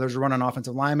quarterbacks, whether there's a run on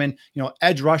offensive linemen.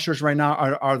 Edge rushers right now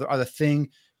are the thing,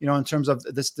 in terms of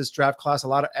this draft class. A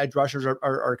lot of edge rushers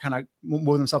are kind of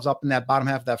moving themselves up in that bottom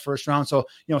half of that first round. So,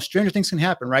 stranger things can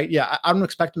happen, right? Yeah, I don't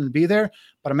expect him to be there,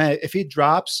 but I mean, if he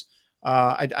drops,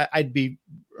 I'd be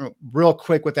real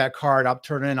quick with that card. I'll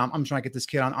turn it in. I'm trying to get this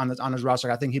kid on his roster.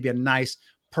 I think he'd be a nice,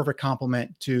 perfect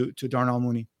complement to Darnell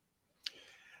Mooney.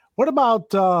 What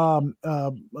about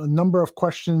a number of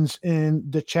questions in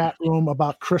the chat room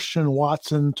about Christian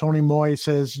Watson? Tony Moy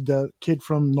says the kid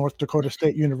from North Dakota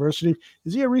State University.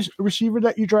 Is he a receiver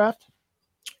that you draft?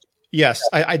 Yes,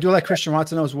 I do like Christian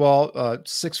Watson as well.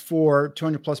 6'4",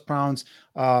 200 plus pounds.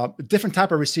 Different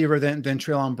type of receiver than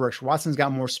Treylon Burks. Watson's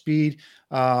got more speed.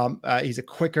 He's a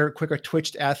quicker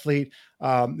twitched athlete.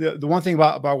 The one thing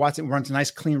about Watson, runs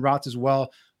nice clean routes as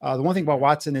well. The one thing about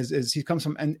Watson is he comes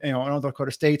from North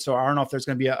Dakota State, so I don't know if there's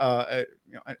going to be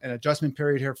an adjustment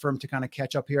period here for him to kind of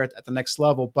catch up here at the next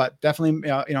level. But definitely,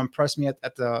 impressed me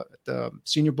at the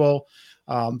Senior Bowl.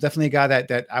 Definitely a guy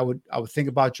that I would think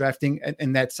about drafting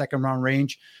in that second round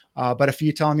range. But if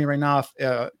you're telling me right now,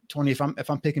 Tony, if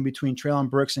I'm picking between Treylon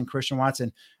Burks and Christian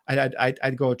Watson,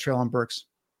 I'd go with Treylon Burks.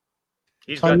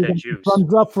 He's got that juice.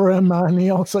 Thumbs up for him,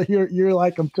 Neil. So you're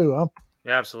like him too, huh?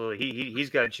 Yeah, absolutely.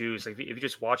 He's got juice. Like if you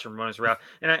just watch him run his route,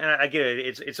 and I get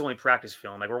it. It's only practice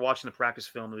film. Like we're watching the practice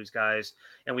film of these guys,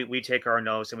 and we take our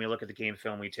notes, and we look at the game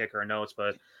film. We take our notes,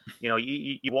 but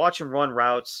you watch him run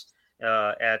routes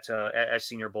at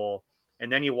Senior Bowl,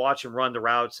 and then you watch him run the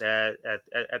routes at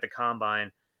the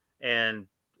combine, and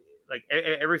like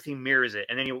everything mirrors it.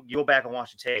 And then you go back and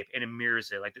watch the tape, and it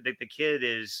mirrors it. Like the kid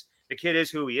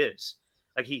is who he is.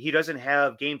 Like he doesn't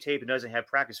have game tape and doesn't have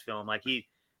practice film. Like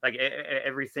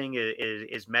everything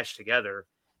is meshed together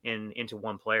into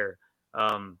one player.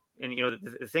 And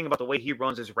the thing about the way he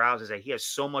runs his routes is that he has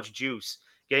so much juice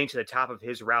getting to the top of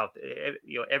his route.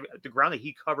 The ground that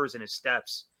he covers in his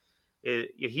steps,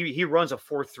 he runs a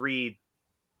 4.3.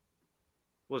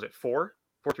 What was it?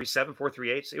 4.37,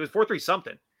 4.38? It was 4.3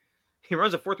 something. He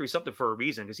runs a 4.3 something for a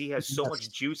reason because he has so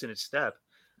much juice in his step.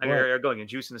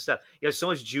 Juice in the step. He has so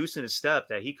much juice in his step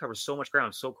that he covers so much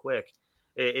ground so quick.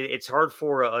 It's hard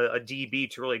for a DB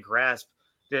to really grasp,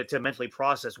 to mentally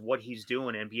process what he's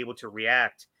doing and be able to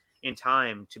react in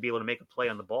time to be able to make a play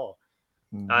on the ball.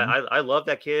 Mhm. I love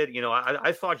that kid.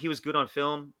 I thought he was good on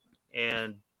film,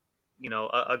 and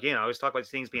again, I always talk about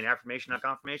things being affirmation, not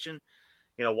confirmation.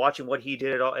 Watching what he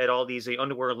did at all these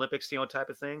underwear Olympics, type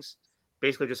of things,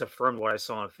 basically just affirmed what I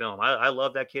saw on film. I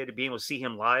love that kid. Being able to see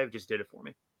him live just did it for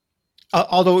me.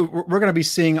 Although we're going to be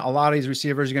seeing a lot of these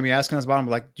receivers, you're going to be asking us about them.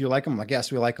 Like, do you like them? I'm like, yes,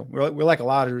 we like them. We like a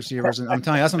lot of receivers, and I'm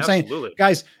telling you, that's what I'm saying,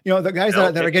 guys. The guys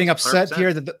that are getting upset 100%.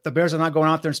 Here that the Bears are not going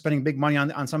out there and spending big money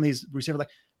on some of these receivers. Like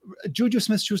Juju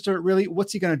Smith-Schuster, really,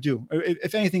 what's he going to do?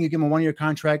 If anything, you give him a 1-year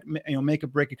contract, make a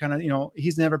break. You kind of,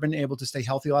 he's never been able to stay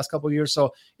healthy the last couple of years,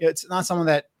 so it's not someone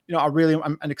that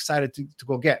I'm excited to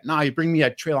go get. Now you bring me a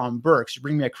Treylon Burks, you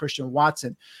bring me a Christian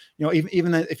Watson,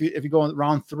 even if you go in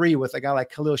round 3 with a guy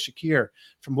like Khalil Shakir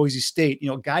from Boise State,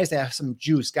 guys that have some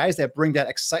juice, guys that bring that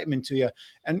excitement to you.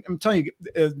 And I'm telling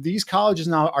you, these colleges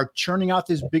now are churning out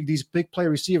these big play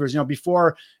receivers.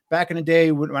 Before, back in the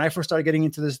day when I first started getting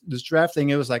into this draft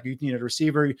thing, it was like you need a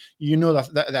receiver.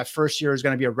 That first year is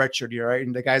going to be a redshirt year, right?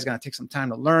 And the guy's going to take some time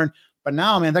to learn. But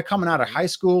now, man, they're coming out of high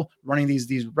school, running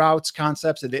these routes,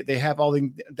 concepts. They have all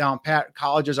the down pat.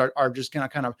 Colleges are just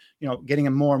kind of getting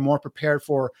them more and more prepared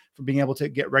for being able to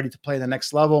get ready to play the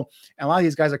next level. And a lot of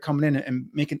these guys are coming in and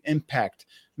make an impact.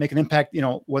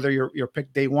 Whether you're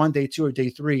picked day 1, day 2, or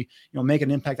day 3, make an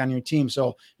impact on your team.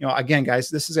 So, again, guys,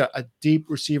 this is a deep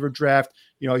receiver draft.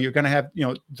 You're going to have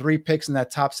 3 picks in that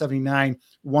top 79.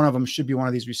 One of them should be one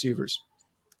of these receivers.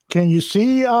 Can you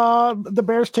see the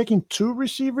Bears taking 2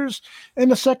 receivers in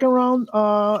the second round?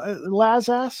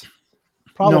 Lazas?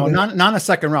 Probably. No, not in the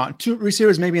second round. 2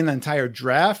 receivers maybe in the entire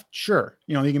draft. Sure.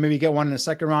 You can maybe get one in the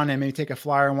second round and maybe take a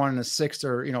flyer and one in the 6th,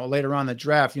 or, later on in the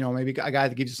draft, maybe a guy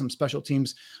that gives you some special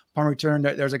teams punt return.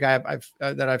 There's a guy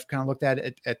I've kind of looked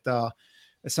at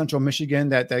Central Michigan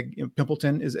that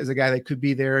Pimpleton is a guy that could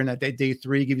be there, and that day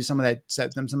 3 give you some of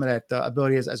that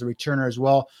ability as a returner as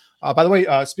well. By the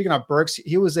way, speaking of Burks,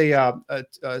 he was in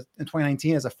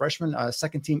 2019 as a freshman,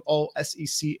 second team All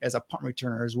SEC as a punt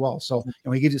returner as well. So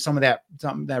he gives you some of that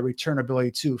return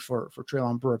ability too for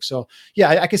Treylon Burks. So yeah,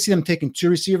 I can see them taking 2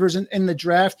 receivers in the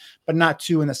draft, but not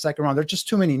 2 in the second round. There's just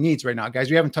too many needs right now, guys.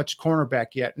 We haven't touched cornerback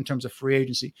yet in terms of free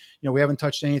agency. We haven't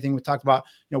touched anything. We talked about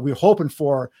we're hoping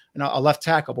for a left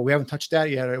tackle, but we haven't touched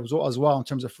that yet as well in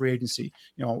terms of free agency.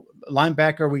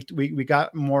 Linebacker, we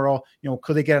got Morrow.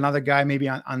 Could they get another guy maybe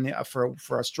on the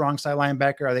for a strong side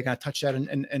linebacker? Are they going to touch that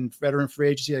in veteran free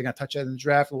agency? Are they going to touch that in the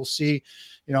draft? We'll see.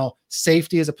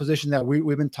 Safety is a position that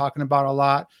we've been talking about a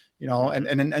lot.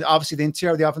 And obviously the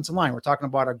interior of the offensive line. We're talking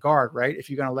about a guard, right? If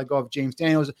you're going to let go of James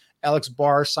Daniels, Alex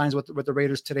Barr signs with the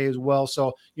Raiders today as well.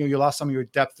 So you lost some of your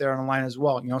depth there on the line as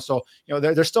well. So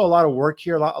there's still a lot of work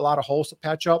here, a lot of holes to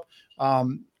patch up.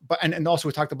 But also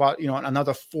we talked about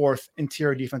another 4th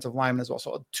interior defensive lineman as well.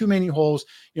 So too many holes.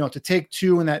 To take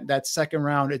 2 in that second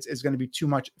round, it's going to be too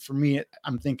much for me.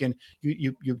 I'm thinking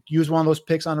you use one of those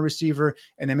picks on a receiver,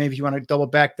 and then maybe if you want to double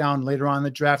back down later on in the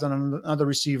draft on another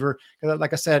receiver. Because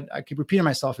like I said, I keep repeating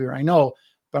myself here. I know.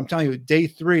 But I'm telling you, day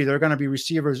 3, there are going to be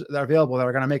receivers that are available that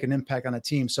are going to make an impact on a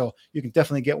team. So you can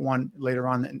definitely get one later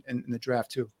on in the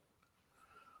draft too.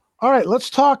 All right, let's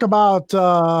talk about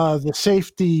the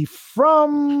safety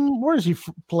from, where does he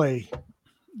play?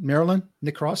 Maryland,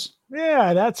 Nick Cross.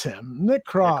 Yeah, that's him, Nick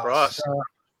Cross.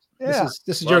 This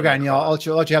is your guy, Neil. I'll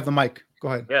let you have the mic. Go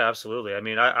ahead. Yeah, absolutely. I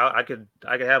mean, I could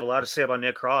have a lot to say about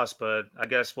Nick Cross, but I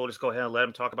guess we'll just go ahead and let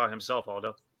him talk about himself,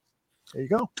 Aldo. There you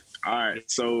go. All right,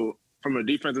 so from a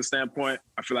defensive standpoint,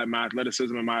 I feel like my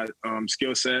athleticism and my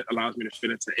skill set allows me to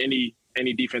fit into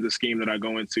any defensive scheme that I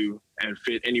go into and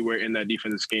fit anywhere in that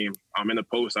defensive scheme. In the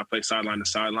post, I play sideline to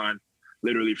sideline,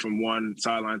 literally from one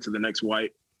sideline to the next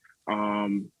white.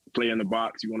 Play in the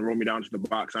box. You want to roll me down to the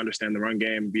box. I understand the run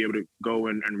game, be able to go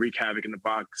and wreak havoc in the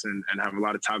box and have a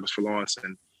lot of tackles for loss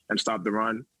and stop the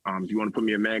run. If you want to put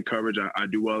me in man coverage, I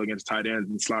do well against tight ends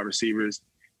and slot receivers.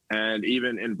 And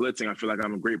even in blitzing, I feel like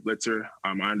I'm a great blitzer.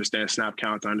 I understand snap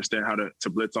counts. I understand how to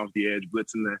blitz off the edge,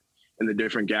 blitz in the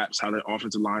different gaps, how the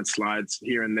offensive line slides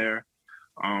here and there.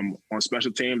 On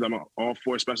special teams, I'm an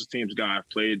all-4 special teams guy. I've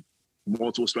played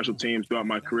multiple special teams throughout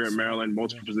my career in Maryland,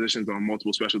 multiple positions on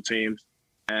multiple special teams.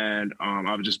 And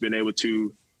I've just been able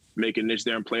to make a niche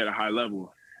there and play at a high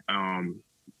level.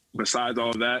 Besides all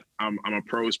of that, I'm a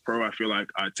pro's pro. I feel like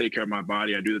I take care of my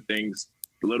body. I do the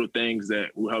little things that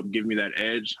will help give me that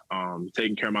edge,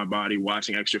 taking care of my body,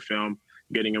 watching extra film,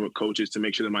 getting in with coaches to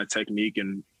make sure that my technique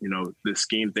and, the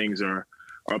scheme things are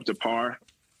up to par.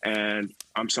 And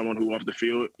I'm someone who off the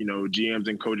field, GMs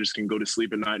and coaches can go to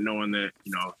sleep at night knowing that,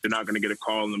 they're not going to get a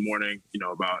call in the morning,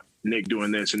 about Nick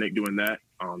doing this and Nick doing that.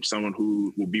 Someone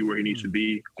who will be where he needs to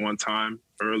be on time,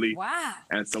 early. Wow.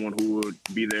 And someone who would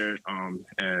be there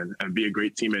and be a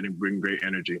great teammate and bring great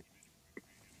energy.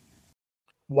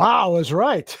 Wow is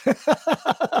right.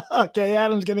 Okay,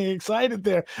 Adam's getting excited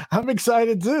there. I'm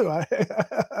excited too.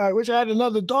 I wish I had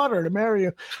another daughter to marry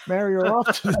her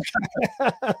off to.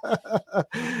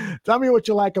 Tell me what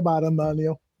you like about him,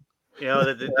 Neil. You know,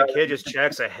 the kid just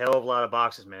checks a hell of a lot of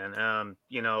boxes, man.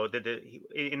 You know,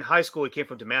 in high school he came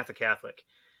from DeMatha Catholic,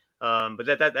 but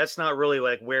that's not really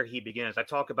like where he begins. I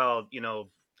talk about, you know,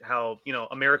 how, you know,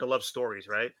 America loves stories,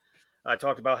 right? I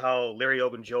talked about how Larry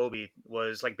Ogunjobi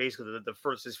was like basically the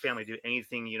first his family to do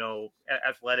anything, you know,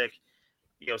 athletic,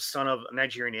 you know, son of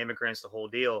Nigerian immigrants, the whole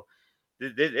deal.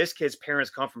 This kid's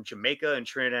parents come from Jamaica and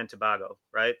Trinidad and Tobago,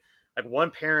 right? Like one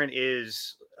parent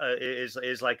is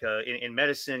like in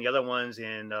medicine, the other one's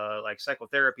in like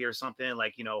psychotherapy or something.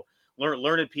 Like, you know,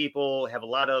 learned people, have a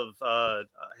lot of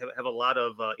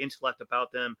intellect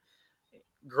about them.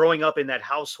 Growing up in that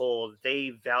household,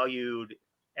 they valued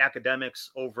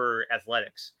academics over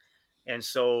athletics. And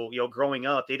so, you know, growing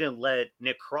up, they didn't let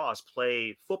Nick Cross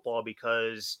play football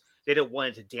because they didn't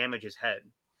want it to damage his head,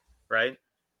 right?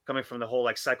 Coming from the whole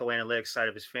like psychoanalytic side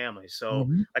of his family. So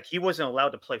like he wasn't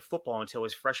allowed to play football until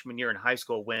his freshman year in high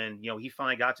school when, you know, he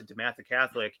finally got to DeMatha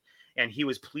Catholic and he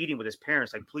was pleading with his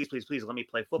parents, like, please, please, please let me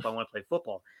play football. I want to play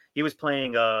football. He was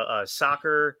playing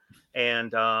soccer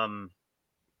and oh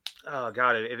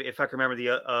God, if I can remember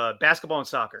the basketball and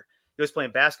soccer. He was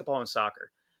playing basketball and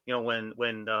soccer, you know, when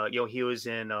you know, he was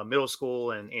in middle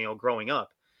school and, you know, growing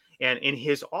up. And in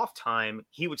his off time,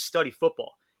 he would study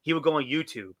football. He would go on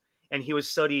YouTube and he would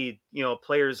study, you know,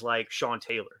 players like Sean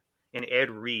Taylor and Ed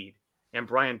Reed and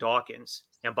Brian Dawkins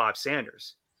and Bob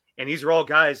Sanders. And these are all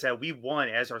guys that we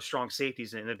want as our strong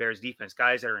safeties in the Bears defense,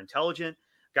 guys that are intelligent,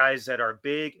 guys that are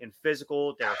big and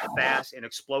physical, that are fast and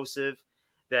explosive,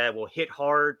 that will hit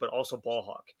hard, but also ball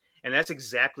hawk. And that's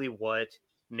exactly what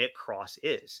Nick Cross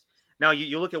is. Now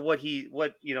you look at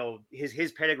you know,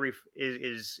 his pedigree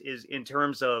is in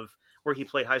terms of where he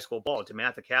played high school ball.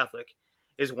 DeMatha Catholic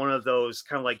is one of those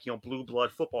kind of like, you know, blue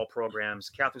blood football programs,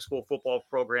 Catholic school football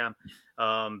program.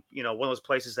 You know, one of those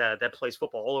places that plays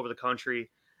football all over the country.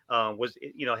 Was,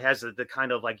 you know, has the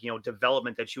kind of like, you know,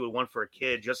 development that you would want for a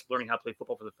kid just learning how to play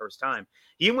football for the first time.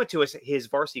 He went to his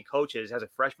varsity coaches as a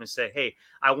freshman, said, hey,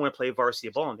 I want to play varsity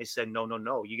ball. And they said,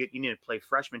 no, you need to play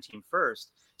freshman team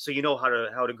first. So you know how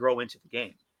to grow into the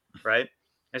game. Right.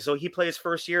 And so he played his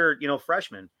first year, you know,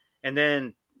 freshman. And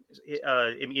then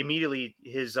immediately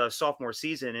his sophomore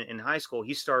season in high school,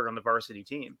 he started on the varsity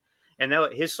team. And now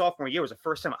his sophomore year was the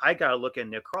first time I got to look at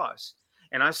Nick Cross.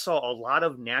 And I saw a lot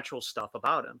of natural stuff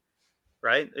about him,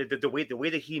 right? The way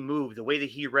that he moved, the way that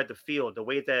he read the field, the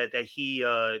way that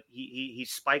he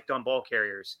spiked on ball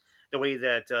carriers, the way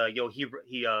that you know, he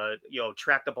you know,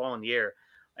 tracked the ball in the air,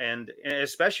 and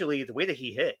especially the way that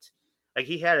he hit. Like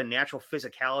he had a natural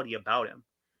physicality about him.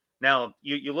 Now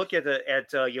you look at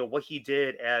you know, what he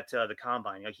did at the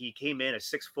combine. You know, he came in at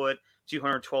 6 foot,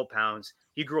 212 pounds.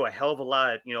 He grew a hell of a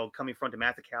lot, you know, coming from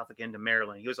DeMatha Catholic into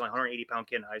Maryland. He was a 180-pound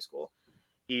kid in high school.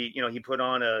 He put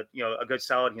on a good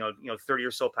solid, 30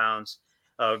 or so pounds,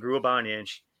 grew about an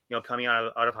inch, you know, coming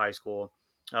out of high school,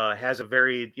 has a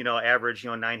very, you know, average, you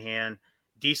know, 9-hand,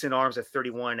 decent arms at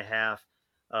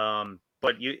 31.5.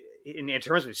 But in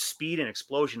terms of speed and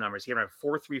explosion numbers, he had a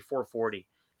 4.3, 440,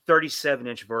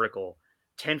 37-inch vertical,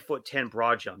 10'10"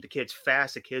 broad jump. The kid's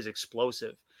fast, the kid's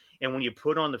explosive. And when you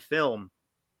put on the film,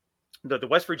 the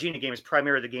West Virginia game is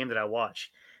primarily the game that I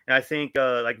watch. And I think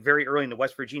like very early in the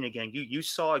West Virginia game, you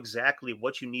saw exactly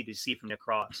what you need to see from Nick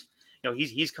Cross. You know,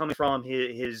 he's coming from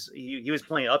he was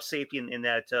playing up safety in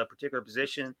that particular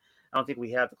position. I don't think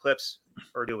we have the clips,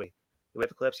 or do we? Do we have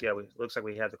the clips? Yeah, it looks like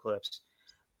we have the clips.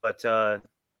 But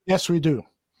yes, we do.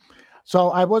 So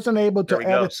I wasn't able to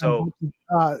edit. So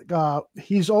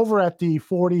he's over at the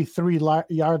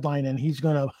 43-yard line, and he's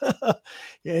gonna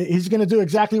do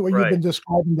exactly what you've been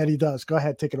describing that he does. Go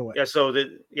ahead, take it away. Yeah. So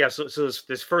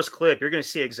this first clip, you're going to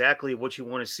see exactly what you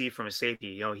want to see from a safety.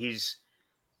 You know, this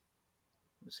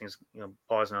thing's, you know,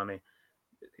 pausing on me.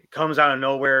 Comes out of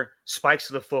nowhere, spikes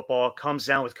to the football, comes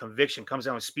down with conviction, comes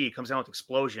down with speed, comes down with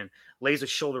explosion, lays a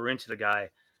shoulder into the guy.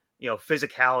 You know,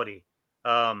 physicality.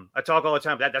 I talk all the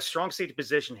time. That strong safety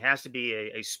position has to be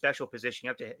a special position.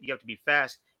 You have to be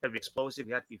fast. You have to be explosive.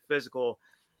 You have to be physical.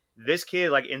 This kid,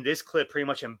 like in this clip, pretty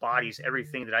much embodies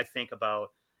everything that I think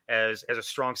about as a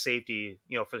strong safety.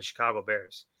 You know, for the Chicago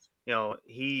Bears. You know,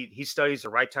 he studies the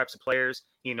right types of players.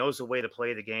 He knows the way to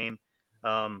play the game.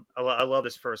 I love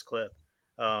this first clip.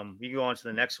 We can go on to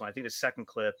the next one. I think the second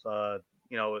clip,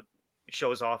 you know, it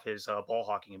shows off his ball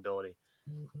hawking ability.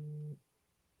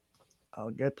 I'll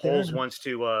get Poles wants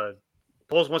to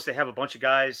Poles wants to have a bunch of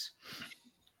guys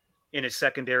in his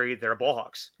secondary that are ball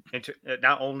hawks, and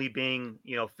not only being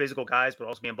physical guys, but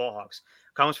also being ball hawks.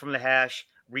 Comes from the hash,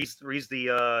 reads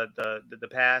the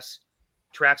pass,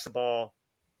 tracks the ball,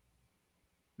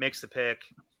 makes the pick.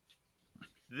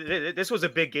 This was a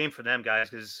big game for them, guys,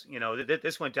 because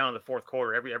this went down in the fourth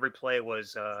quarter. Every play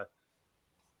was. I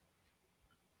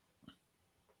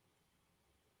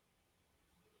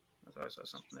saw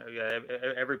something there. Yeah,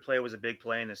 every play was a big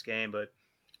play in this game, but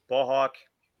ball hawk,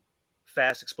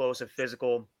 fast, explosive,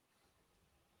 physical.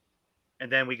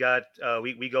 And then we got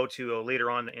we go to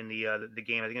later on in the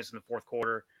game. I think it's in the fourth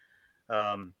quarter.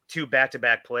 2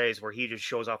 back-to-back plays where he just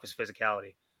shows off his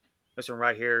physicality. This one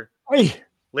right here, lays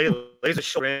a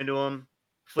shoulder into him,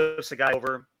 flips the guy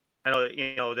over. I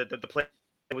know the play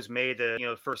was made.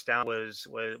 The first down was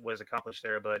accomplished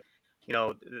there, but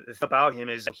the thing about him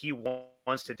is that he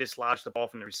wants to dislodge the ball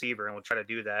from the receiver and will try to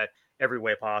do that every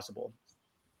way possible.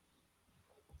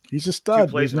 He's a stud.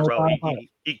 2 plays in a row.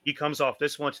 He comes off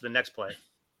this one to the next play.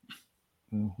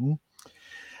 Mm-hmm.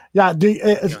 Yeah,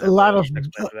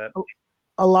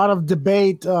 a lot of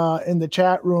debate in the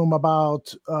chat room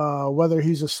about whether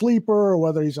he's a sleeper or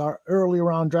whether he's our early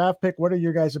round draft pick. What are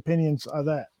your guys' opinions on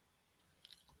that?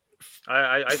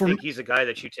 I think he's a guy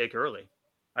that you take early.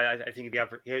 I think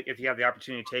if you have the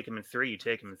opportunity to take him in 3, you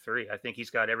take him in 3. I think he's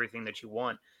got everything that you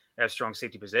want at a strong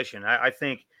safety position. I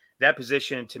think that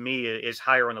position to me is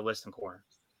higher on the list than corner.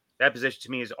 That position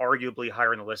to me is arguably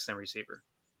higher on the list than receiver,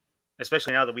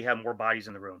 especially now that we have more bodies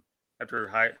in the room. After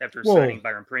signing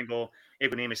Byron Pringle,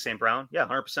 Equanimeous St. Brown, yeah,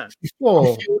 100%.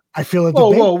 Whoa, I feel it.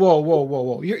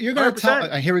 Whoa! You're gonna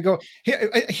tell. Here we go.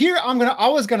 Here I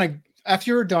was gonna.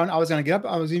 After you were done, I was gonna get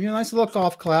up. I was giving you a nice little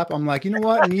golf clap. I'm like, you know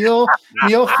what? Neil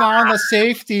found a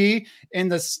safety in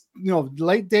the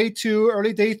late day 2,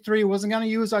 early day 3. Wasn't gonna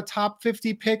use a top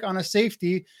 50 pick on a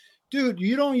safety. Dude,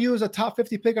 you don't use a top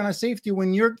 50 pick on a safety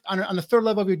when you're on the third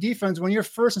level of your defense, when your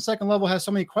first and second level has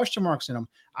so many question marks in them.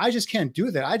 I just can't do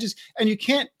that. And you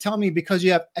can't tell me because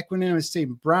you have Equanimeous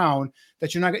St. Brown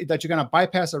that you're going to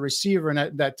bypass a receiver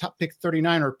and that top pick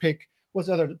 39 or pick, what's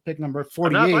the other pick number,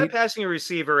 48. I'm not bypassing a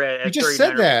receiver at you just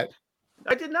said that.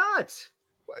 I did not.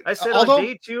 I said on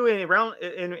day 2 in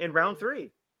round 3.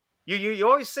 You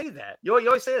always say that. You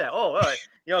always say that. Oh,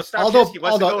 Starkowski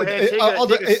wants to go ahead and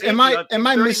take a safety. Am I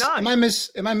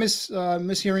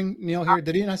mishearing Neil here?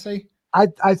 Did he not say?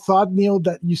 I thought, Neil,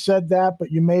 that you said that, but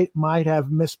you might have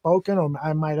misspoken, or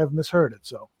I might have misheard it.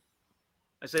 So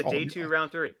I said day 2,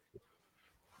 round 3.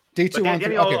 Day 2, round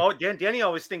 3. Okay. Danny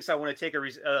always thinks I want to take a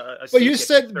But you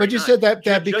said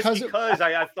that because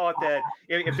I thought that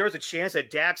if there was a chance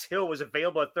that Dax Hill was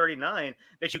available at 39,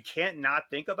 that you can't not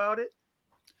think about it.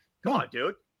 Come on,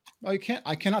 dude. No, you can't.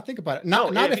 I cannot think about it.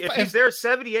 If he's there at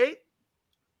 78,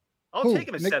 I'll take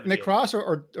him at 78. Nick Cross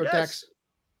or yes. Dax?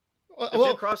 If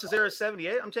Nick Cross is there at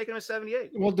 78, I'm taking him at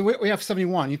 78. Well, we have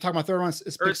 71. You're talking about third round.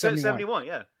 It's pick 71,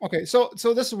 yeah. Okay, so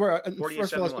this is where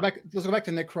first of all, let's go back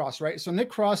to Nick Cross, right? So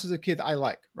Nick Cross is a kid I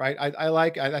like, right?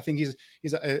 I think he's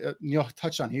Neil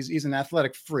touched on. He's an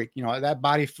athletic freak. That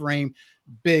body frame,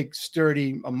 big,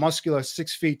 sturdy, muscular,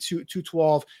 6 feet,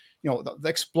 212. The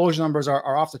explosion numbers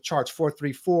are off the charts.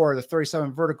 4.34, the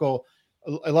 37 vertical.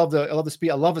 I love the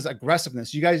speed. I love his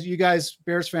aggressiveness. You guys,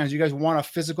 Bears fans, you guys want a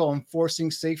physical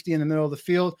enforcing safety in the middle of the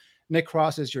field. Nick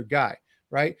Cross is your guy,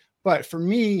 right? But for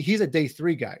me, he's a day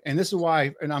 3 guy, and this is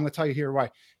why. And I'm going to tell you here why.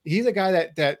 He's a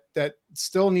guy that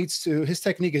still needs to. His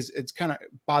technique it's kind of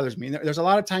bothers me. There's a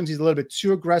lot of times he's a little bit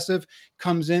too aggressive.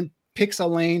 Comes in, picks a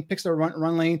lane, picks the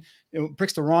run lane,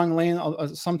 picks the wrong lane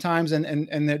sometimes, and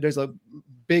there's a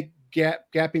big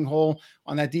gapping hole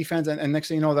on that defense, and next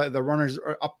thing you know, the runners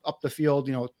are up the field,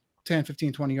 10,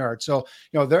 15, 20 yards. So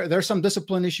there's some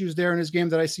discipline issues there in his game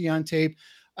that I see on tape,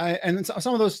 and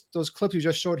some of those clips you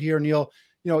just showed here, Neil.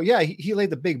 He laid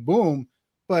the big boom,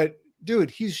 but dude,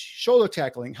 he's shoulder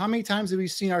tackling. How many times have we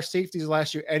seen our safeties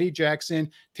last year? Eddie Jackson,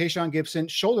 Tayshaun Gibson,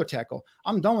 shoulder tackle.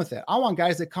 I'm done with that. I want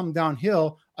guys that come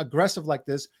downhill aggressive like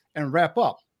this and wrap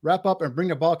up and bring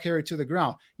the ball carrier to the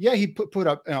ground. Yeah, he put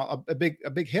up a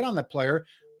big hit on that player,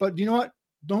 but you know what?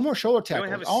 No more shoulder tackles.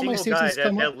 We don't have a single guy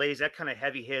that lays that kind of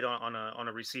heavy hit on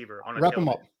a receiver. Wrap him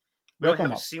up. We don't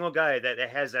have a single guy that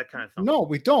has that kind of thumb. No,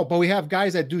 we don't. But we have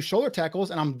guys that do shoulder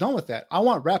tackles, and I'm done with that. I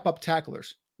want wrap up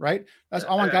tacklers, right?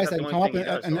 I want guys that can come up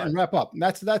and wrap up. And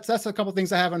that's a couple of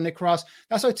things I have on Nick Cross.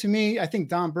 That's why, to me, I think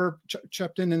Don Burr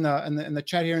chipped in the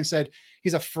chat here and said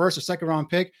he's a first or second round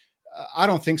pick. I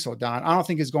don't think so, Don. I don't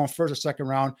think he's going first or second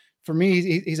round. For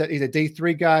me, he's a day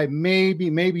 3 guy. Maybe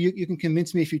you can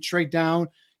convince me if you trade down,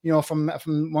 from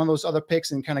one of those other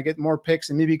picks and kind of get more picks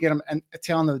and maybe get them and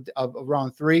tail end of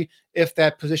round 3 if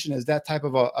that position is that type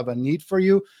of a need for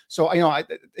you. So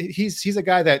he's a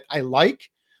guy that I like,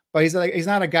 but he's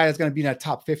not a guy that's going to be in that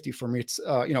top 50 for me. It's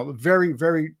very,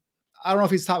 very. I don't know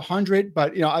if he's top 100,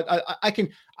 but I can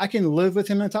live with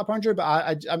him in the top 100, but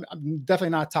I'm definitely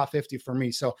not top 50 for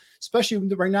me. So especially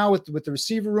right now with the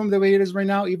receiver room the way it is right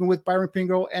now, even with Byron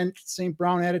Pringle and St.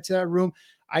 Brown added to that room,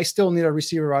 I still need a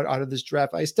receiver out of this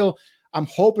draft. I'm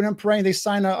hoping and praying they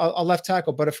sign a left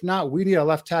tackle, but if not, we need a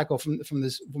left tackle from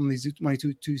these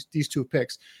two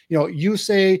picks. You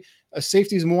say a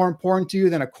safety is more important to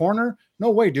you than a corner? No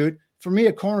way, dude. For me,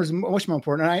 a corner is much more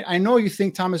important. And I know you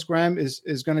think Thomas Graham is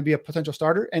going to be a potential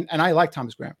starter, and I like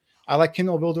Thomas Graham. I like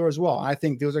Kindle Vildor as well. I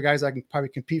think those are guys that can probably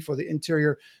compete for the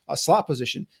interior slot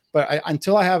position. But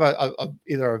until I have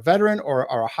either a veteran or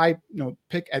a high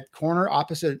pick at corner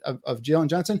opposite of Jalen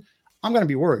Johnson, I'm going to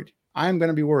be worried. I'm going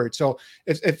to be worried. So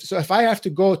if I have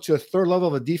to go to a third level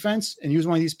of a defense and use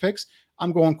one of these picks,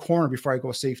 I'm going corner before I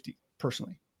go safety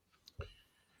personally.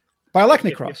 But I like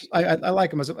Nick Cross. I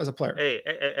like him as a player. Hey,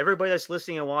 everybody that's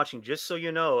listening and watching, just so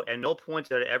you know, at no point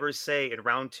did I ever say in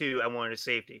round 2 I wanted a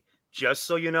safety. Just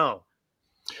so you know.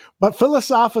 But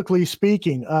philosophically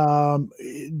speaking,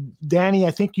 Danny,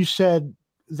 I think you said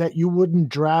that you wouldn't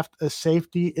draft a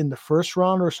safety in the first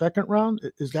round or second round.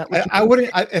 Is that what I wouldn't?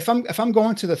 If I'm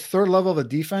going to the third level of the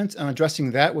defense and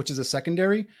addressing that, which is a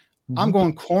secondary, I'm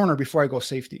going corner before I go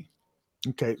safety.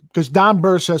 Okay, because Don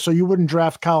Burr says so. You wouldn't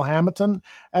draft Kyle Hamilton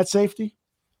at safety.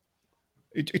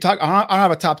 I don't have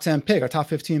a top 10 pick, a top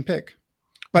 15 pick,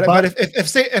 but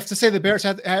if to say the Bears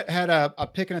had a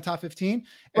pick in a top 15,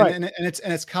 and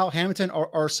it's Kyle Hamilton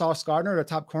or Sauce Gardner, the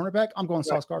top cornerback, I'm going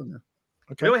Sauce Gardner.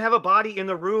 Okay, we don't have a body in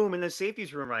the room in the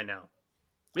safeties room right now.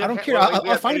 I don't care.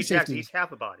 I'll find a safety. He's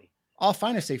half a body. I'll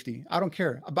find a safety. I don't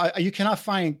care. But you cannot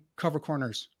find cover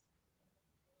corners.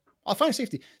 I'll find a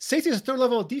safety. Safety is a third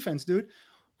level of defense, dude.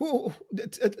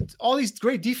 All these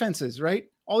great defenses, right?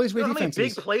 All these great defenses. How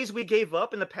many big plays we gave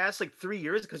up in the past 3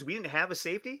 years because we didn't have a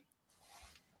safety?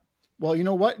 Well, you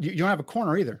know what? You don't have a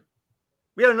corner either.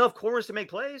 We had enough corners to make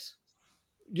plays.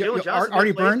 Jalen Johnson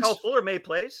Artie Burns. Kyle Fuller made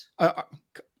plays.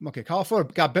 Okay, Kyle Fuller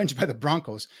got benched by the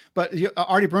Broncos, but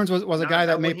Artie Burns was a guy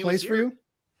that made plays for you.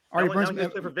 Artie Burns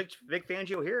played for Vic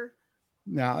Fangio here.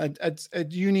 No,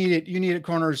 you needed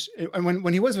corners. And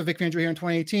when he was with Vic Fangio here in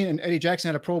 2018 and Eddie Jackson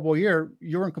had a Pro Bowl year,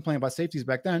 you weren't complaining about safeties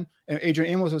back then. And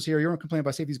Adrian Amos was here, you weren't complaining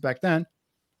about safeties back then.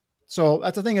 So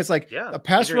that's the thing. It's like a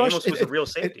pass Adrian rush. Amos was a real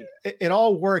safety. It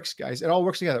all works, guys. It all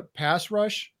works together. Pass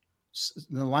rush,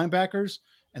 the linebackers,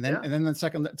 and then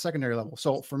the secondary level.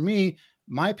 So for me,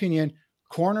 my opinion,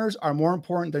 corners are more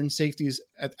important than safeties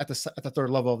at the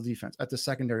third level of defense, at the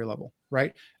secondary level,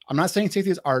 right? I'm not saying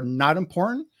safeties are not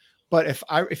important. But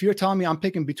if you're telling me I'm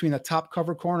picking between a top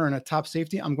cover corner and a top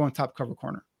safety, I'm going top cover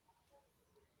corner.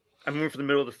 I'm moving from the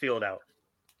middle of the field out.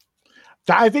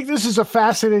 I think this is a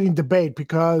fascinating debate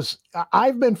because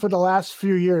I've been for the last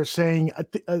few years saying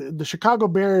the Chicago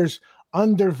Bears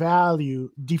undervalue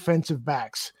defensive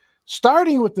backs,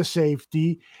 starting with the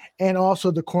safety and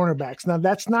also the cornerbacks. Now,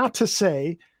 that's not to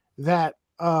say that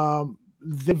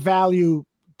they value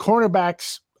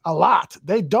cornerbacks a lot.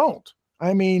 They don't.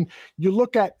 I mean, you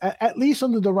look at least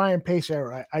under the Ryan Pace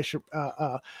era, I should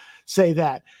say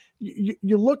that.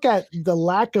 You look at the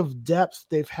lack of depth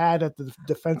they've had at the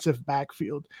defensive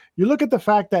backfield. You look at the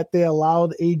fact that they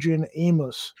allowed Adrian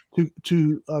Amos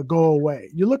to go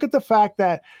away. You look at the fact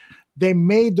that they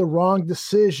made the wrong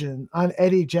decision on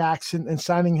Eddie Jackson and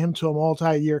signing him to a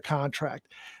multi-year contract.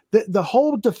 The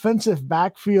whole defensive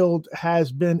backfield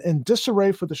has been in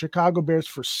disarray for the Chicago Bears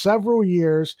for several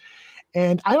years.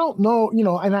 And I don't know,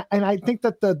 and I think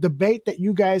that the debate that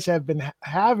you guys have been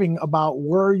having about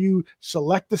where you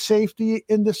select the safety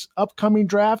in this upcoming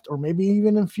draft or maybe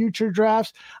even in future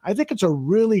drafts, I think it's a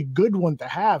really good one to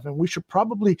have. And we should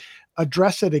probably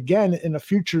address it again in a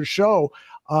future show.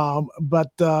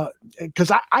 But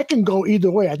because I can go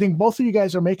either way. I think both of you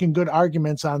guys are making good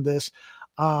arguments on this.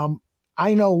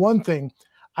 I know one thing.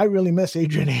 I really miss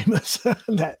Adrian Amos,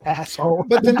 that asshole.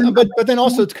 But then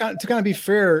also to kind of be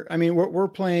fair, I mean, we're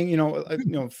playing,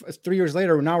 3 years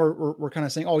later. Now we're kind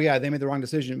of saying, oh yeah, they made the wrong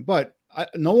decision. But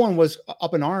no one was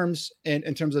up in arms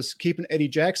in terms of keeping Eddie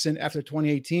Jackson after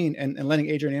 2018 and letting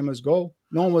Adrian Amos go.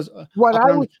 No one was. What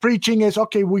I was preaching is,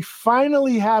 okay, we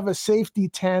finally have a safety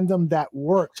tandem that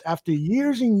works after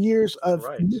years and years of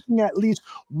missing at least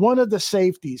one of the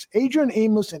safeties. Adrian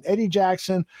Amos and Eddie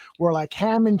Jackson were like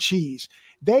ham and cheese.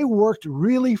 They worked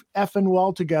really effing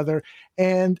well together,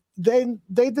 and then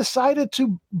they decided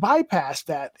to bypass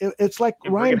that. It's like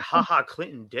and Ryan HaHa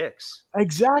Clinton Dix.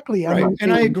 Exactly. Right.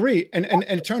 And I agree. And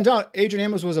it turns out Adrian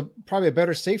Amos was probably a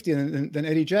better safety than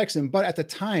Eddie Jackson. But at the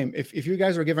time, if you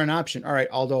guys were given an option, all right,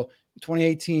 Aldo,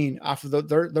 2018, after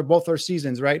they're both their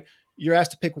seasons, right? You're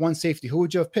asked to pick one safety. Who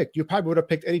would you have picked? You probably would have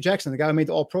picked Eddie Jackson, the guy who made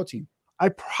the All-Pro team. I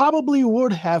probably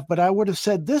would have, but I would have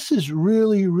said, this is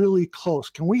really, really close.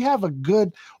 Can we have a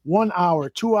good 1 hour,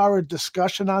 2 hour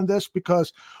discussion on this?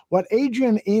 Because what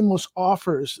Adrian Amos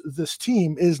offers this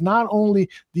team is not only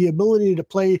the ability to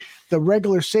play the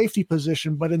regular safety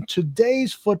position, but in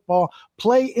today's football,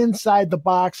 play inside the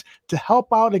box to help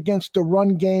out against the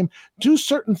run game, do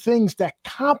certain things that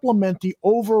complement the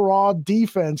overall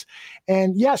defense.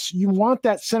 And yes, you want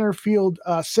that center field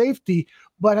safety,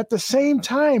 but at the same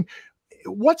time,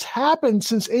 what's happened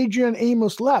since Adrian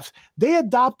Amos left? They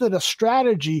adopted a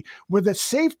strategy where the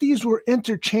safeties were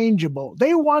interchangeable.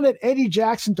 They wanted Eddie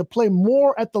Jackson to play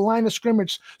more at the line of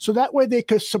scrimmage so that way they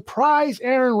could surprise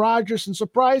Aaron Rodgers and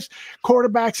surprise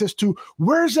quarterbacks as to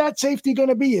where's that safety going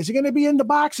to be? Is he going to be in the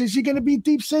box? Is he going to be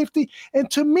deep safety?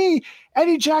 And to me,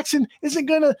 Eddie Jackson isn't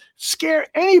going to scare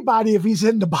anybody if he's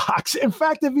in the box. In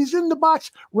fact, if he's in the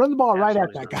box, run the ball right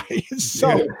at that guy.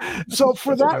 So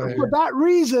for that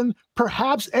reason,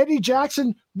 perhaps Eddie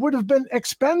Jackson would have been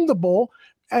expendable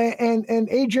and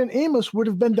Adrian Amos would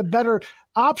have been the better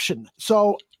option.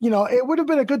 So, it would have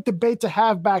been a good debate to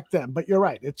have back then, but you're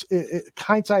right.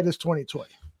 Hindsight is 20/20.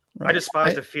 Right. I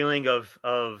despise the feeling of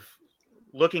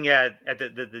looking at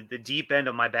the deep end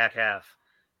of my back half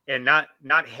and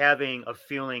not having a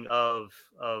feeling of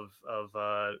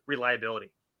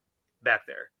reliability back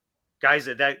there. Guys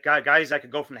that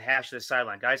could go from the hash to the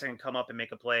sideline, guys that can come up and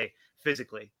make a play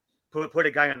physically, put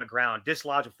a guy on the ground,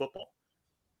 dislodge a football,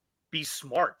 be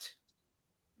smart,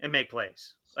 and make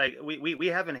plays. Like we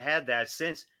haven't had that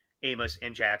since Amos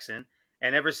and Jackson,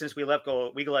 and ever since we let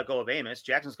go of Amos,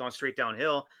 Jackson's gone straight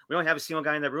downhill. We don't have a single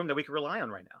guy in that room that we can rely on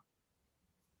right now.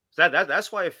 So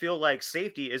that's why I feel like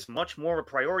safety is much more of a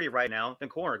priority right now than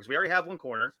corner, because we already have one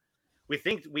corner. We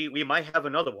think we might have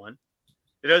another one.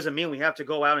 It doesn't mean we have to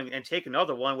go out and take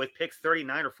another one with pick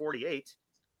 39 or 48.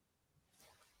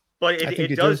 But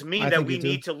it does mean that we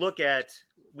need to look at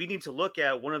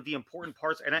one of the important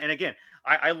parts. And again,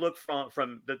 I look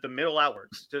from the middle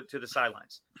outwards to the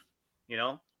sidelines.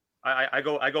 I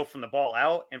go from the ball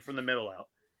out and from the middle out.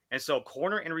 And so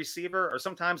corner and receiver are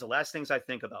sometimes the last things I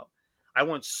think about. I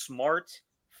want smart,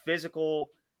 physical,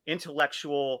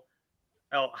 intellectual,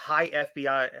 high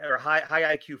FBI or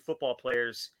high IQ football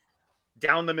players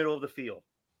down the middle of the field.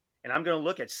 And I'm going to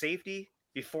look at safety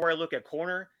before I look at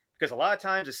corner, because a lot of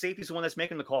times the safety is the one that's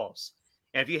making the calls.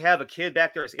 And if you have a kid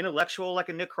back there that's intellectual like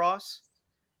a Nick Cross,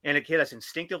 and a kid that's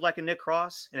instinctive like a Nick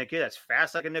Cross, and a kid that's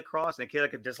fast like a Nick Cross, and a kid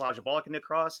that can dislodge a ball like a Nick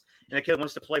Cross, and a kid that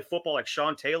wants to play football like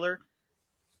Sean Taylor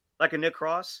like a Nick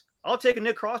Cross, I'll take a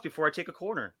Nick Cross before I take a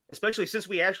corner, especially since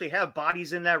we actually have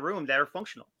bodies in that room that are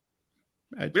functional.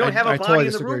 We don't have a body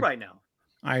in the room right now.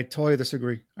 I totally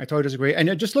disagree.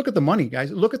 And just look at the money, guys.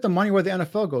 Look at the money where the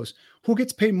NFL goes. Who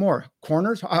gets paid more?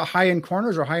 Corners, high-end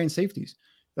corners, or high-end safeties?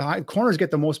 The high corners get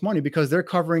the most money because they're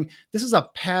covering. This is a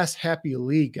pass-happy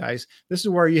league, guys. This is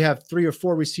where you have 3 or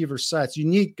 4 receiver sets. You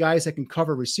need guys that can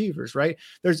cover receivers, right?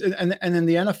 And then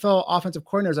the NFL offensive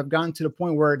coordinators have gotten to the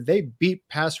point where they beat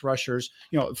pass rushers,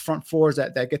 front fours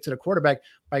that get to the quarterback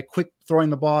by quick throwing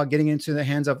the ball, getting into the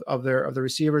hands of the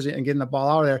receivers and getting the ball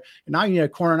out of there. And now you need a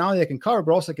corner now that can cover,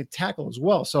 but also can tackle as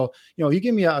well. So, you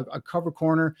give me a cover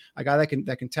corner, a guy that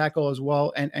can tackle as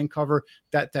well and cover.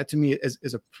 That to me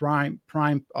is a prime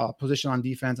position on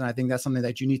defense. And I think that's something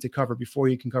that you need to cover before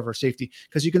you can cover safety,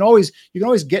 because you can always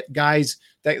get guys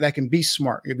that can be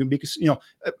smart. You can be, what's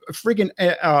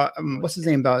his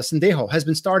name? Sendejo has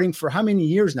been starting for how many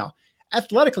years now?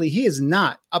 Athletically, he is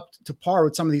not up to par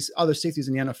with some of these other safeties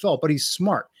in the NFL, but he's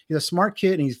smart. He's a smart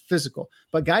kid and he's physical.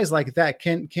 But guys like that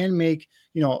can make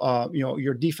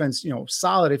your defense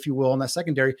solid, if you will, in that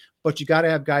secondary. But you got to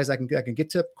have guys that can get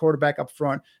to quarterback up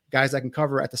front, guys that can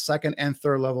cover at the second and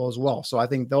third level as well. So I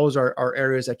think those are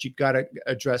areas that you got to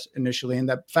address initially. And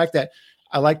the fact that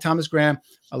I like Thomas Graham,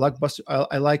 I like Buster,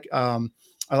 I like the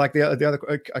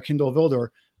other Kindle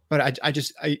Vildor. But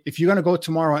if you're going to go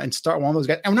tomorrow and start one of those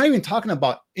guys, and we're not even talking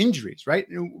about injuries, right?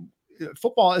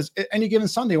 Football is any given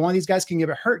Sunday, one of these guys can get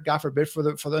hurt, God forbid, for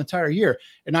the entire year.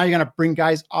 And now you're going to bring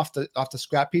guys off the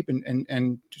scrap heap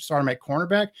and start them at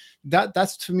cornerback.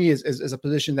 That's to me is a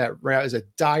position that is a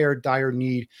dire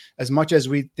need. As much as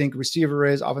we think receiver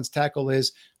is, offensive tackle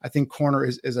is, I think corner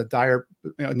is a dire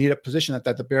needed position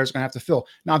that the Bears are going to have to fill.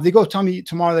 Now, if they go tell me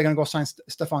tomorrow they're going to go sign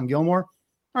Stephon Gilmore,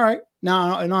 All right.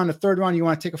 Now, and on the third round, you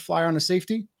want to take a flyer on the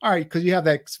safety? All right, because you have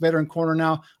that veteran corner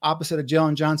now opposite of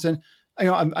Jalen Johnson.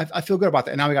 I feel good about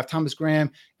that. And now we got Thomas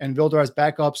Graham and Vildor as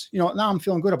backups. Now I'm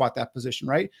feeling good about that position,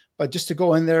 right? But just to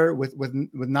go in there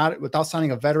without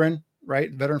signing a veteran,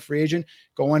 right? Veteran free agent,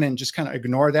 go in and just kind of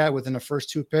ignore that within the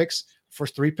first 3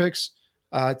 picks,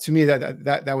 to me,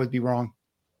 that would be wrong.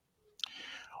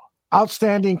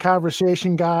 Outstanding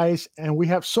conversation, guys. And we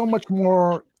have so much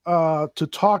more to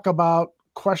talk about,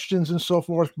 questions and so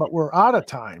forth, but we're out of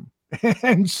time.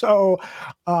 And so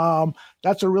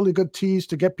that's a really good tease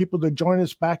to get people to join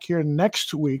us back here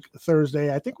next week,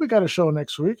 Thursday. I think we got a show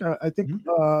next week. I think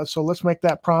so. Let's make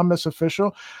that promise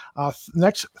official.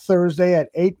 Next Thursday at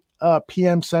 8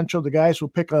 p.m. Central, the guys will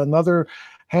pick another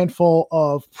handful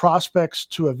of prospects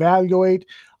to evaluate.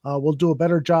 We'll do a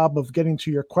better job of getting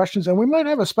to your questions, and we might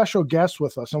have a special guest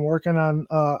with us. I'm working on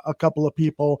a couple of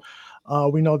people.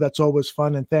 We know that's always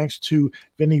fun, and thanks to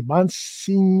Vinny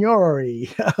Bonsignori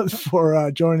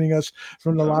for joining us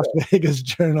from the Las Vegas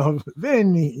Journal.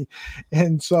 Vinny.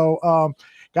 And so,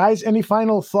 guys, any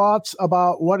final thoughts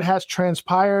about what has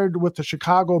transpired with the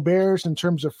Chicago Bears in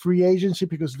terms of free agency?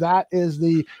 Because that is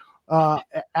the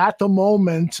at the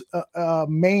moment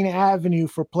main avenue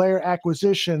for player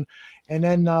acquisition. And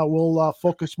then we'll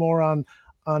focus more on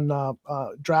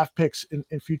draft picks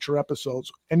in future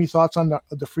episodes. Any thoughts on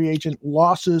the free agent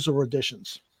losses or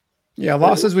additions? Yeah,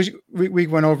 losses. We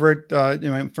went over it.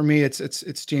 For me,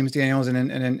 it's James Daniels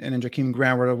and Jakeem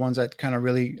Grant were the ones that kind of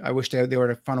really. I wish they would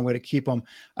have found a way to keep them.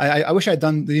 I wish I'd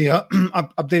done the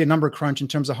updated number crunch in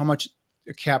terms of how much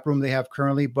cap room they have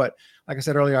currently. But like I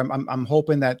said earlier, I'm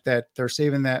hoping that they're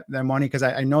saving that money, because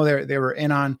I know they were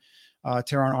in on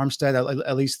Terron Armstead.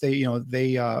 At least they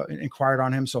inquired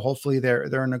on him, so hopefully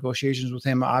they're in negotiations with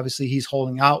him. Obviously, he's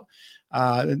holding out.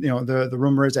 The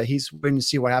rumor is that he's waiting to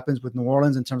see what happens with New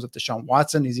Orleans in terms of Deshaun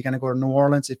Watson. Is he going to go to New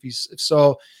Orleans? If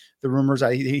so, the rumors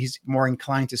are he's more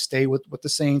inclined to stay with the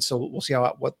Saints. So we'll see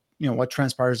what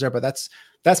transpires there. But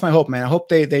that's my hope, man. I hope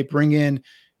they bring in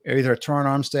either Terron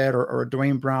Armstead or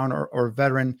Dwayne Brown or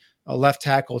veteran left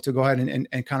tackle to go ahead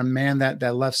and kind of man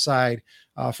that left side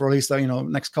for at least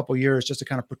next couple of years, just to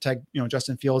kind of protect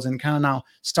Justin Fields and kind of now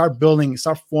start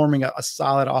forming a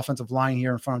solid offensive line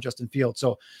here in front of Justin Fields.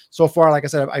 So far, like I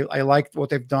said, I like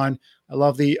what they've done. I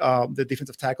love the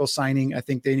defensive tackle signing. I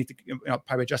think they need to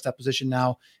probably adjust that position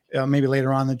now, maybe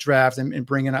later on in the draft, and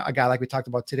bring in a guy like we talked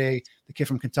about today, the kid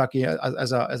from Kentucky,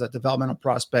 as a developmental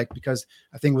prospect, because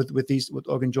I think with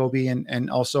Ogunjobi and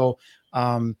also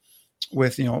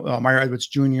with Meyer Edwards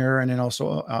Jr. and then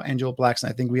also Angelo Blackson,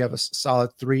 I think we have a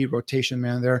solid 3 rotation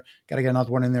man there. Got to get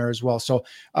another one in there as well. So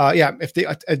if they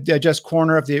adjust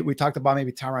corner, we talked about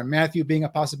maybe Tyrann Mathieu being a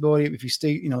possibility if he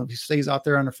stays out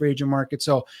there on the free agent market.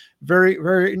 So very,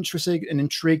 very interesting and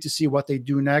intrigued to see what they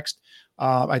do next.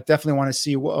 I definitely want to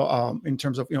see in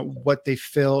terms of what they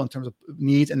fill in terms of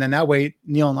needs, and then that way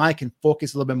Neil and I can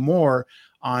focus a little bit more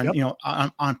on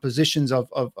on positions of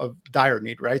dire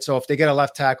need, right? So if they get a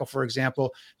left tackle, for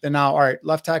example, then now, all right,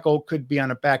 left tackle could be on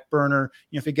a back burner.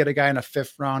 If you get a guy in a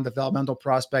 5th round developmental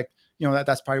prospect,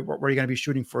 that's probably where you're going to be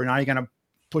shooting for. Now you're going to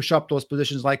push up those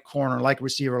positions like corner, like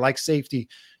receiver, like safety,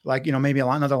 like maybe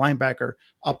another linebacker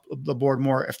up the board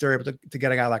more if they're able to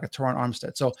get a guy like a Terron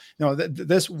Armstead. So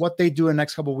this what they do in the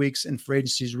next couple of weeks in free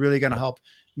agency is really going to help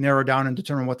narrow down and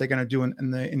determine what they're going to do in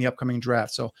the upcoming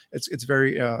draft. So it's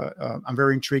very I'm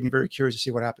very intrigued and very curious to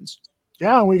see what happens.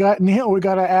 Yeah, we got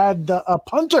to add a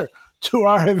punter to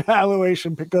our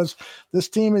evaluation, because this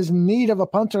team is in need of a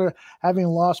punter, having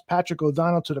lost Patrick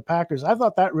O'Donnell to the Packers. I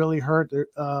thought that really hurt.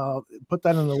 Put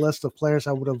that in the list of players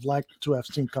I would have liked to have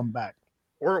seen come back.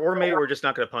 Or maybe we're just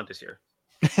not going to punt this year.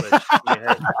 Which,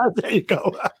 there you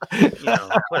go.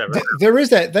 Whatever. There is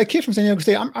that kid from San Diego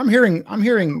State. I'm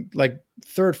hearing like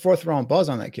 3rd, 4th round buzz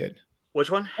on that kid.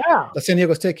 Which one? Yeah, the San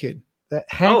Diego State kid.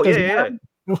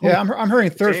 Yeah, I'm hearing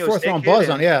 3rd, 4th round buzz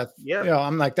on. Yeah.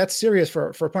 I'm like, that's serious for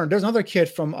a punter. There's another kid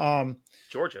from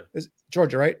Georgia. Is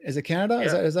Georgia, right? Is it Canada?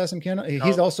 Yeah. Is that some Canada?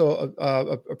 He's also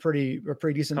a pretty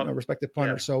decent, respected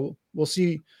punter. Yeah. So we'll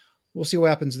see what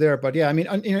happens there. But yeah, I mean,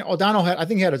 O'Donnell I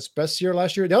think he had his best year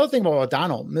last year. The other thing about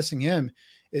O'Donnell missing him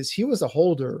is he was a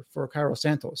holder for Cairo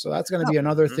Santos. So that's going to be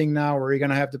another thing now where you're going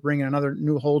to have to bring in another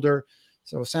new holder.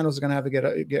 So Santos is going to have to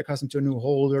get accustomed to a new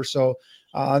holder. So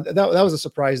that was a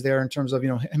surprise there in terms of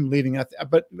him leaving.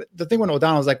 But the thing with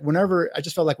O'Donnell is like I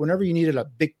just felt like whenever you needed a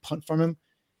big punt from him,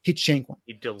 he'd shank one.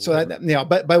 So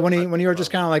but when you were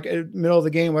just kind of like middle of the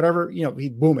game, whatever,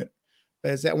 he'd boom it.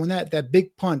 But is that when that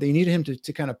big punt, they needed him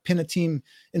to kind of pin a team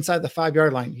inside the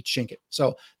 5-yard line, he'd shank it.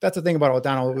 So that's the thing about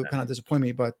O'Donnell. It would kind of disappoint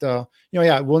me. But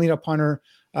we'll need a punter.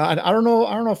 I don't know.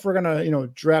 I don't know if we're gonna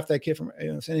draft that kid from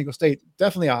San Diego State.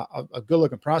 Definitely a good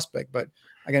looking prospect, but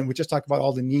again, we just talked about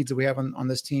all the needs that we have on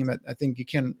this team. I think you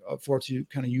can afford to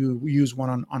kind of use one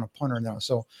on a punter now.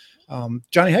 So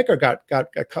Johnny Hekker got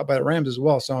cut by the Rams as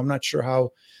well. So I'm not sure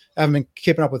how. I haven't been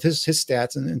keeping up with his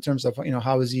stats in terms of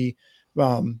how is he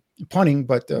punting,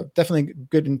 but definitely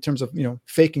good in terms of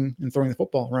faking and throwing the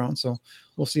football around. So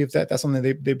we'll see if that's something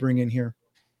they bring in here.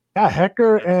 Yeah,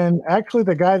 Hekker, and actually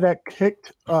the guy that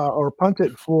kicked or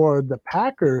punted for the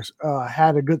Packers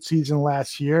had a good season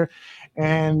last year,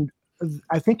 and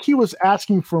I think he was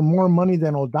asking for more money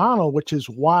than O'Donnell, which is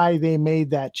why they made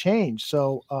that change.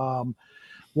 So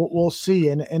we'll see,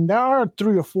 and there are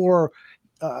 3 or 4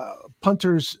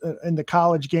 punters in the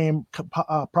college game,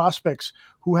 prospects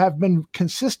who have been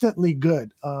consistently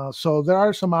good. So there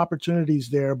are some opportunities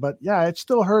there, but yeah, it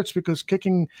still hurts because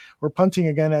kicking or punting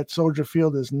again at Soldier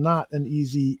Field is not an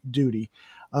easy duty.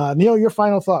 Neil, your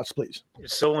final thoughts, please.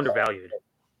 It's so undervalued.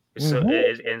 It's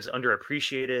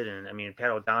underappreciated. And I mean,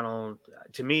 Pat O'Donnell,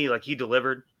 to me, like, he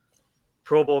delivered.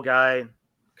 Pro Bowl guy,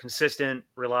 consistent,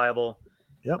 reliable.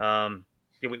 Yep.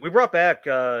 We brought back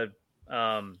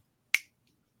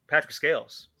Patrick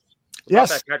Scales.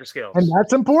 Yes, Patrick Scales. And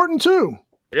that's important too.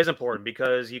 It is important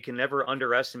because you can never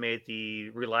underestimate the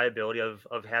reliability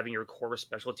of having your core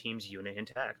special teams unit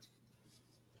intact.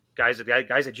 Guys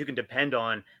that you can depend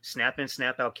on, snap in,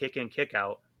 snap out, kick in, kick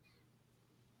out.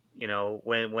 When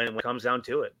it comes down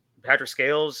to it, Patrick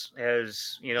Scales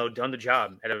has done the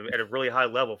job at a really high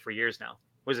level for years now.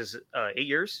 Was this 8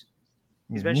 years?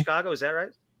 He's been in Chicago. Is that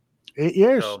right? 8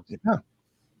 years. So,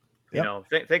 yeah.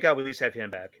 Thank God we at least have him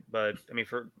back. But I mean,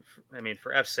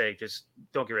 for F's sake, just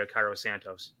don't get rid of Cairo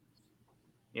Santos.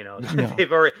 They've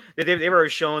already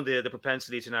shown the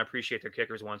propensity to not appreciate their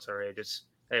kickers once already. Just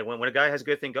when a guy has a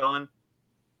good thing going,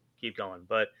 keep going.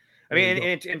 But I mean,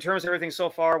 in terms of everything so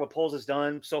far, what Poles has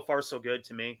done so far, so good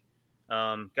to me.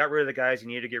 Got rid of the guys you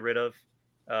needed to get rid of.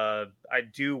 I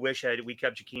do wish we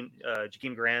kept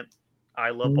Jakeem Grant.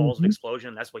 I love balls of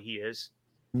explosion. That's what he is.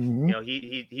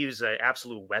 Mm-hmm. He was an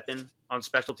absolute weapon on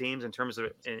special teams in terms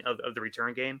of the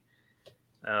return game.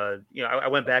 I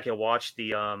went back and watched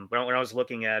the when I was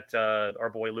looking at our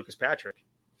boy Lucas Patrick.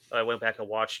 I went back and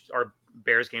watched our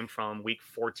Bears game from week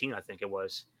 14, I think it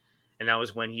was, and that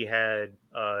was when he had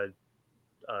was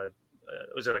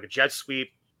it like a jet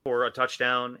sweep for a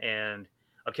touchdown and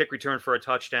a kick return for a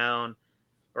touchdown,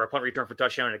 or a punt return for a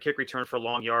touchdown and a kick return for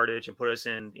long yardage and put us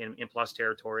in plus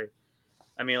territory.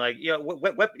 I mean, like,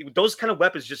 those kind of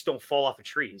weapons just don't fall off of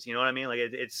trees. You know what I mean? Like,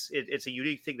 it's a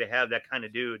unique thing to have that kind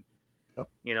of dude,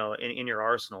 in your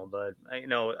arsenal. But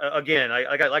again,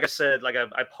 like I said, like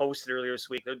I posted earlier this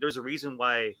week, there's a reason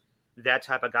why that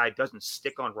type of guy doesn't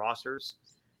stick on rosters,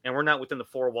 and we're not within the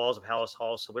 4 walls of Hallis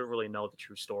Hall, so we don't really know the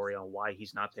true story on why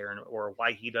he's not there or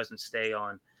why he doesn't stay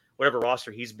on whatever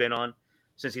roster he's been on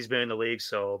since he's been in the league.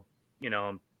 So,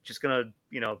 I'm just gonna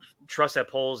trust that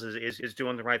Poles is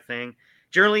doing the right thing.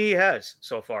 Generally, he has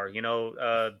so far.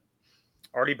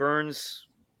 Artie Burns,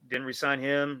 didn't resign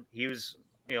him. He was,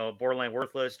 borderline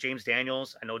worthless. James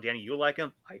Daniels, I know, Danny, you like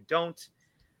him. I don't.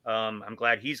 I'm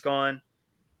glad he's gone.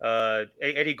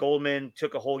 Eddie Goldman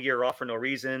took a whole year off for no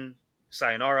reason.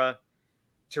 Sayonara.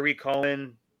 Tariq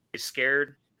Cohen is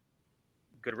scared.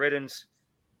 Good riddance.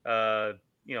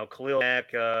 Khalil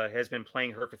Mack has been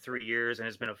playing hurt for 3 years and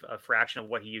has been a fraction of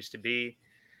what he used to be.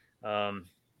 And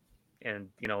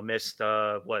missed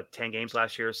 10 games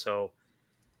last year. So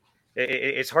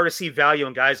it's hard to see value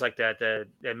in guys like that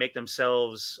make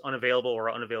themselves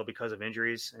unavailable because of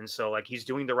injuries. And so, like, he's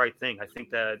doing the right thing. I think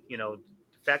that the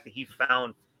fact that he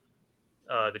found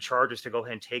the Chargers to go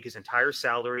ahead and take his entire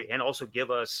salary and also give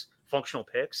us functional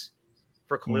picks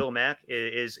for Khalil Mack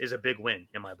is a big win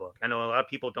in my book. I know a lot of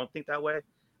people don't think that way,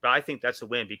 but I think that's a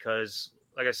win because,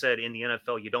 like I said, in the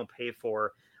NFL, you don't pay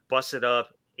for busted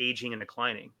up, aging, and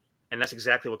declining. And that's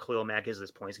exactly what Khalil Mack is at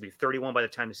this point. He's going to be 31 by the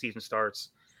time the season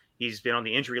starts. He's been on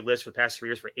the injury list for the past 3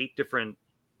 years for 8 different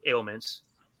ailments.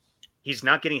 He's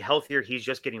not getting healthier. He's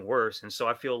just getting worse. And so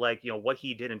I feel like, what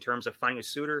he did in terms of finding a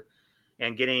suitor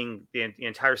and getting the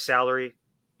entire salary,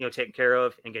 taken care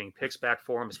of and getting picks back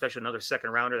for him, especially another second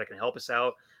rounder that can help us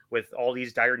out with all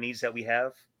these dire needs that we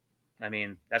have. I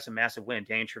mean, that's a massive win.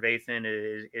 Danny Trevathan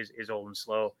is old and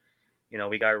slow.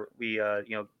 We got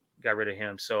rid of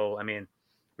him. So, I mean,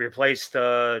 we replaced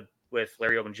with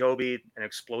Larry Ogunjobi, an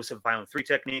explosive violent 3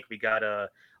 technique. We got a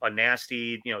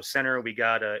nasty, center. We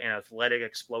got an athletic,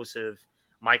 explosive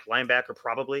Mike linebacker,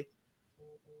 probably.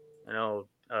 I know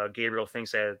Gabriel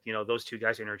thinks that, those 2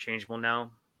 guys are interchangeable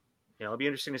now. It'll be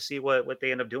interesting to see what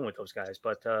they end up doing with those guys.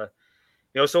 But,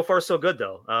 so far, so good,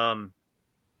 though.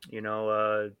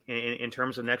 In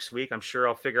terms of next week, I'm sure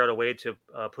I'll figure out a way to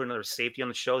put another safety on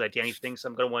the show that Danny thinks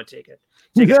I'm going to want to take it.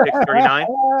 Take his pick 39.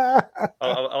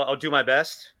 I'll do my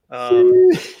best.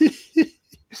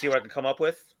 See what I can come up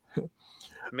with.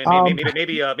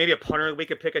 Maybe a punter we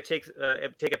could take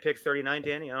a pick 39,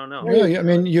 Danny. I don't know. Yeah, I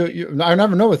mean, you I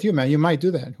never know with you, man. You might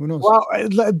do that. Who knows? Well,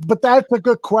 but that's a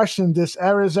good question. This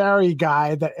Arizari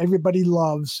guy that everybody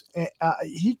loves,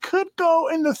 he could go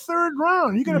in the third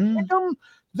round. You gonna pick him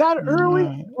that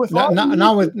early?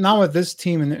 Not with this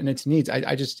team and its needs.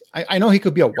 I know he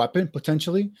could be a weapon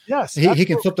potentially. Yes, he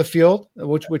can flip the field,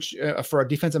 which for a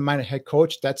defensive minded head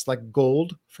coach, that's like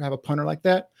gold for have a punter like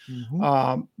that.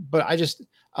 Mm-hmm. But I just,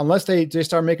 unless they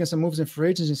start making some moves in free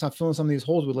agency and start filling some of these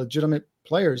holes with legitimate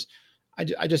players,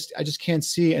 I just can't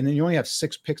see. And then you only have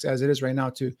 6 picks as it is right now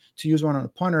to use one on a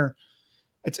punter.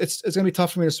 It's going to be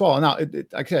tough for me to swallow. Now,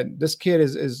 like I said, this kid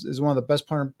is one of the best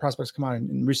punter prospects come out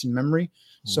in recent memory.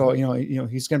 So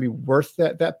he's going to be worth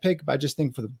that pick. But I just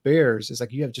think for the Bears, it's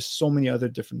like you have just so many other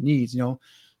different needs.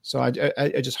 So I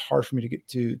just hard for me to get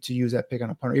to use that pick on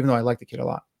a punter, even though I like the kid a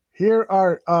lot. Here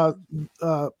are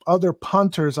other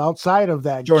punters outside of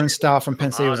that. Jordan Stout from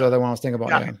Penn State was the other one I was thinking about.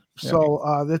 Yeah. So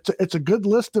it's a good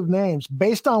list of names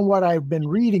based on what I've been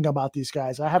reading about these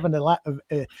guys. I haven't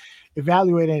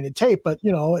evaluated any tape, but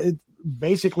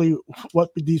basically what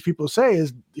these people say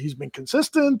is he's been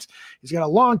consistent. He's got a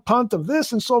long punt of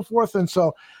this and so forth. And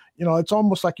so, it's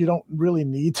almost like you don't really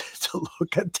need to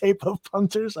look at tape of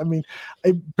punters. I mean,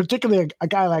 particularly a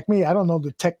guy like me, I don't know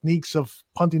the techniques of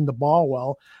punting the ball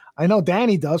well. I know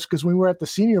Danny does because when we were at the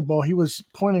Senior Bowl, he was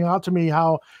pointing out to me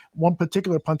how one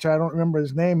particular punter, I don't remember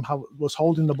his name, how was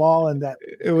holding the ball, and that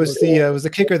it was the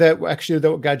kicker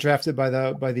that got drafted by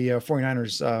the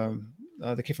 49ers.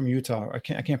 The kid from Utah. I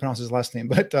can't pronounce his last name,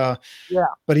 but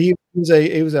but he was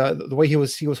the way he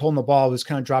was holding the ball was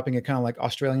kind of dropping it kind of like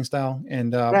Australian style,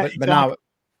 and but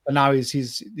now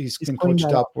he's been coached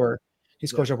up where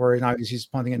he's coached up where now he's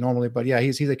punting it normally. But yeah,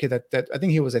 he's a kid that I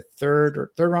think he was a third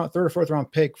or fourth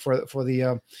round pick for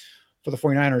the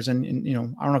 49ers, and I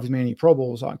don't know if he's made any Pro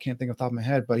Bowls. I can't think off the top of my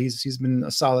head, but he's been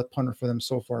a solid punter for them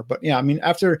so far. But yeah, I mean,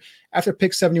 after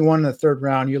pick 71 in the third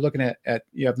round, you're looking at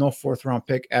you have no fourth round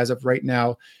pick as of right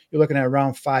now. You're looking at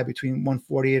round 5 between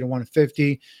 148 and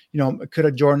 150. Could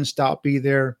a Jordan Stout be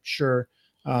there? Sure.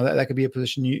 That could be a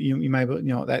position you might,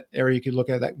 that area you could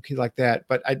look at that kid like that.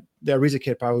 But the Ariza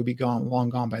kid probably would be long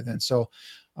gone by then. So,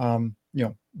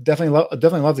 definitely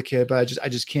love the kid, but I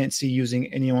just can't see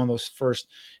using any one of those first,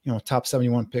 top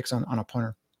 71 picks on a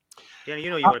punter. Danny,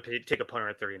 you want to take a punter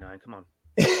at 39. Come on.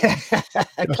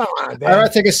 Come on, I'd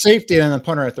rather take a safety than a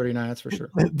punter at 39. That's for sure.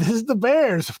 This is the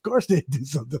Bears. Of course they do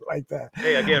something like that.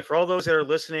 Hey, again, for all those that are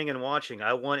listening and watching,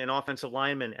 I want an offensive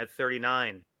lineman at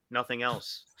 39. Nothing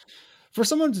else. For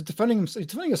someone defending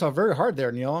himself very hard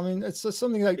there, Neil. I mean, it's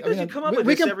something like you come up with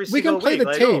we can play week,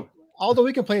 the tape. Although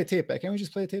we can play a tape back. Can't we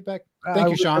just play a tape back? Thank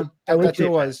you, Sean. That's who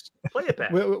it was. Play it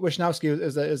back. Wisnowski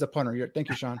is a punter. Thank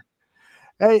you, Sean.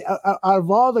 Hey, out of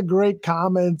all the great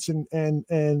comments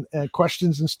and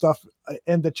questions and stuff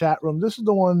in the chat room, this is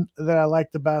the one that I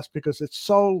like the best because it's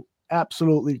so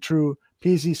absolutely true.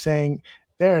 PZ saying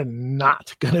they're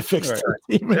not going to fix their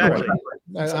team. Exactly.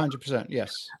 100%.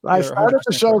 Yes. I started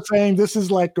the show saying this is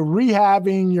like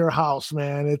rehabbing your house,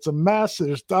 man. It's a mess.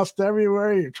 There's dust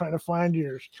everywhere. You're trying to find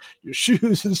your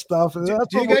shoes and stuff. And do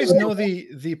you guys know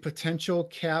the potential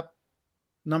cap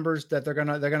numbers that they're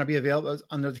gonna be available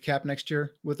under the cap next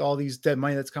year with all these dead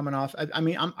money that's coming off? I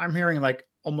mean, I'm hearing like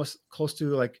almost close to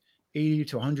like 80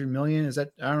 to 100 million. Is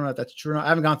that, I don't know if that's true. I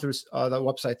haven't gone through the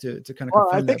website to kind of confirm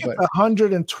I think that, it's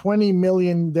 120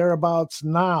 million thereabouts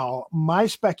now. My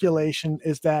speculation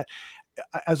is that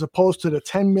as opposed to the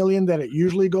 10 million that it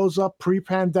usually goes up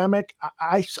pre-pandemic,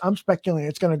 I'm speculating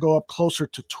it's going to go up closer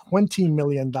to $20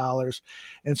 million.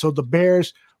 And so the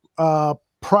Bears,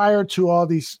 prior to all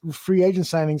these free agent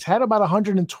signings, had about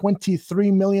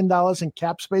 $123 million in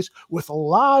cap space with a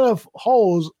lot of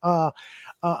holes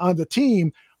on the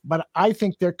team. But I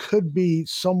think there could be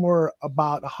somewhere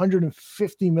about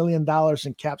 $150 million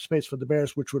in cap space for the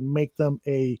Bears, which would make them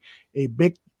a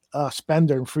big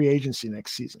spender in free agency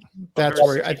next season. That's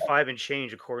where 5 and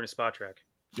change according to SpotTrack.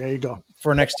 There you go.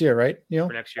 For next year, right?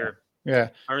 For next year. Yeah.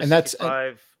 And that's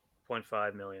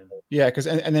 5.5 million. Yeah, because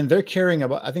and then they're carrying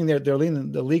about, I think they're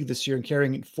leading the league this year and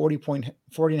carrying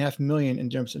 40.5 million in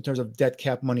terms of dead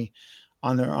cap money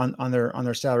on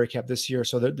their salary cap this year.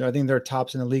 So I think they're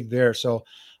tops in the league there. So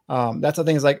that's the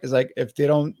thing is like if they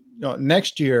don't,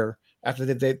 next year after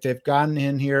they've gotten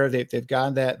in here, they've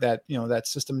gotten that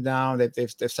system down,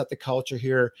 they've set the culture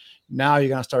here. Now you're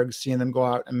gonna start seeing them go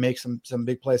out and make some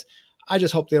big plays. I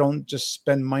just hope they don't just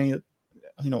spend money,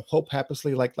 hope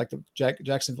haplessly like the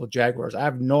Jacksonville Jaguars. I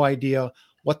have no idea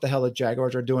what the hell the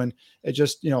Jaguars are doing. It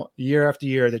just, year after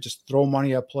year, they just throw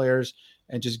money at players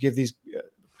and just give these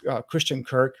Christian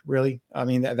Kirk, really. I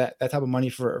mean, that type of money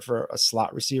for a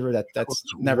slot receiver that's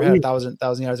never had 1,000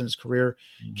 yards in his career,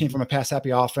 came from a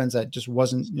pass-happy offense that just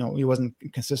wasn't, he wasn't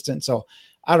consistent. So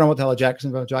I don't know what the hell the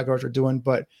Jacksonville Jaguars are doing,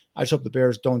 but I just hope the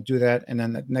Bears don't do that. And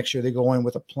then next year they go in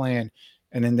with a plan,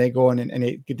 and then they go in and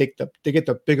they get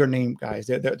the bigger name guys.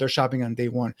 They're shopping on day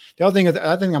one. The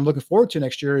other thing I'm looking forward to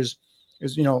next year is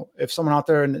if someone out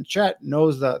there in the chat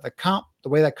knows the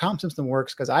way that comp system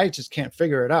works, because I just can't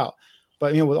figure it out.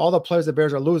 But, with all the players the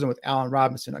Bears are losing, with Allen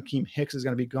Robinson, Akeem Hicks is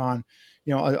going to be gone.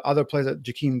 Other players like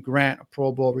Jakeem Grant, a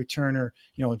Pro Bowl returner,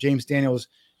 James Daniels,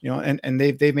 and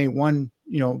they've made one,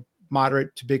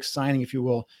 moderate to big signing, if you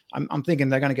will. I'm thinking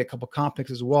they're going to get a couple comp picks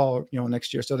as well,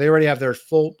 next year. So they already have their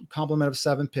full complement of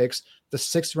 7 picks, the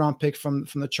 6th round pick from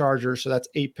the Chargers. So that's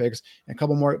 8 picks, and a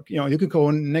couple more. You could go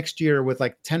in next year with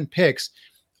like 10 picks,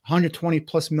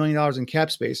 $120+ million in cap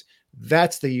space.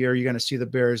 That's the year you're going to see the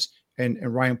Bears and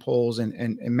Ryan Poles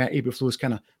and Matt Eberflus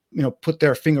kind of, put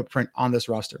their fingerprint on this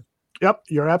roster. Yep,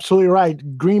 you're absolutely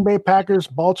right. Green Bay Packers,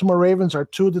 Baltimore Ravens are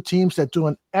 2 of the teams that do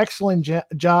an excellent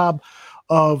job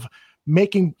of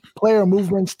making player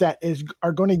movements that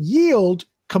are going to yield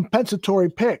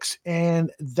compensatory picks.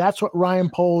 And that's what Ryan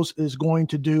Poles is going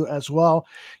to do as well.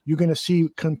 You're going to see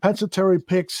compensatory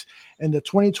picks in the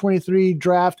 2023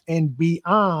 draft and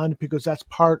beyond, because that's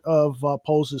part of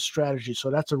Poles' strategy.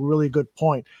 So that's a really good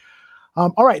point.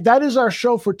 All right, that is our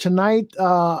show for tonight.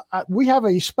 We have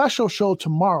a special show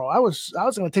tomorrow. I was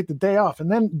going to take the day off, and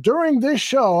then during this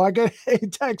show, I get a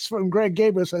text from Greg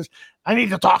Gabriel says, "I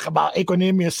need to talk about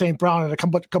Equanimeous St. Brown and a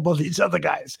couple of these other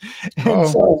guys." And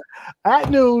so at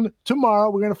noon tomorrow,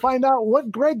 we're going to find out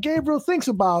what Greg Gabriel thinks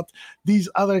about these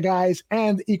other guys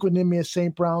and Equanimeous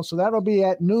St. Brown. So that'll be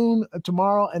at noon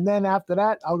tomorrow, and then after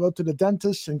that, I'll go to the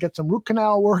dentist and get some root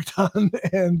canal work done,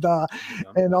 and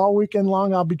all weekend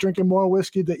long, I'll be drinking more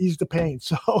whiskey to ease the pain.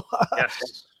 So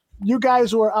Yes. you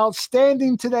guys were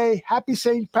outstanding today. Happy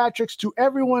St. Patrick's to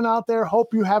everyone out there.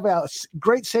 Hope you have a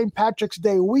great St. Patrick's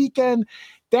Day weekend.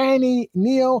 Danny,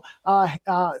 Neil,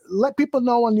 let people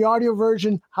know on the audio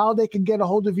version how they can get a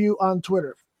hold of you on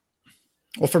Twitter.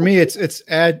 Well, for me, it's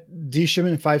at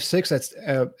dshimon56. That's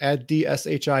at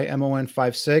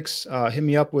DSHIMON56. Hit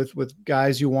me up with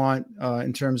guys you want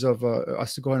in terms of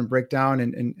us to go ahead and break down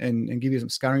and give you some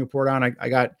scouting report on. I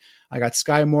got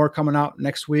Sky Moore coming out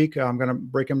next week. I'm going to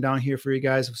break him down here for you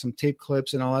guys with some tape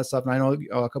clips and all that stuff. And I know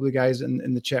a couple of guys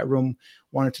in the chat room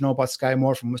wanted to know about Sky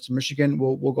Moore from Western Michigan.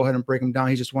 We'll go ahead and break him down.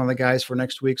 He's just one of the guys for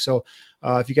next week. So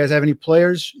if you guys have any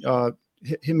players,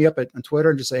 hit me up on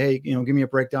Twitter and just say, hey, give me a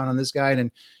breakdown on this guy.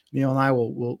 And Neil and I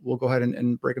will go ahead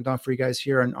and break them down for you guys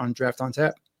here on Draft on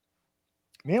Tap.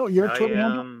 Neil, your Twitter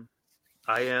handle?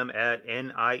 I am at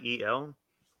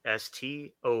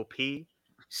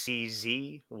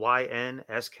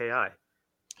NIELSTOPCZYNSKI.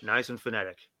 Nice and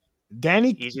phonetic.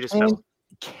 Danny, easy to spell.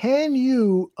 Can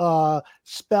you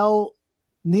spell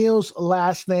Neil's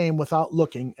last name without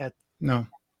looking at? No.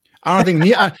 I don't think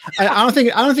Neil. I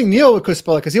don't think Neil could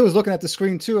spell it because he was looking at the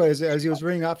screen too as he was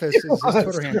reading off his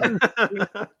Twitter handle.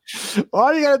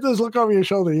 All you gotta do is look over your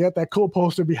shoulder. You got that cool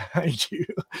poster behind you.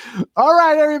 All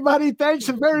right, everybody. Thanks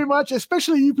very much,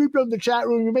 especially you people in the chat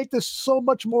room. You make this so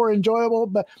much more enjoyable.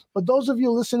 But those of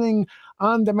you listening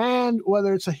on demand,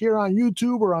 whether it's here on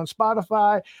YouTube or on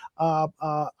Spotify,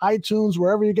 iTunes,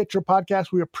 wherever you get your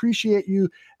podcast, we appreciate you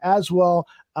as well.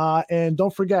 And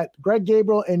don't forget, Greg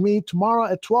Gabriel and me tomorrow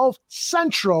at 12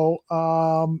 Central.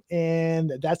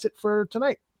 And that's it for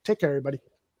tonight. Take care, everybody.